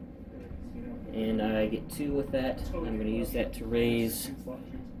token. And I get 2 with that. I'm going to use that to raise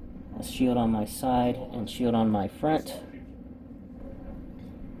a shield on my side and shield on my front.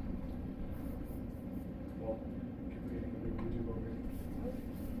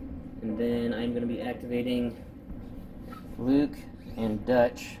 And then I'm going to be activating Luke and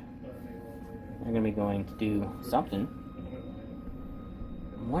Dutch. They're going to be going to do something.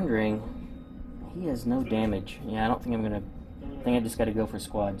 I'm wondering, he has no damage. Yeah, I think I just got to go for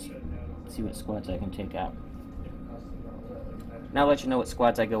squads. See what squads I can take out. Now I'll let you know what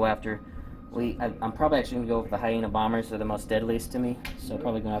squads I go after. I'm probably actually going to go with the hyena bombers. They're the most deadliest to me. So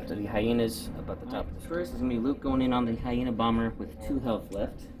probably going after the hyenas up at the top. First is going to be Luke going in on the hyena bomber with 2 health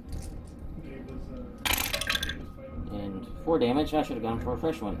left. And 4 damage. I should have gone for a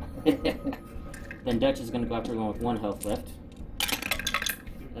fresh one. Then Dutch is going to go after one with 1 health left.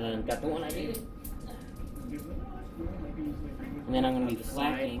 And got the one I needed. And then I'm going to be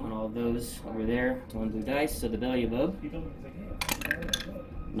flacking on all those over there. 1 blue dice, so the belly above.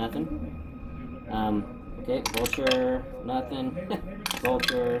 Nothing. Okay, vulture, nothing.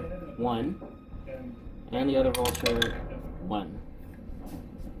 Vulture, 1. And the other vulture, 1.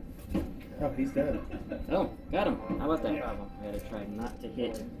 Oh, he's dead. Oh, got him. How about that? I gotta try not to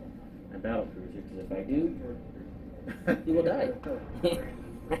hit my battle cruiser, because if I do, he will die.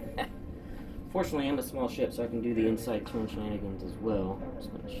 Fortunately, I'm a small ship, so I can do the inside turn shenanigans as well. I'm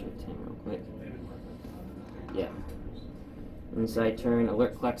just gonna shift him real quick. Yeah. Inside turn,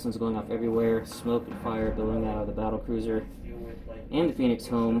 alert klaxons going off everywhere, smoke and fire billowing out of the battle cruiser, and the Phoenix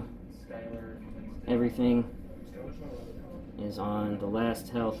home. Everything is on the last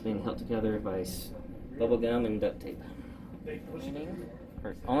health, being held together by bubble gum and duct tape.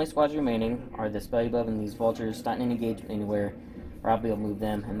 Only squads remaining are this belly above and these vultures, not in engagement anywhere. Robby will move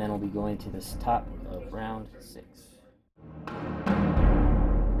them, and then we'll be going to this top of round 6.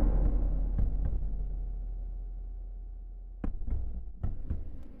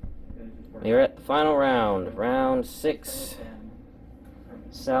 We are at the final round, round 6.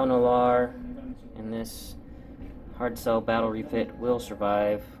 Sal Nolar and this hard cell battle refit will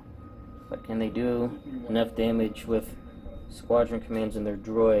survive, but can they do enough damage with squadron commands and their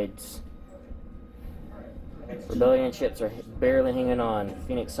droids? Rebellion ships are barely hanging on.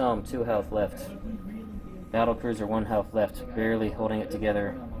 Phoenix Helm, 2 health left. Battle Cruiser, 1 health left, barely holding it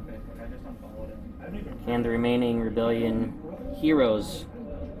together. Can the remaining Rebellion heroes,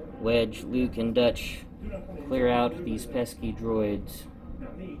 Wedge, Luke, and Dutch, clear out these pesky droids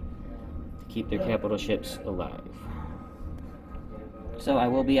to keep their capital ships alive? So I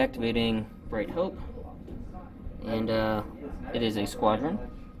will be activating Bright Hope, and it is a squadron.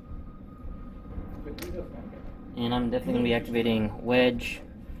 And I'm definitely going to be activating Wedge,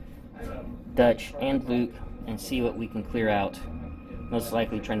 Dutch, and Luke and see what we can clear out. Most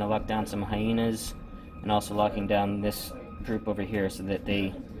likely trying to lock down some hyenas and also locking down this group over here so that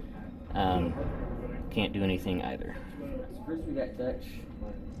they can't do anything either. So first we got Dutch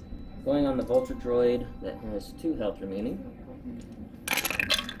going on the Vulture droid that has 2 health remaining.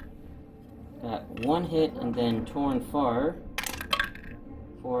 Got 1 hit and then Torn Far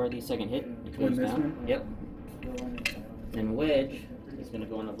for the second hit. It goes down. Yep. Then Wedge is going to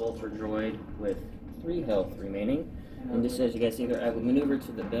go on a Vulture droid with 3 health remaining. And just as you guys see there, I will maneuver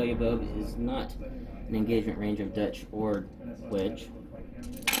to the belly above. It is not an engagement range of Dutch or Wedge.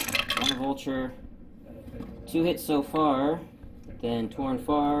 On a Vulture, 2 hits so far. Then Torn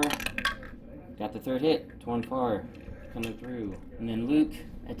Far. Got the 3rd hit. Torn Far coming through. And then Luke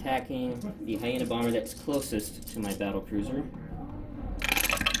attacking the hyena bomber that's closest to my battle cruiser.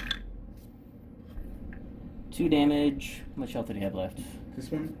 2 damage. How much health did he have left?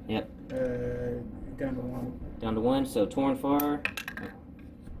 This one? Yep. Down to 1. Down to 1, so Torn Far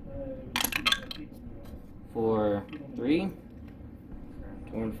for 3.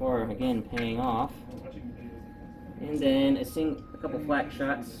 Torn Far again paying off. And then a couple flak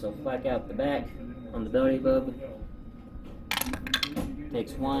shots, so flak out the back on the belly above.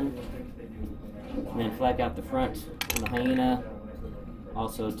 Takes 1. And then flak out the front on the hyena.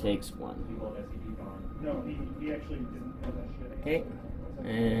 Also takes 1. No, he actually didn't know that shit. Okay,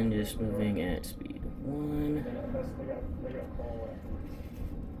 and just moving at speed 1.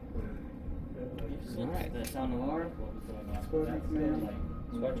 Alright, that's on the war. Squadron command.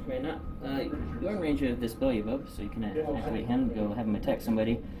 Squadron command, you're in range of this belly above, so you can activate him, go have him attack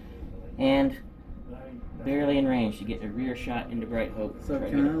somebody. and barely in range to get a rear shot into Bright Hope. So Try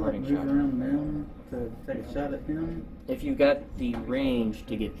to can get I a like parting move shot. around the mountain to take a shot at him? If you've got the range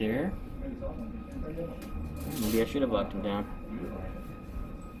to get there, maybe I should have locked him down.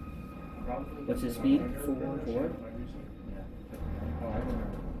 What's his speed? 4.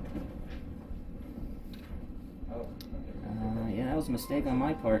 Yeah, that was a mistake on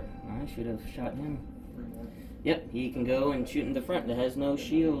my part. I should have shot him. Yep, he can go and shoot in the front that has no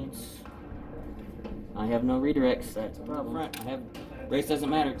shields. I have no redirects. That's a problem. Race doesn't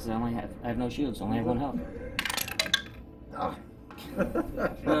matter because I have no shields. I only have 1 health. Oh.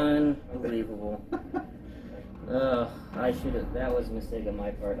 Unbelievable. I should have. That was a mistake on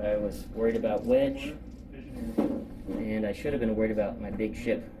my part. I was worried about wedge, and I should have been worried about my big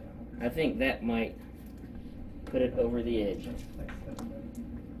ship. I think that might put it over the edge.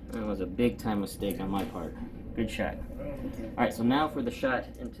 That was a big time mistake on my part. Good shot. Alright, so now for the shot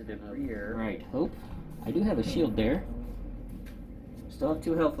into the rear. Right, Hope. I do have a shield there. Still have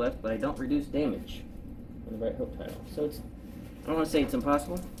 2 health left, but I don't reduce damage in the Bright Hope title. So it's, I don't want to say it's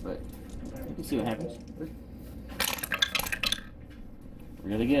impossible, but you can see what happens.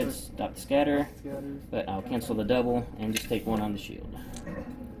 Really good. Stop the scatter, but I'll cancel the double and just take 1 on the shield.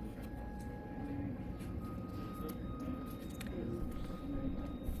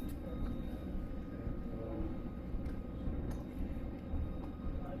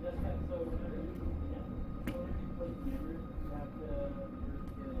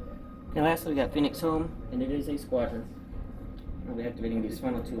 And lastly, we got Phoenix home, and it is a squadron. I'll be activating these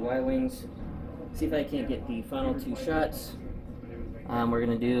final 2 Y-wings. See if I can't get the final 2 shots. We're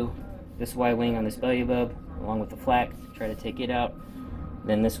going to do this Y-wing on this Beelzebub, along with the flak, try to take it out.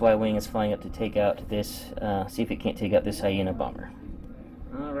 Then this Y-wing is flying up to take out this, see if it can't take out this Hyena bomber.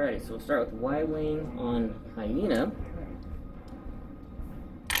 Alrighty, so we'll start with Y-wing on Hyena.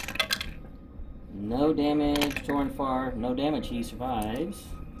 No damage, torn far, no damage, he survives.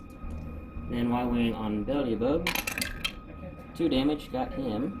 Then Y-wing on Beelzebub. 2 damage, got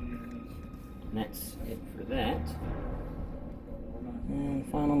him. And that's it for that. And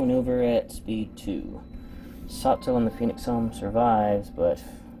final maneuver at speed 2. Sato in the Phoenix home survives, but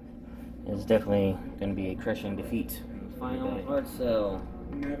is definitely going to be a crushing defeat. Final hard cell.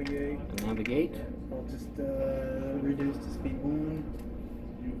 Navigate. I'll just reduce to speed 1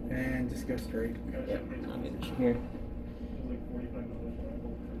 and just go straight. Yep, I'll get you here.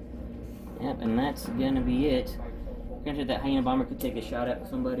 Yep, and that's going to be it. Granted, that Hyena bomber could take a shot at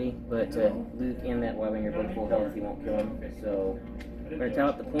somebody, but Luke and that Y-wing are both full health. He won't kill him. So we're going to tally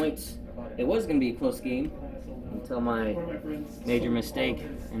up the points. It was going to be a close game until my major mistake,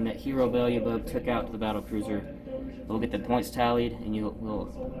 and that hero Beelzebub took out the battle cruiser. We'll get the points tallied, and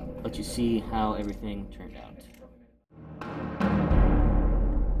we'll let you see how everything turned out.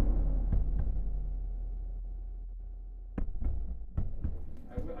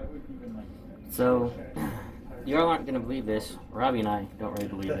 So, you all aren't going to believe this. Robby and I don't really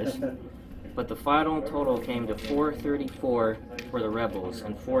believe this. But the final total came to 434 for the Rebels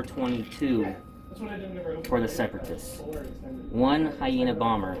and 422 for the Separatists. 1 Hyena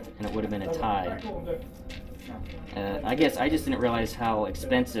bomber, and it would have been a tie. I guess I just didn't realize how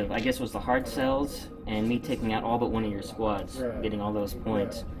expensive, I guess it was the hard cells and me taking out all but 1 of your squads, getting all those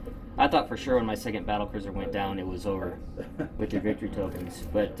points. I thought for sure when my second battlecruiser went down it was over with your victory tokens.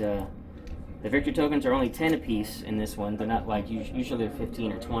 But the victory tokens are only 10 apiece in this one. They're not like, usually they're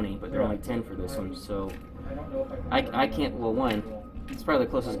 15 or 20, but they're only 10 for this one. So I can't, well, 1, it's probably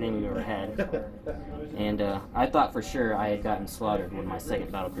the closest game we've ever had. And I thought for sure I had gotten slaughtered when my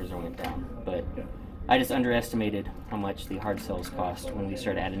second battlecruiser went down. But I just underestimated how much the hard cells cost when we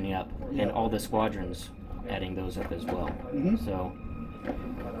started adding it up, and all the squadrons adding those up as well. So,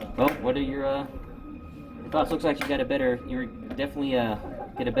 well, what are your thoughts? Looks like you got a better, you're definitely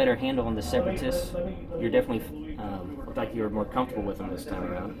get a better handle on the Separatists. You're definitely looked like you were more comfortable with them this time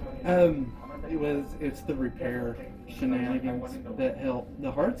around. It's the repair shenanigans that help.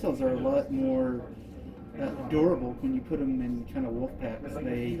 The hard cells are a lot more durable when you put them in kind of wolf packs.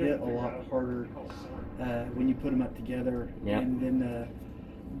 They hit a lot harder when you put them up together. Yep. And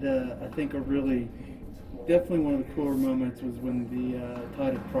then I think definitely one of the cooler moments was when the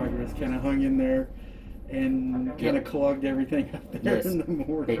Tide of Progress kind of hung in there and kind of clogged everything up there in the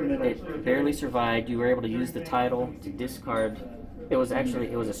morning. It barely survived. You were able to use the title to discard. It was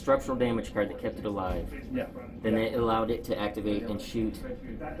a structural damage card that kept it alive. Yeah. Then it allowed it to activate and shoot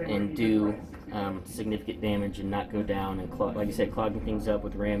and do significant damage and not go down and, like you said, clogging things up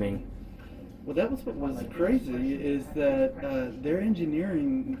with ramming. Well, that was what was crazy, is that their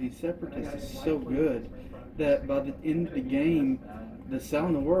engineering, the Separatists, is so good that by the end of the game, the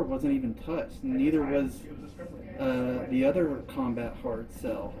Sato wasn't even touched. Neither was the other combat hard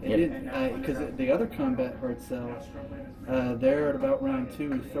cell. It didn't, because the other combat hard cell, there at about round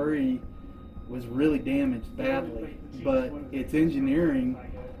 2 or 3, was really damaged badly. But its engineering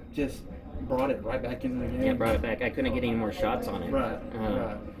just brought it right back into the game. Yeah, brought it back. I couldn't get any more shots on it. Right.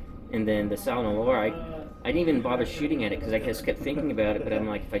 Right. And then the Sato, I didn't even bother shooting at it because I just kept thinking about it. But I'm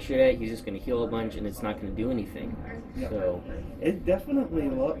like, if I shoot at it, he's just going to heal a bunch, and it's not going to do anything. Yeah. So it's definitely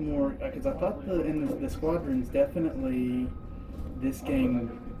a lot more, because I thought the squadrons definitely this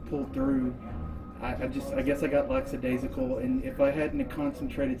game pulled through. I guess I got lackadaisical, and if I hadn't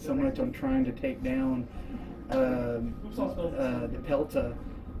concentrated so much on trying to take down the Pelta,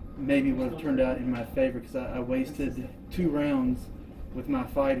 maybe would have turned out in my favor, because I wasted 2 rounds with my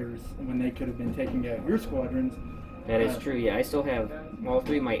fighters when they could have been taking out your squadrons. that is true. Yeah, I still have all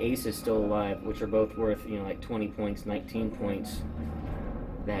 3 of my aces still alive, which are both worth like 20 points, 19 points.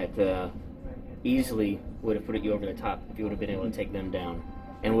 That easily would have put you over the top if you would have been able to take them down.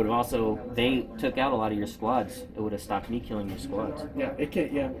 And would have also, they took out a lot of your squads. It would have stopped me killing your squads. Yeah,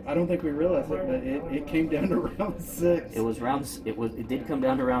 I don't think we realized it, but it came down to round 6. It did come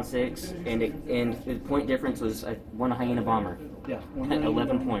down to round 6, and the point difference was I won a hyena bomber. Yeah,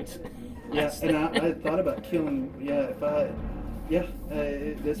 11 points. Yeah, and I thought about killing.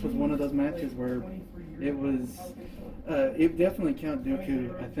 This was one of those matches where it was. It definitely Count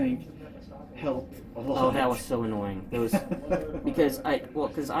Dooku, I think, helped a lot. Oh, that was so annoying. It was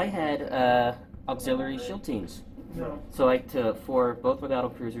because I had auxiliary shield teams. So for both my battle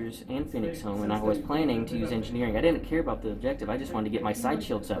cruisers and Phoenix Home, and I was planning to use engineering. I didn't care about the objective. I just wanted to get my side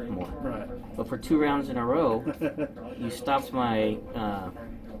shields up more. Right. But for 2 rounds in a row, you stopped my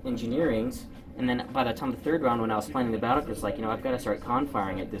engineerings, and then by the time the 3rd round, when I was planning the battle, it was like, I've got to start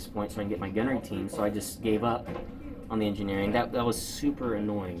con-firing at this point so I can get my gunnery team. So I just gave up on the engineering. That was super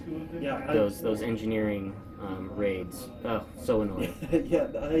annoying. Yeah. Those engineering raids. Oh, so annoying. Yeah.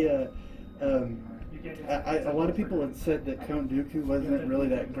 A lot of people had said that Count Dooku wasn't really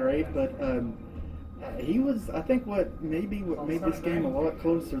that great, but he was. I think what made this game a lot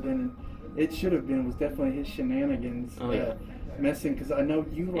closer than it should have been was definitely his shenanigans. Oh, yeah. Messing, because I know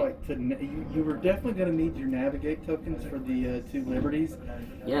you like to. You were definitely going to need your navigate tokens for the 2 liberties.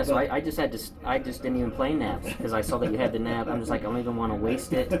 Yeah, so I just didn't even play navs because I saw that you had the nav. I'm just like, I don't even want to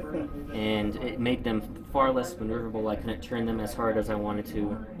waste it, and it made them far less maneuverable. I couldn't turn them as hard as I wanted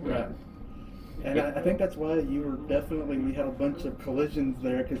to. Yeah. And I think that's why we had a bunch of collisions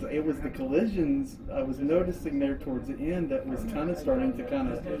there, because it was the collisions I was noticing there towards the end that was kind of starting to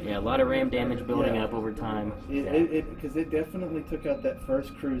a lot of ram damage building up over time. Because it definitely took out that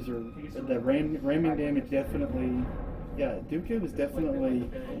first cruiser. The ramming damage definitely. Yeah, Dooku was definitely.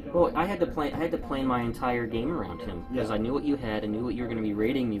 Well, I had to plan my entire game around him because I knew what you had, I knew what you were going to be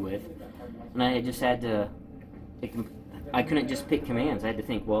raiding me with, and I just had to. I couldn't just pick commands. I had to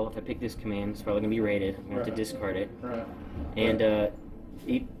think, well, if I pick this command, it's probably going to be raided. I'm going to have to discard it. Right. And I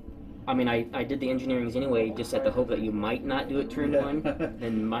did the engineerings anyway, just at the hope that you might not do it turn 1,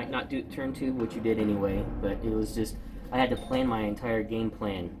 and might not do it turn 2, which you did anyway. But it was just, I had to plan my entire game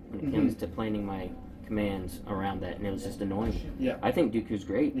plan when it comes to planning my commands around that, and it was just annoying. Yeah. I think Dooku's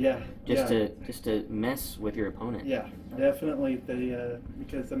great. Yeah. Just to mess with your opponent. Yeah, definitely.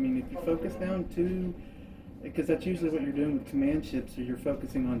 Because, if you focus down 2... Because that's usually what you're doing with command ships, or you're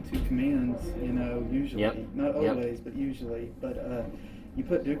focusing on 2 commands, usually. Yep. Not always, but usually. But you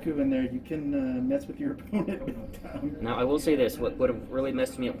put Dooku in there, you can mess with your opponent big time. Now, I will say this, what would have really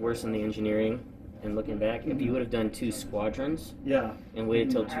messed me up worse in the engineering, and looking back, if you would have done 2 squadrons, and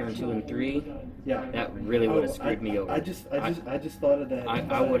waited till turn 2 and 3, that really would have screwed me over. I just thought of that.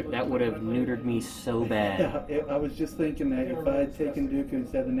 That would have neutered me so bad. Yeah, I was just thinking that if I had taken Dooku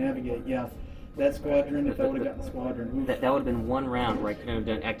instead of Navigate, that squadron, if I would have gotten the squadron. That would have been 1 round where I could have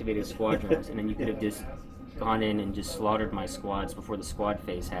done activated squadrons, and then you could have just gone in and just slaughtered my squads before the squad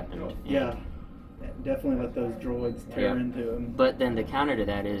phase happened. Yeah, definitely let those droids tear into them. But then the counter to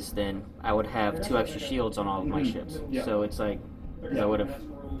that is then I would have 2 extra shields on all of my ships. Yeah. So it's like, I would have,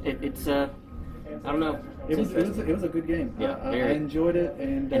 I don't know. It was a good game. Yeah, I enjoyed it,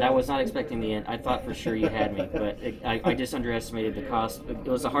 and I was not expecting the end. I thought for sure you had me, but I just underestimated the cost. It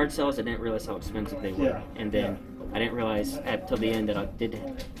was the hard sells. I didn't realize how expensive they were, and then I didn't realize till the end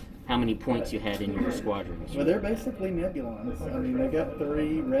that how many points you had in your squadrons. Well, they're basically Nebulons. They got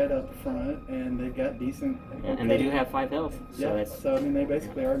 3 red up front, and they got decent. And they do have 5 health. So they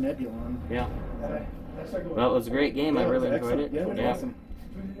basically are Nebulon. Yeah. Well, it was a great game. I really enjoyed it. Yeah, it was awesome.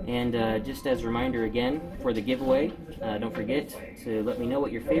 And just as a reminder again, for the giveaway, don't forget to let me know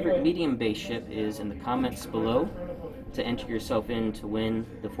what your favorite medium base ship is in the comments below to enter yourself in to win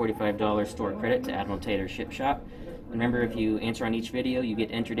the $45 store credit to Admiral Tater Ship Shop. Remember, if you answer on each video, you get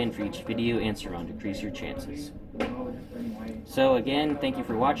entered in for each video answer on to increase your chances. So again, thank you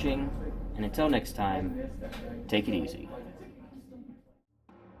for watching, and until next time, take it easy.